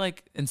need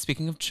and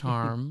speaking of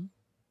charm,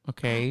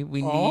 okay,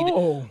 we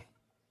need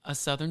a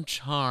Southern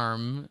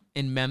charm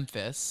in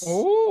Memphis.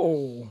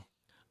 Oh.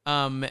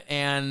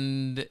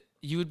 And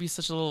you would be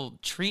such a little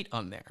treat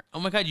on there. Oh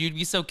my God, you'd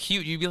be so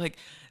cute. You'd be like,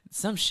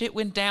 some shit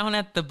went down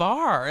at the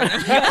bar, and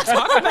I'm gonna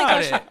talk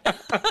about it.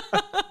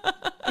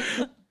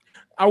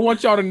 I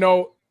want y'all to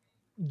know,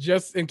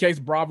 just in case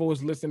Bravo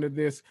is listening to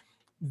this,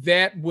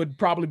 that would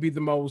probably be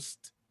the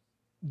most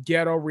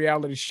ghetto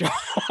reality show.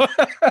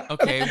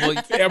 Okay, well,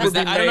 I don't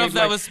know if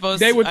that was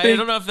supposed. I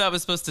don't know if that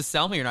was supposed to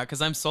sell me or not,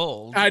 because I'm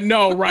sold. I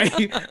know, right?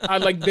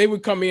 They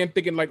would come in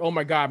thinking like, oh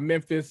my God,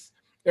 Memphis,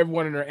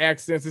 everyone in their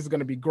accents is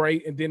gonna be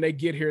great, and then they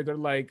get here, they're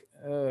like,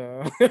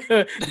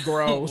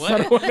 gross.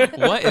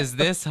 What is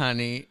this,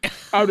 honey?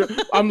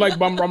 I'm like,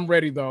 I'm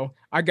ready though.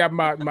 I got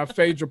my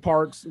Phaedra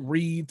Parks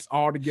reads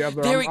all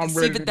together. I'm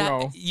ready to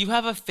go. You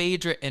have a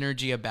Phaedra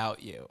energy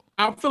about you.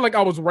 I feel like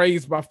I was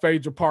raised by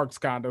Phaedra Parks,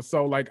 kind of.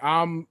 So like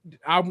I'm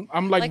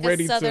like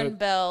ready a Southern to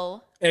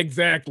Belle.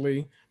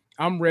 Exactly.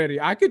 I'm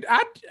ready. I would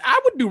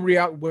do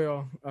real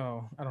well.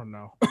 Oh, I don't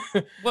know.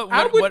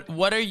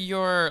 What are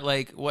your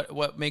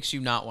what makes you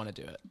not want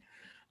to do it?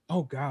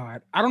 Oh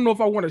God, I don't know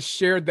if I want to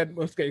share that.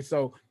 Okay,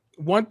 so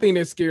one thing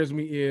that scares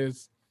me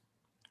is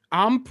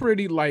I'm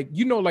pretty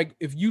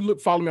if you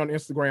follow me on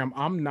Instagram,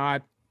 I'm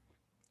not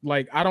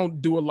I don't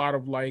do a lot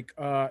of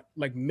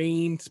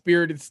mean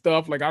spirited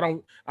stuff. Like I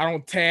don't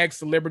tag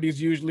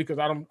celebrities usually because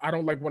I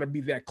don't want to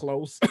be that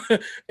close.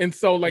 And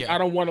so I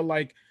don't want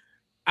to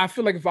I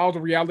feel like if I was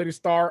a reality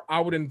star, I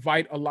would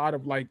invite a lot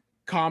of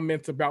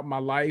comments about my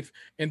life,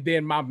 and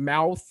then my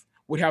mouth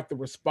would have to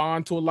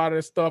respond to a lot of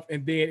this stuff,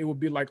 and then it would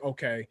be like,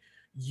 okay,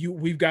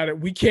 we got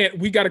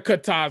to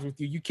cut ties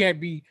with you. You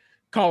can't be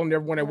calling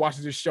everyone that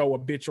watches this show a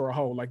bitch or a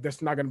hoe.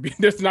 That's not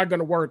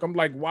gonna work. I'm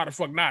like, why the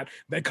fuck not?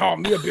 They call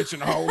me a bitch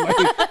and a hoe.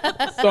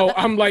 So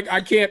I'm like, I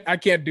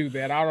can't do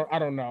that. I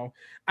don't know.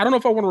 I don't know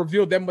if I want to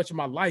reveal that much of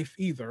my life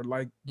either.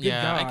 I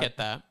get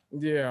that.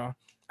 Yeah.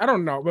 I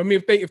don't know. I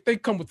mean, if they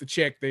come with the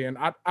check, then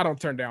I don't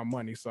turn down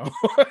money. So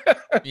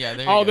yeah,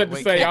 there all you go. that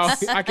to say,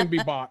 I can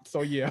be bought.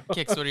 So yeah.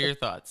 Kix, what are your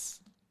thoughts?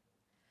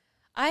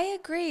 I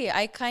agree.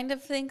 I kind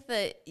of think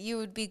that you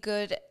would be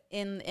good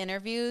in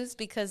interviews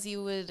because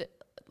you would,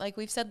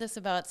 we've said this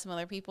about some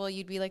other people,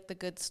 you'd be the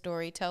good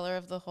storyteller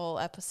of the whole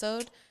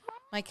episode.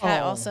 My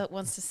cat also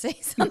wants to say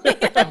something.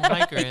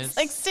 Hi, Grizz.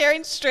 He's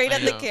staring straight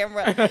at the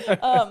camera.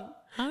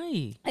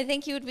 Hi. I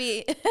think you would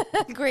be a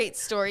great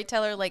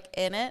storyteller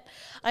in it.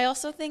 I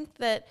also think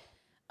that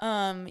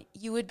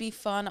you would be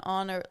fun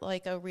on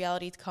a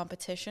reality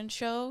competition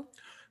show.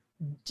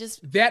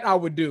 Just that I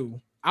would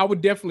do. I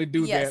would definitely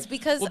do that. Yes,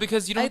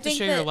 because you don't have to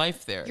share your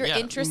life there. You're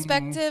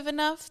introspective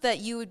enough that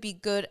you would be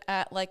good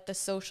at the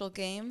social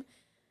game.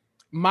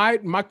 My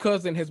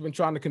cousin has been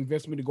trying to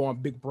convince me to go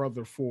on Big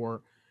Brother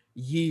for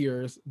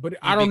years, but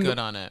I don't be good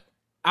on it.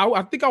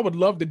 I think I would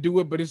love to do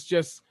it, but it's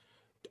just,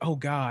 oh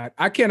God,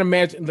 I can't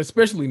imagine,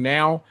 especially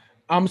now.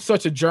 I'm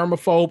such a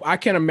germaphobe. I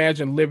can't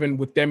imagine living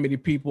with that many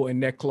people in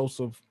that close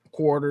of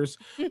quarters.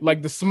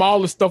 Like the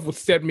smallest stuff would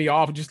set me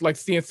off. Just like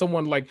seeing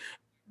someone like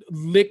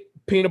lick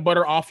peanut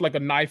butter off like a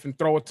knife and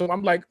throw it to them.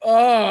 I'm like,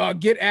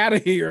 get out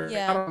of here.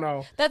 Yeah. I don't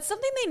know. That's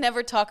something they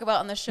never talk about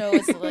on the show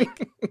is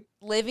like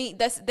living.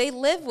 They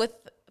live with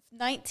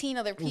 19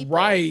 other people.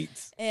 Right.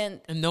 And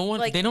no one,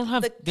 like, they don't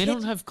have the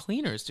don't have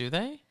cleaners, do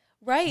they?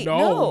 right.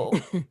 No.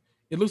 No.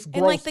 It looks gross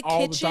And like the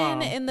all kitchen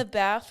the time. in the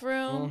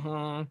bathroom.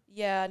 Uh-huh.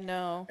 Yeah,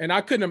 no. And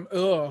I couldn't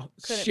Couldn't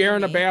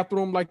sharing be a me.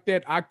 bathroom like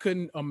that. I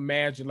couldn't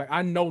imagine. Like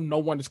I know no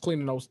one is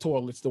cleaning those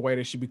toilets the way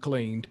they should be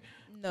cleaned.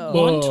 No.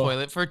 One Ugh.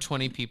 toilet for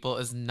 20 people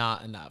is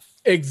not enough.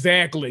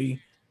 Exactly.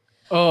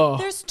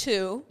 There's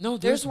two. No,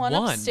 there's one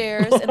one.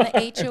 upstairs in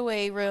the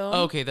HOA room.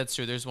 Okay, that's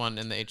true. There's one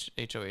in the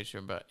HOH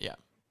room, but yeah.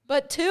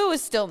 But 2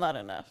 is still not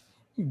enough.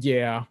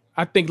 Yeah.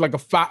 I think like a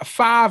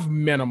five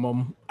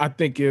minimum, I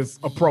think is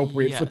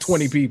appropriate for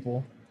 20 Yes.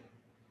 people.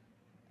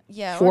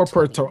 Yeah. 4 or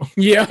per 20. toilet.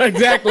 Yeah,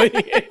 exactly.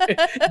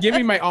 Give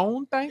me my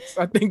own, thanks.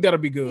 I think that'll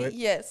be good.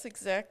 Yes,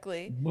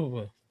 exactly.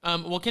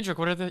 Well, Kendrick,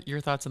 what are your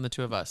thoughts on the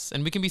two of us?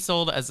 And we can be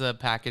sold as a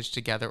package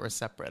together or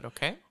separate,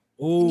 okay?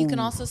 Ooh. You can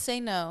also say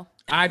no.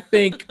 I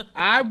think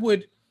I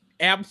would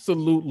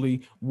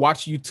absolutely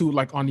watch you two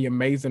like on The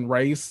Amazing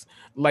Race,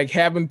 like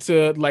having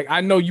to like I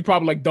know you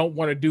probably like don't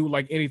want to do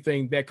like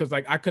anything that because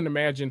like I couldn't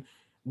imagine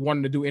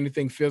wanting to do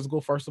anything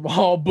physical first of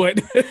all, but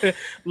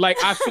like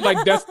I feel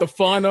like that's the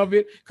fun of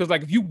it because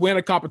like if you win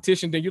a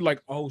competition, then you're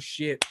like, oh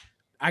shit,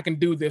 I can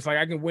do this. Like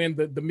I can win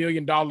the $1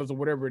 million or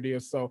whatever it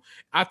is. So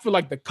I feel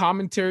like the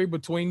commentary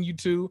between you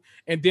two,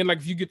 and then like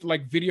if you get to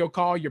like video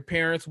call your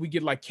parents, we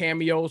get like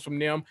cameos from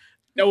them.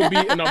 That would be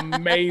an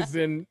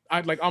amazing.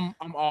 I'm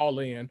all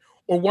in.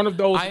 Or one of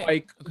those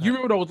you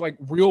remember those like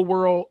Real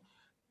World?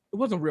 It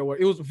wasn't Real World.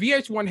 It was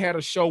VH1 had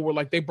a show where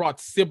like they brought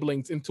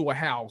siblings into a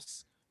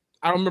house.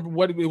 I don't remember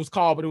what it was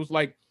called, but it was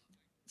like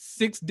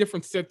 6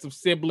 different sets of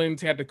siblings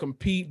had to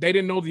compete. They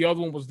didn't know the other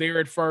one was there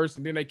at first,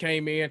 and then they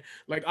came in.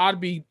 Like I'd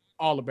be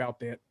all about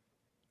that.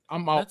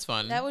 I'm all. That's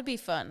fun. That would be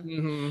fun.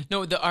 Mm-hmm.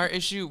 No, our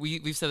issue,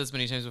 we've said this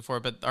many times before,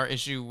 but our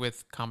issue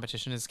with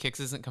competition is Kix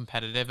isn't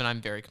competitive, and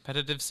I'm very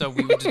competitive. So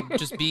we would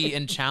just be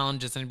in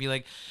challenges and be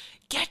like,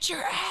 get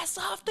your ass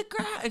off the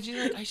ground. And she's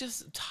like, I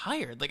just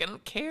tired. Like, I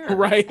don't care.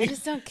 Right. I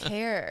just don't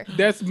care.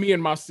 That's me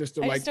and my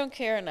sister. I Like just don't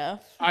care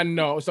enough. I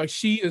know. It's like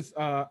she is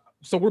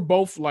so we're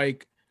both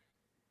like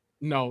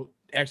no,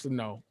 actually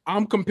no.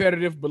 I'm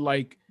competitive, but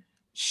like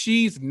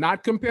she's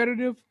not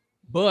competitive,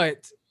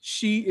 but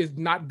she is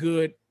not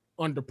good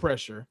under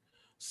pressure.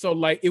 So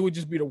like it would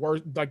just be the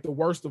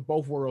worst of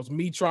both worlds.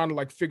 Me trying to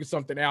like figure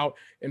something out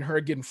and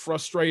her getting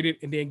frustrated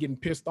and then getting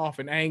pissed off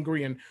and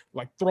angry and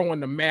like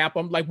throwing the map.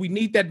 I'm like, we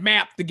need that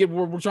map to get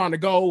where we're trying to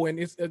go, and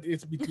it's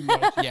be too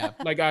much. Yeah.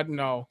 Like I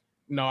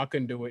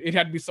couldn't do it. It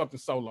had to be something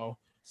solo.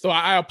 So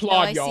I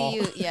applaud I y'all. see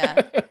you.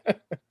 Yeah.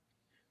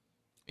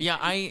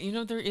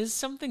 Yeah, there is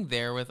something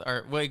there with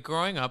like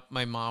growing up,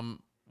 my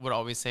mom would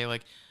always say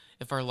like,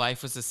 if our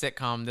life was a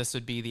sitcom, this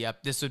would be the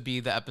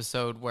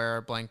episode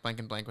where blank, blank,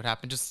 and blank would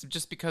happen.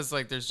 Just because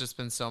like there's just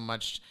been so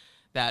much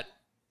that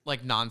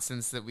like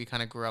nonsense that we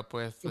kind of grew up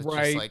with.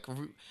 Right. Just like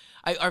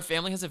our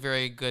family does a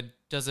very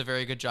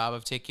good job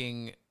of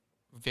taking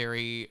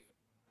very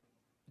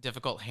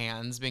difficult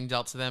hands being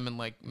dealt to them and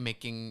like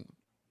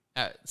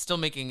still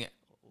making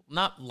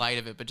not light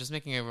of it, but just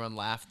making everyone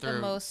laugh through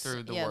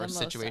the worst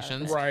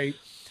situations. Right.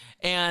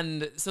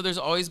 And so there's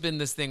always been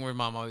this thing where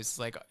mom always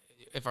like,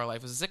 if our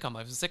life was a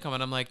sitcom,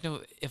 and I'm like,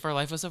 no, if our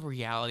life was a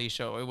reality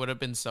show, it would have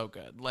been so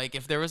good. Like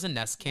if there was a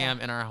Nest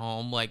Cam in our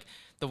home, like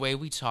the way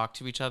we talk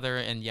to each other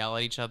and yell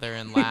at each other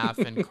and laugh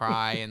and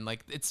cry and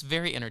like it's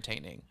very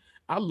entertaining.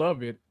 I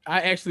love it. I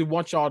actually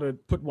want y'all to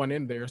put one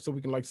in there so we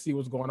can like see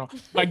what's going on.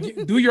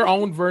 Like do your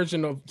own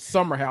version of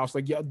Summer House.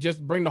 Like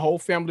just bring the whole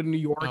family to New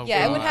York. Oh,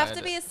 Yeah, it would have to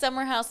God. be a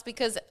summer house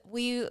because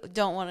we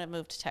don't want to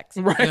move to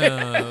Texas. Right.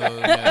 No.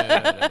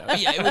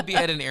 Yeah, it would be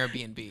at an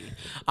Airbnb.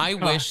 I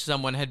wish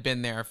someone had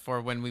been there for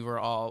when we were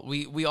all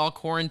we all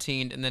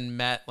quarantined and then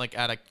met like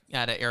at an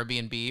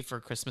Airbnb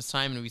for Christmas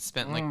time, and we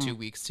spent like 2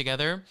 weeks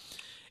together.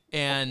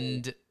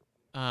 And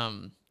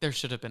there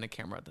should have been a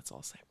camera. That's all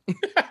I'll say.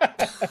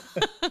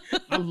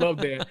 I love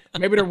that.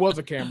 Maybe there was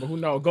a camera. Who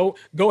knows?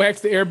 Go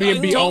ask the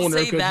Airbnb Don't owner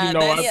say because that.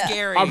 That's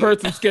scary. I've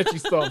heard some sketchy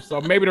stuff.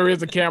 So maybe there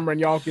is a camera and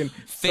y'all can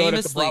throw it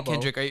at the Famously, Bravo.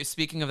 Kendrick,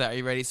 speaking of that, are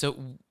you ready? So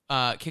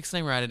Kix and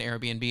I were at an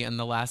Airbnb, and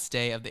the last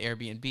day of the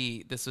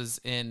Airbnb,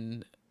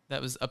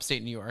 that was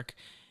upstate New York.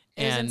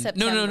 It was in And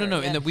September,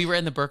 no. yeah. And we were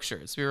in the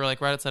Berkshires. We were like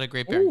right outside of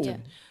Great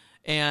Barrington.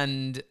 Ooh.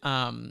 And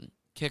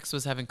Kix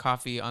was having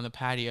coffee on the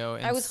patio.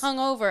 And I was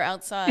hungover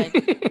outside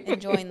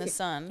enjoying the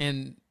sun.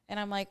 And And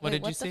I'm like, What wait,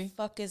 did you what the see?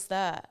 fuck is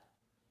that?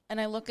 And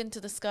I look into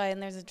the sky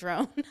and there's a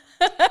drone.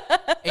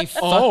 a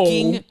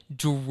fucking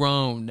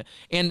drone.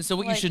 And so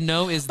what you Like- should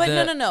know is But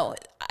that no.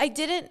 I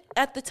didn't,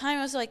 at the time,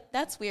 I was like,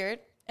 that's weird.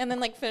 And then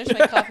like finished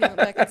my coffee and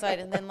went back inside.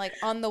 And then like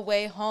on the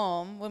way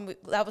home,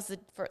 that was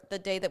the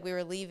day that we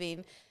were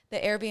leaving, the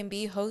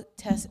Airbnb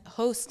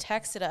host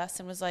texted us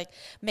and was like,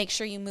 make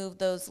sure you move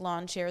those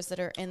lawn chairs that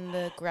are in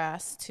the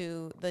grass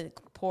to the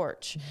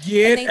porch.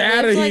 Get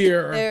out of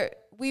here.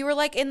 We were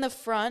like in the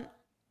front,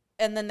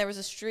 and then there was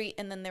a street,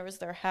 and then there was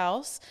their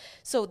house.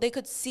 So they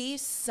could see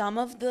some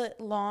of the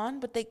lawn,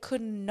 but they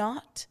could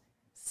not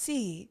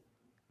see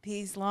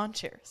these lawn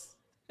chairs.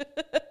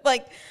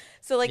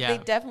 They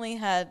definitely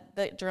had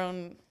the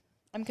drone.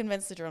 I'm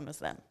convinced the drone was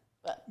them.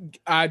 But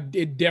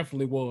It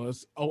definitely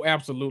was. Oh,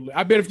 absolutely.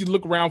 I bet if you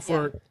look around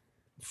for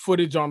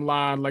footage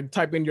online, like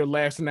type in your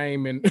last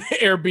name and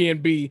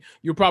Airbnb,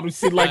 you'll probably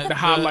see like the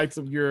highlights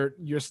of your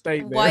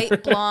stay there.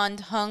 White,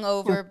 blonde,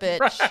 hungover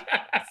bitch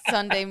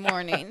Sunday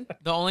morning.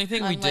 The only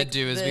thing we did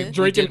do is we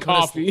drinking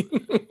coffee.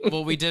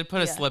 We did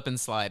put a slip and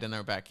slide in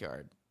our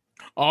backyard.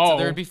 Oh, so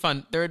there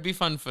would be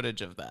fun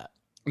footage of that.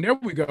 There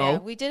we go. Yeah,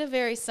 we did a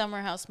very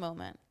summer house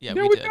moment. Yeah,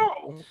 there we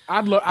go.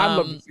 I'd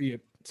love to see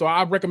it. So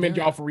I recommend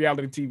y'all for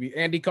reality TV.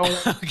 Andy Cohen,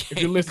 if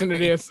you're listening to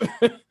this.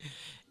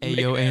 Hey,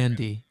 yo,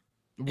 Andy.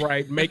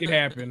 Right, make it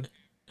happen.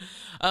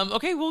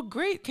 Okay, well,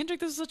 great. Kendrick,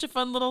 this is such a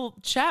fun little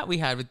chat we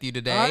had with you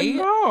today. I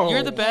know.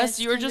 You're the best.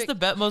 Yes, you are just the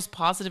Kendrick. most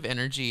positive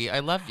energy. I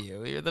love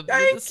you. You're the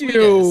Thank sweetest.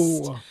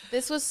 you.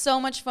 This was so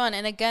much fun.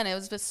 And again, it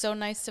was just so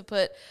nice to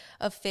put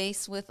a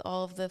face with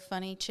all of the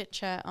funny chit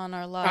chat on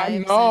our lives. I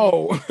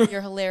know. And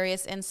your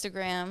hilarious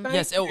Instagram.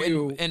 Yes. Oh,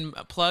 you. and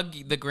plug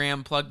the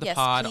gram, plug the Yes,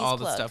 pod, please all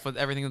the plug. stuff with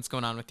everything that's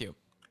going on with you.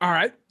 All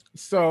right.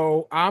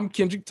 So I'm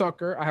Kendrick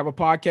Tucker. I have a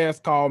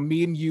podcast called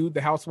Me and You,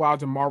 The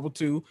Housewives and Marvel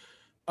 2.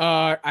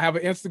 I have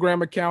an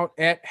Instagram account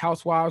at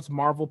Housewives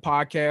Marvel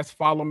Podcast.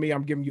 Follow me.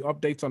 I'm giving you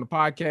updates on the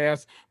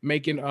podcast,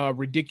 making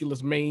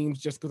ridiculous memes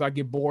just because I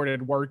get bored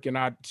at work and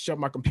I shut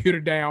my computer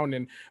down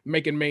and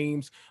making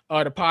memes.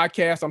 The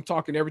podcast, I'm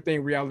talking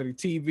everything reality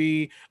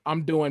TV.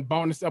 I'm doing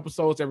bonus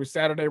episodes every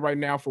Saturday right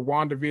now for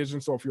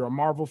WandaVision. So if you're a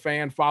Marvel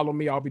fan, follow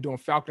me. I'll be doing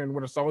Falcon and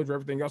Winter Soldier.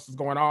 Everything else is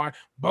going on.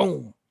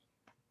 Boom.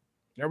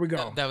 There we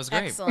go. That was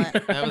great. Excellent.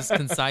 That was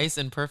concise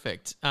and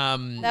perfect.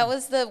 That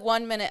was the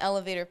 1 minute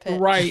elevator pitch.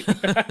 Right.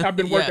 I've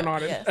been working Yeah.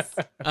 on it.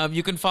 Yes.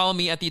 You can follow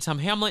me at the Tom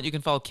Hamlet. You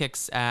can follow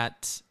Kix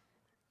at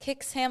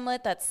Kix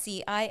Hamlet, that's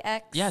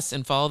CIX. yes,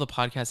 and follow the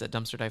podcast at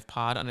Dumpster Dive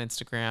Pod on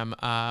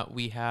Instagram.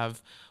 We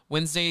have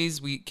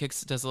Wednesdays.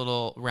 Kix does a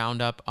little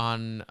roundup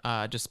on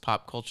just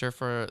pop culture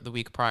for the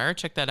week prior.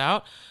 Check that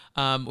out.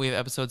 We have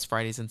episodes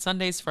Fridays and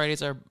Sundays.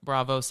 Fridays are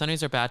Bravo.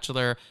 Sundays are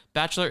Bachelor.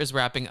 Bachelor is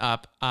wrapping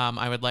up.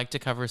 I would like to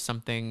cover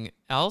something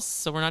else,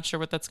 so we're not sure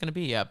what that's going to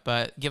be yet.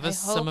 But give us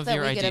some of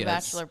your I hope that we ideas. get a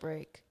Bachelor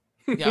break.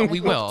 Yeah, we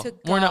hope will. to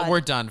We're God.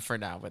 we're done for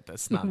now with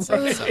this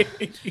nonsense. So.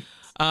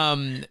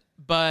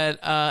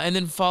 And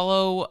then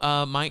follow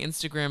my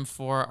Instagram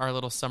for our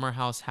little summer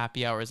house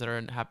happy hours that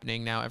are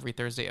happening now every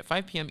Thursday at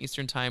 5 p.m.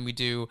 Eastern time. We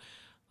do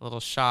a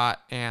little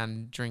shot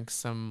and drink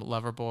some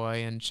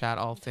Loverboy and chat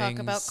all things. Talk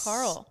about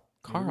Carl.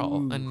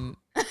 Ooh. And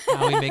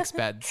how he makes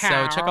beds.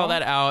 So check all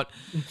that out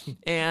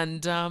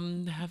and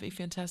have a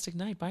fantastic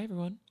night. Bye,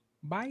 everyone.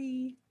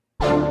 Bye.